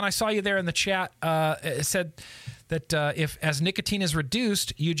 Rifleman, I saw you there in the chat. It said that if as nicotine is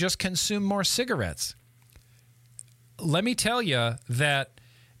reduced, you just consume more cigarettes. Let me tell you that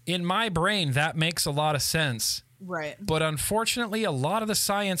in my brain, that makes a lot of sense. right. But unfortunately, a lot of the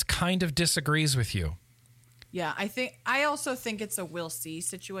science kind of disagrees with you. Yeah, I also think it's a we'll see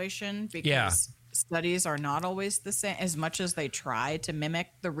situation because Yeah. studies are not always the same. As much as they try to mimic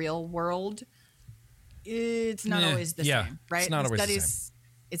the real world, it's not always the yeah, same, right? it's not always the studies,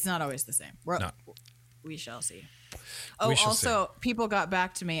 it's not always the same. No. We shall see. Oh, We shall also, people got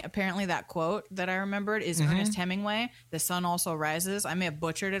back to me. Apparently, that quote that I remembered is Mm-hmm. Ernest Hemingway. The sun also rises. I may have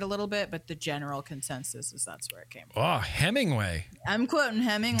butchered it a little bit, but the general consensus is that's where it came from. Oh, Hemingway. I'm quoting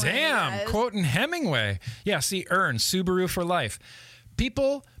Hemingway. Damn, guys. quoting Hemingway. Yeah, see, Ern, Subaru for life.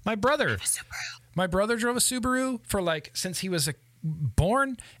 People, my brother drove a Subaru for like since he was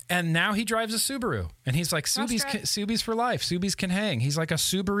born, and now he drives a Subaru. And he's like, Subies for life. Subies can hang. He's like a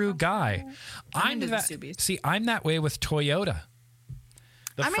Subaru guy. I'm into the that. Subies. See, I'm that way with Toyota.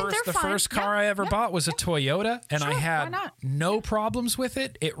 The they're fine. first car Yeah, I ever yeah. bought was a Toyota, and I Sure, why had not? no problems with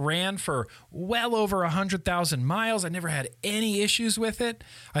it. It ran for well over 100,000 miles. I never had any issues with it.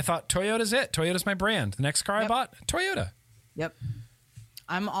 I thought Toyota's it. Toyota's my brand. The next car I Yep. bought, Toyota. Yep.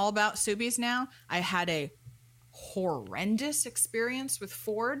 I'm all about Subies now. I had a horrendous experience with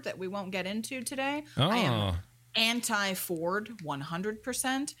Ford that we won't get into today. I am Oh, anti-Ford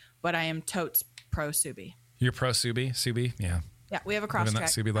 100%, but I am totes pro Subi. you're pro Subi? Subi, yeah. Yeah, we have a Living that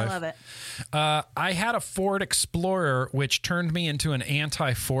cross-track. Subi I life. love it. I had a Ford Explorer, which turned me into an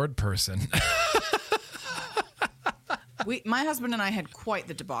anti-Ford person. My husband and I had quite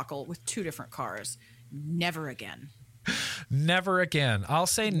the debacle with two different cars. Never again. Never again. I'll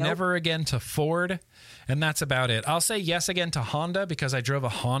say never again to Ford, and that's about it. I'll say yes again to Honda because I drove a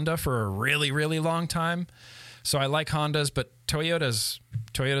Honda for a really, really long time. So I like Hondas, but Toyota's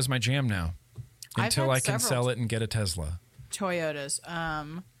my jam now I've until had I can several sell it and get a Tesla. Toyotas.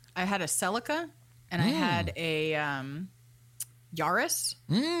 I had a Celica and I had a Yaris.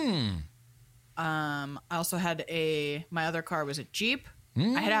 I also had my other car was a Jeep.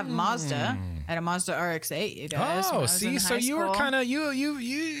 I had a Mazda. I had a Mazda RX-8. You guys. when I Oh, was in see, so high you were school. kind of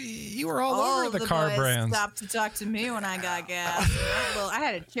you were all All over the car boys brands. stopped to talk to me when I got gas. I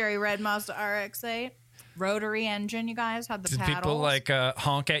had a cherry red Mazda RX-8, rotary engine. You guys had the Did paddles. people like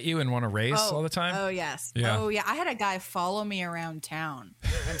honk at you and want to race all the time? Oh yes. Yeah. Oh yeah. I had a guy follow me around town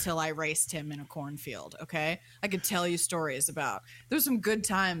until I raced him in a cornfield. Okay, I could tell you stories about. There's some good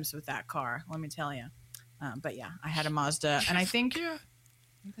times with that car. Let me tell you. But yeah, I had a Mazda, and I think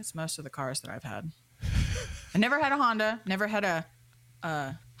that's most of the cars that I've had. I never had a Honda. Never had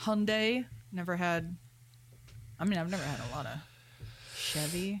a Hyundai. Never had. I mean, I've never had a lot of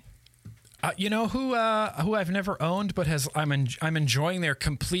Chevy. You know who I've never owned, but I'm enjoying their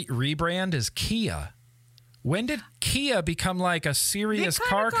complete rebrand is Kia. When did Kia become like a serious They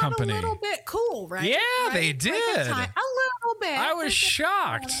car kinda got company? A little bit cool, right? Yeah, Right? they Like did. a little bit. I was Like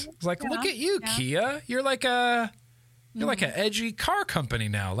shocked. I was like, look at you, yeah. Kia. You're like an edgy car company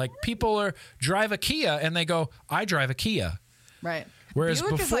now. Like people drive a Kia and they go, I drive a Kia. Right. Whereas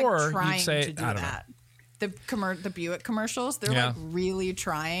Buick is, before, like, you'd trying say, to do I don't that. The Buick commercials, they're Yeah. like really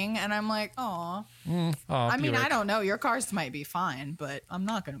trying, and I'm like, oh. Oh, I mean, Buick. I don't know. Your cars might be fine, but I'm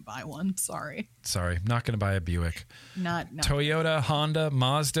not going to buy one. Sorry, Sorry, not going to buy a Buick. no. Toyota, Honda,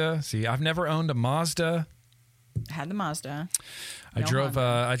 Mazda. See, I've never owned a Mazda. I had the Mazda. I No drove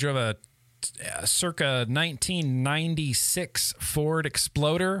Honda. a circa 1996 Ford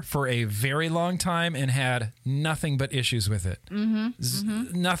Exploder for a very long time and had nothing but issues with it.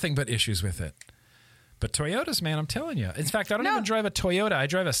 Nothing but issues with it. But Toyotas, man, I'm telling you. In fact, I don't No. even drive a Toyota. I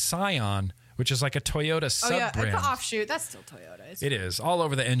drive a Scion, which is like a Toyota Oh sub yeah, brand. it's an offshoot. That's still Toyota. It's It is. All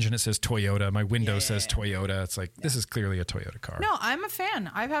over the engine it says Toyota. My window Yeah, says Toyota. It's like this is clearly a Toyota car. No, I'm a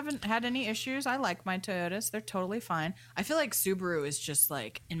fan. I haven't had any issues. I like my Toyotas. They're totally fine. I feel like Subaru is just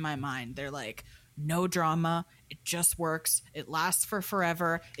like, in my mind, they're like, no drama. It just works. It lasts for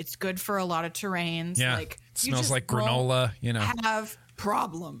forever. It's good for a lot of terrains. Yeah. Like, It you smells just like won't granola, have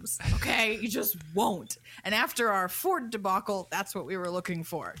problems. Okay? You just won't. And after our Ford debacle, that's what we were looking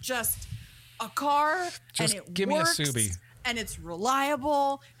for. Just a car Just and it give me a works, Subi. and it's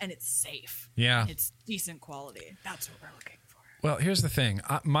reliable and it's safe. Yeah. It's decent quality. That's what we're looking for. Well, here's the thing.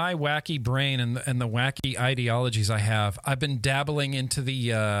 My wacky brain and the wacky ideologies I have, I've been dabbling into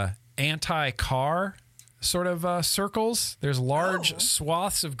the anti-car sort of circles. There's large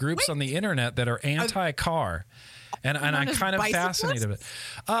swaths of groups on the internet that are anti-car. And I'm as kind of bicyclists? fascinated with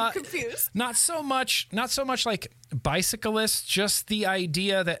it. I'm confused. Not so much like bicyclists, just the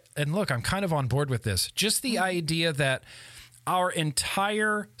idea that, and look, I'm kind of on board with this, just the idea that our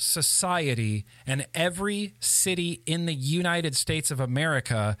entire society and every city in the United States of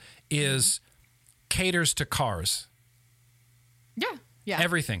America caters to cars. Yeah. Yeah.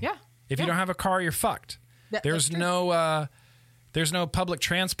 Everything. Yeah. If you don't have a car, you're fucked. That's There's true. no public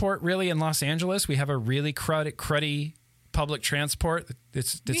transport really in Los Angeles. We have a really cruddy public transport.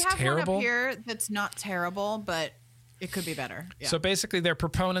 It's We have terrible. one up here that's not terrible, but it could be better. Yeah. So basically, they're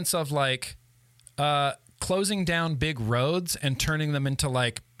proponents of like closing down big roads and turning them into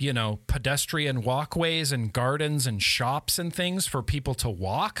like, pedestrian walkways and gardens and shops and things for people to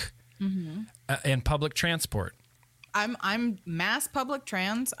walk and public transport. I'm mass public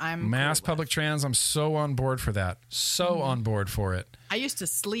trans. I'm cool Public with. trans. I'm so on board for that. So on board for it. I used to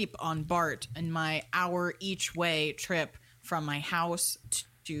sleep on BART in my hour each way trip from my house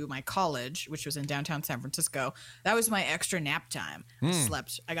to my college, which was in downtown San Francisco. That was my extra nap time. I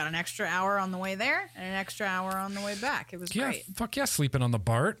slept. I got an extra hour on the way there and an extra hour on the way back. It was Yeah, great. fuck yeah, sleeping on the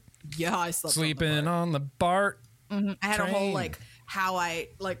BART. Yeah, I slept Sleeping on the BART. on the BART. I had a whole train. like how I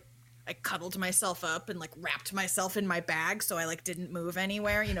cuddled myself up and like wrapped myself in my bag so I like didn't move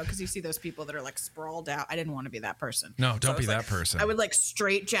anywhere, because you see those people that are like sprawled out. I didn't want to be that person. No, So don't I be was, that like, person. I would like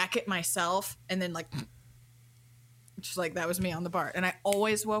straight jacket myself and then like just like that was me on the BART. And I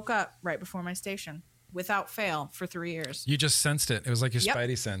always woke up right before my station without fail for 3 years. You just sensed it. It was like your Yep.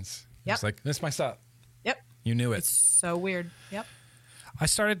 spidey sense. Yep. It's like, this is my stop. Yep. You knew it. It's so weird. Yep. I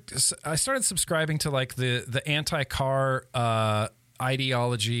started subscribing to like the anti-car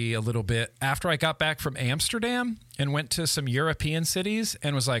ideology a little bit after I got back from Amsterdam and went to some European cities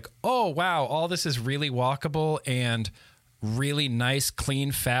and was like, oh wow, all this is really walkable and really nice,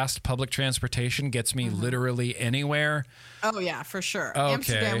 clean, fast public transportation gets me literally anywhere. Oh yeah, for sure. Okay.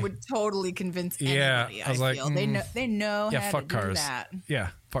 Amsterdam would totally convince anybody. Yeah, I was like, feel. They know Yeah, how fuck to do cars. that. Yeah,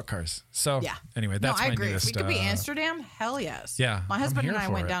 fuck cars. So Yeah. anyway, that's no, I my agree. newest. If we could be Amsterdam, hell yes. Yeah, My I'm husband here and I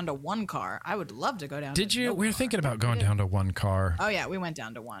for went it. down to one car. I would love to go down. Did to you? no We were car. thinking about going down to one car. Oh yeah, we went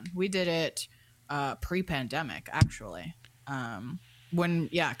down to one. We did it pre-pandemic, actually.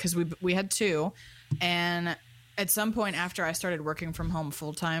 Because we had two, and at some point after I started working from home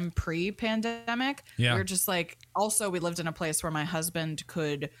full time pre-pandemic, Yeah. we were just like. Also, we lived in a place where my husband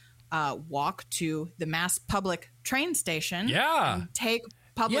could walk to the mass public train station. Yeah. and take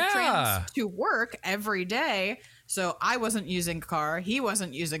public Yeah. trains to work every day. So I wasn't using a car. He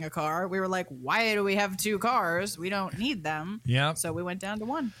wasn't using a car. We were like, why do we have two cars? We don't need them. Yep. So we went down to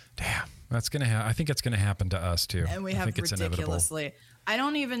one. Damn, that's gonna. I think it's gonna happen to us too. And we I have think it's inevitable. ridiculously. I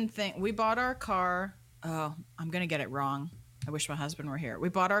don't even think we bought our car. Oh, I'm going to get it wrong. I wish my husband were here. We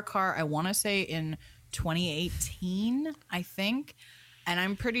bought our car, I want to say in 2018, I think. And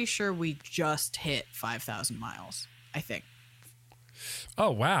I'm pretty sure we just hit 5,000 miles, I think. Oh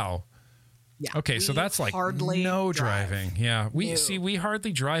wow. Yeah. Okay, so we that's like hardly no drive. driving. Yeah, No. we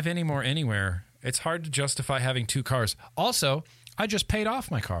hardly drive anymore anywhere. It's hard to justify having two cars. Also, I just paid off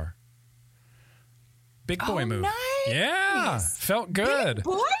my car. Big boy Oh, move. nice. Yeah, felt good. Big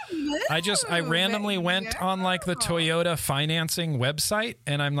boy move. I randomly went Yeah. on like the Toyota financing website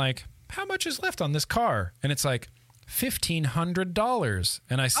and I'm like, how much is left on this car? And it's like $1,500.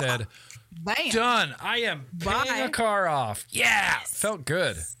 And I said, Bam. done. I am paying Bye. a car off. Yeah. Felt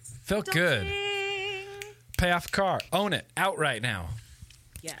good. Felt good. Ding. Pay off car. Own it. Outright now.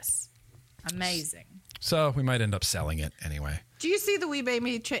 Yes. Amazing. So we might end up selling it anyway. Do you see the wee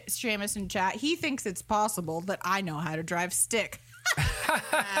baby Seamus in chat? He thinks it's possible that I know how to drive stick.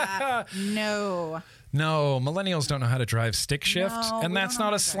 No. No, millennials don't know how to drive stick shift. No, And we that's don't know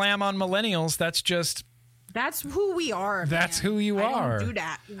not how a to drive slam on millennials. That's just, That's who we are. That's man. who you I are. don't do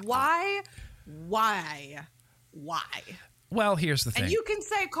that. Why? Well, here's the thing. And you can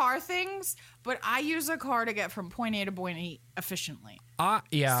say car things, but I use a car to get from point A to point E efficiently.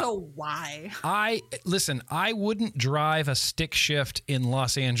 Yeah. So why? Listen, I wouldn't drive a stick shift in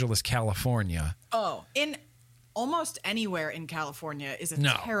Los Angeles, California. Oh, in almost anywhere in California is a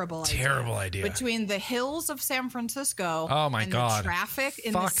terrible idea. Terrible idea. Between the hills of San Francisco Oh my and God. the traffic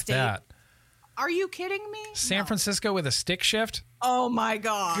in Fuck the state. that. Are you kidding me? San No. Francisco with a stick shift? Oh my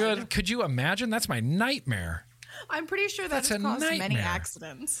God. Good. Could you imagine? That's my nightmare. I'm pretty sure That's has a caused many nightmare.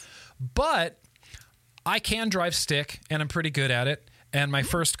 accidents. But I can drive stick, and I'm pretty good at it. And my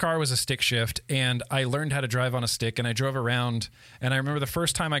first car was a stick shift, and I learned how to drive on a stick, and I drove around. And I remember the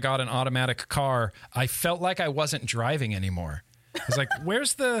first time I got an automatic car, I felt like I wasn't driving anymore. I was like,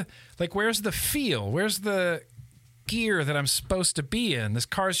 where's the feel? Where's the gear that I'm supposed to be in? This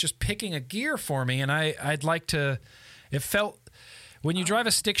car's just picking a gear for me, and I'd like to. It felt. When you drive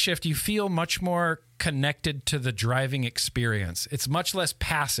a stick shift, you feel much more connected to the driving experience. It's much less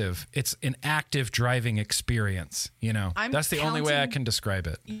passive. It's an active driving experience, you know. That's the only way I can describe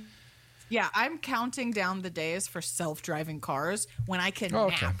it. Yeah, I'm counting down the days for self-driving cars when I can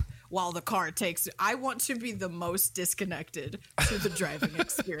okay. nap while the car takes. I want to be the most disconnected to the driving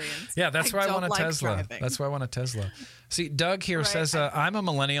experience. Yeah, that's why I don't want a like Tesla. driving. That's why I want a Tesla. See, Doug here Right. says, I'm a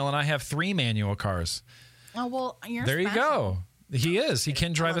millennial and I have 3 manual cars. Oh, well, you're There you special. go. He is. He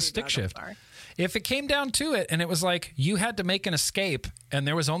can drive love a you, stick Doug. I'm shift. sorry. If it came down to it and it was like you had to make an escape and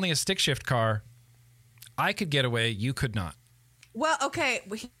there was only a stick shift car, I could get away. You could not. Well, okay.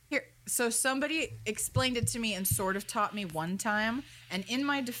 Here, so somebody explained it to me and sort of taught me one time. And in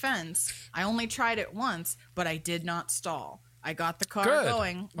my defense, I only tried it once, but I did not stall. I got the car Good.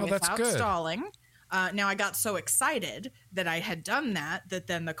 going Oh, that's without good. stalling. Now I got so excited that I had done that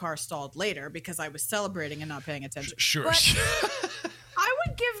then the car stalled later because I was celebrating and not paying attention. Sure. But I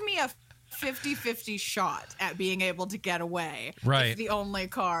would give me a 50-50 shot at being able to get away. Right. If the only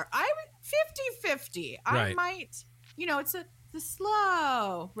car. I would 50-50. I Right. might, it's the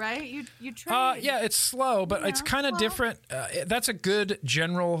slow, right? You try. Yeah, it's slow, but You it's know, kind of well- different. That's a good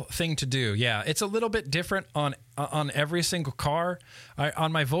general thing to do. Yeah, it's a little bit different on every single car.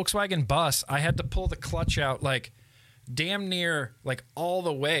 On my Volkswagen bus, I had to pull the clutch out like damn near like all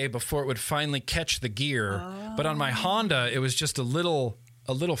the way before it would finally catch the gear. But on my Honda, it was just a little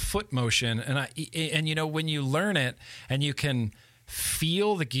foot motion, and you know when you learn it and you can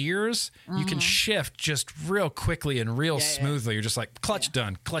feel the gears, you can shift just real quickly and real smoothly. You're just like clutch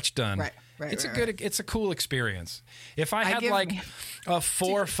done. Right, It's right, a good. It's a cool experience. If I had give like me-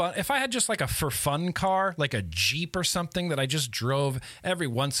 if I had just like a for fun car, like a Jeep or something that I just drove every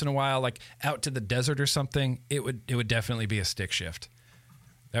once in a while, like out to the desert or something, it would definitely be a stick shift.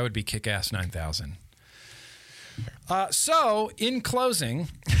 That would be Kick-Ass 9000. So in closing,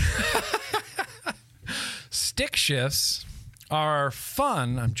 stick shifts are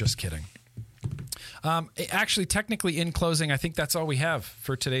fun. I'm just kidding. Actually, technically, in closing, I think that's all we have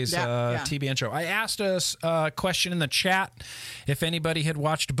for today's Yeah. TBN show. I asked us a question in the chat if anybody had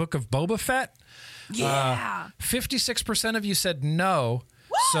watched Book of Boba Fett. Yeah. 56% of you said no.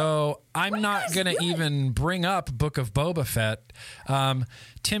 So I'm not going to even bring up Book of Boba Fett.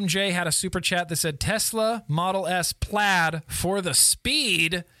 Tim J had a super chat that said Tesla Model S Plaid for the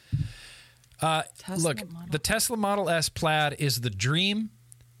speed. Look, the Tesla Model S Plaid is the dream,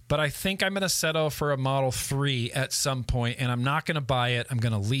 but I think I'm going to settle for a Model 3 at some point, and I'm not going to buy it. I'm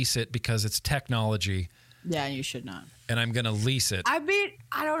going to lease it because it's technology, Yeah, you should not. and I'm going to lease it. I mean,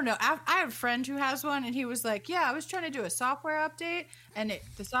 I don't know. I have a friend who has one, and he was like, "Yeah, I was trying to do a software update, and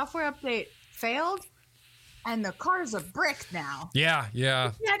the software update failed, and the car's a brick now. Yeah. You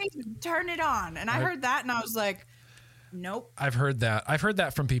can't even turn it on." And I heard that, and I was like, "Nope." I've heard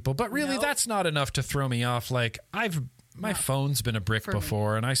that from people, but really Nope. that's not enough to throw me off. Like my phone's been a brick For me.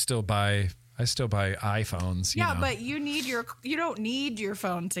 before, and I still buy iPhones. Yeah, you know. but you don't need your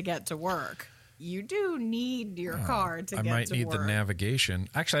phone to get to work. You do need your car to I get might to need work. the navigation.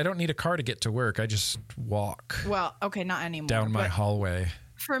 Actually, I don't need a car to get to work. I just walk Well, okay, not anymore. down my but hallway.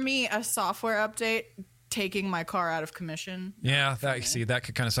 for me, a software update taking my car out of commission. Yeah, that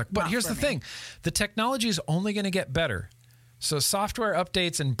could kind of suck. But Not here's for the me. thing. The technology is only going to get better. So software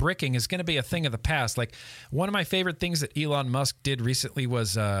updates and bricking is going to be a thing of the past. Like one of my favorite things that Elon Musk did recently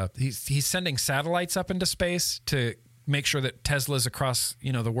was he's sending satellites up into space to make sure that Teslas across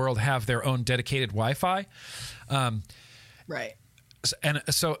the world have their own dedicated Wi-Fi. Right. And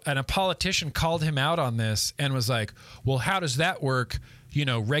a politician called him out on this and was like, well, how does that work,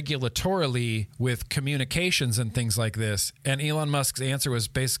 regulatorily with communications and things like this? And Elon Musk's answer was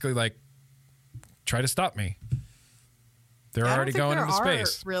basically like, try to stop me. They're I don't already think going there into are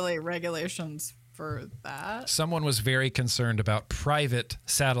space. really regulations for that. Someone was very concerned about private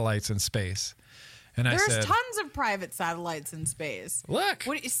satellites in space. And I There's said, tons of private satellites in space. look,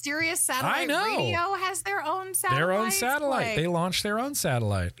 What Sirius Satellite know. Radio has their own satellite. their own satellite. Like, They launched their own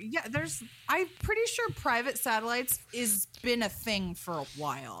satellite. yeah, I'm pretty sure private satellites is been a thing for a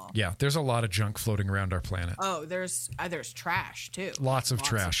while. Yeah, there's a lot of junk floating around our planet. Oh, there's trash too. Lots of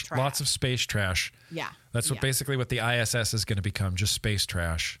trash. Lots of space trash. Yeah. That's what yeah. basically what the ISS is going to become, just space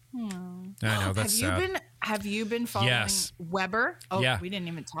trash. I know, that's sad. Have you been following Yes. Weber? Oh, Yeah. we didn't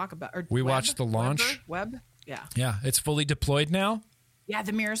even talk about. Or We Webb? watched the launch. Webb. Yeah. Yeah, it's fully deployed now. Yeah.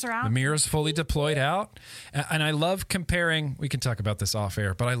 The mirrors are out. The mirror's fully deployed out. And I love comparing, we can talk about this off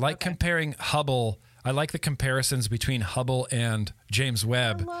air, but I like comparing Hubble. I like the comparisons between Hubble and James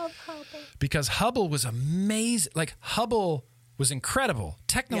Webb. I love Hubble. Because Hubble was amazing. Like, Hubble was incredible,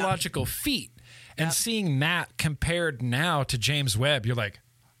 technological feat. And seeing that compared now to James Webb, you're like,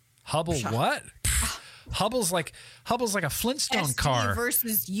 Hubble what? Hubble's like a Flintstone SD car.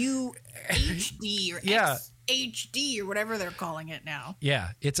 versus UHD or Yeah. XHD or whatever they're calling it now.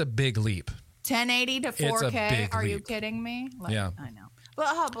 Yeah, it's a big leap. 1080 to 4K. big Are you leap. kidding me? Like, Yeah. I know. But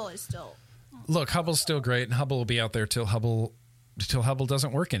Hubble is still Look, Hubble's still great, and Hubble will be out there till Hubble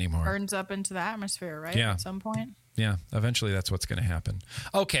doesn't work anymore. burns up into the atmosphere, right? Yeah. At some point. Yeah, eventually that's what's going to happen.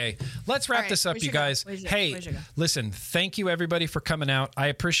 Okay, let's wrap All right, this up, we you should go. guys. We should- Hey, we should go. listen, thank you everybody for coming out. I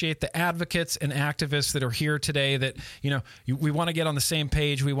appreciate the advocates and activists that are here today that, we want to get on the same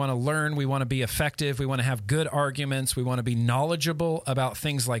page. We want to learn. We want to be effective. We want to have good arguments. We want to be knowledgeable about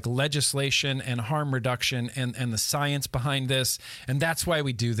things like legislation and harm reduction and the science behind this. And that's why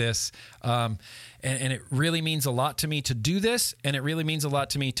we do this. And it really means a lot to me to do this, and it really means a lot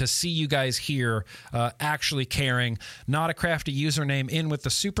to me to see you guys here actually caring. Not a Crafty username in with the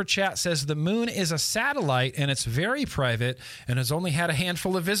super chat says the moon is a satellite and it's very private and has only had a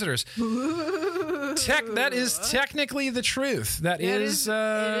handful of visitors. That is technically the truth. That is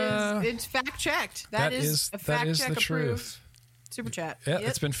It's fact checked. that is is a that fact is check the approved. truth. Super chat. Yeah, Yep.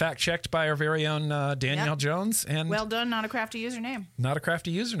 it's been fact checked by our very own Danielle Yep. Jones, and Well done, not a crafty username. not a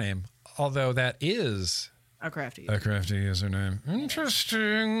Crafty username, although that is A crafty. a Crafty username.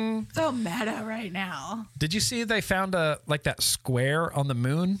 Interesting. So meta right now. Did you see they found that square on the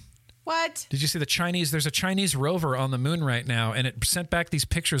moon? What? Did you see there's a Chinese rover on the moon right now, and it sent back these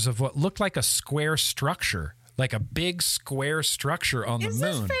pictures of what looked like a square structure, like a big square structure on Is the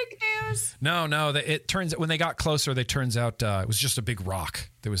this moon. fake news? No, it turns when they got closer, it turns out it was just a big rock.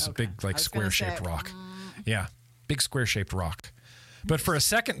 There was a big I was gonna square shaped say, rock. Yeah, big square shaped rock. But for a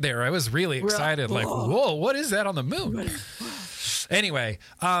second there, I was really excited. Like, whoa, what is that on the moon? Anyway,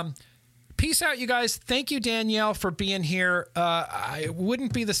 peace out, you guys. Thank you, Danielle, for being here. I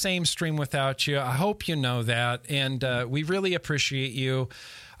wouldn't be the same stream without you. I hope you know that. And we really appreciate you.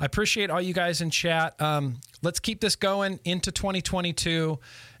 I appreciate all you guys in chat. Let's keep this going into 2022.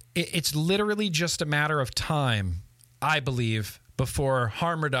 It's literally just a matter of time, I believe, before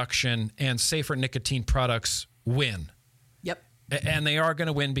harm reduction and safer nicotine products win. Yep. And they are going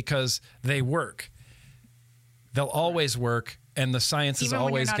to win because they work. They'll always work, and the science is Even when you're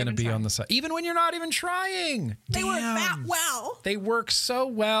always not going to even be on trying. the side. Even when you're not even trying. They work Damn. that well. They work so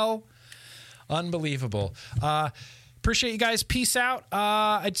well. Unbelievable. Appreciate you guys. Peace out.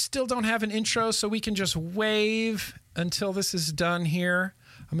 I still don't have an intro, so we can just wave until this is done here.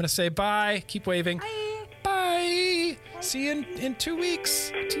 I'm going to say bye. Keep waving. Bye. Bye. See you in 2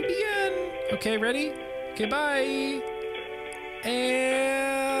 weeks. TBN. Okay, ready? Okay, bye.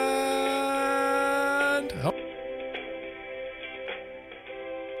 And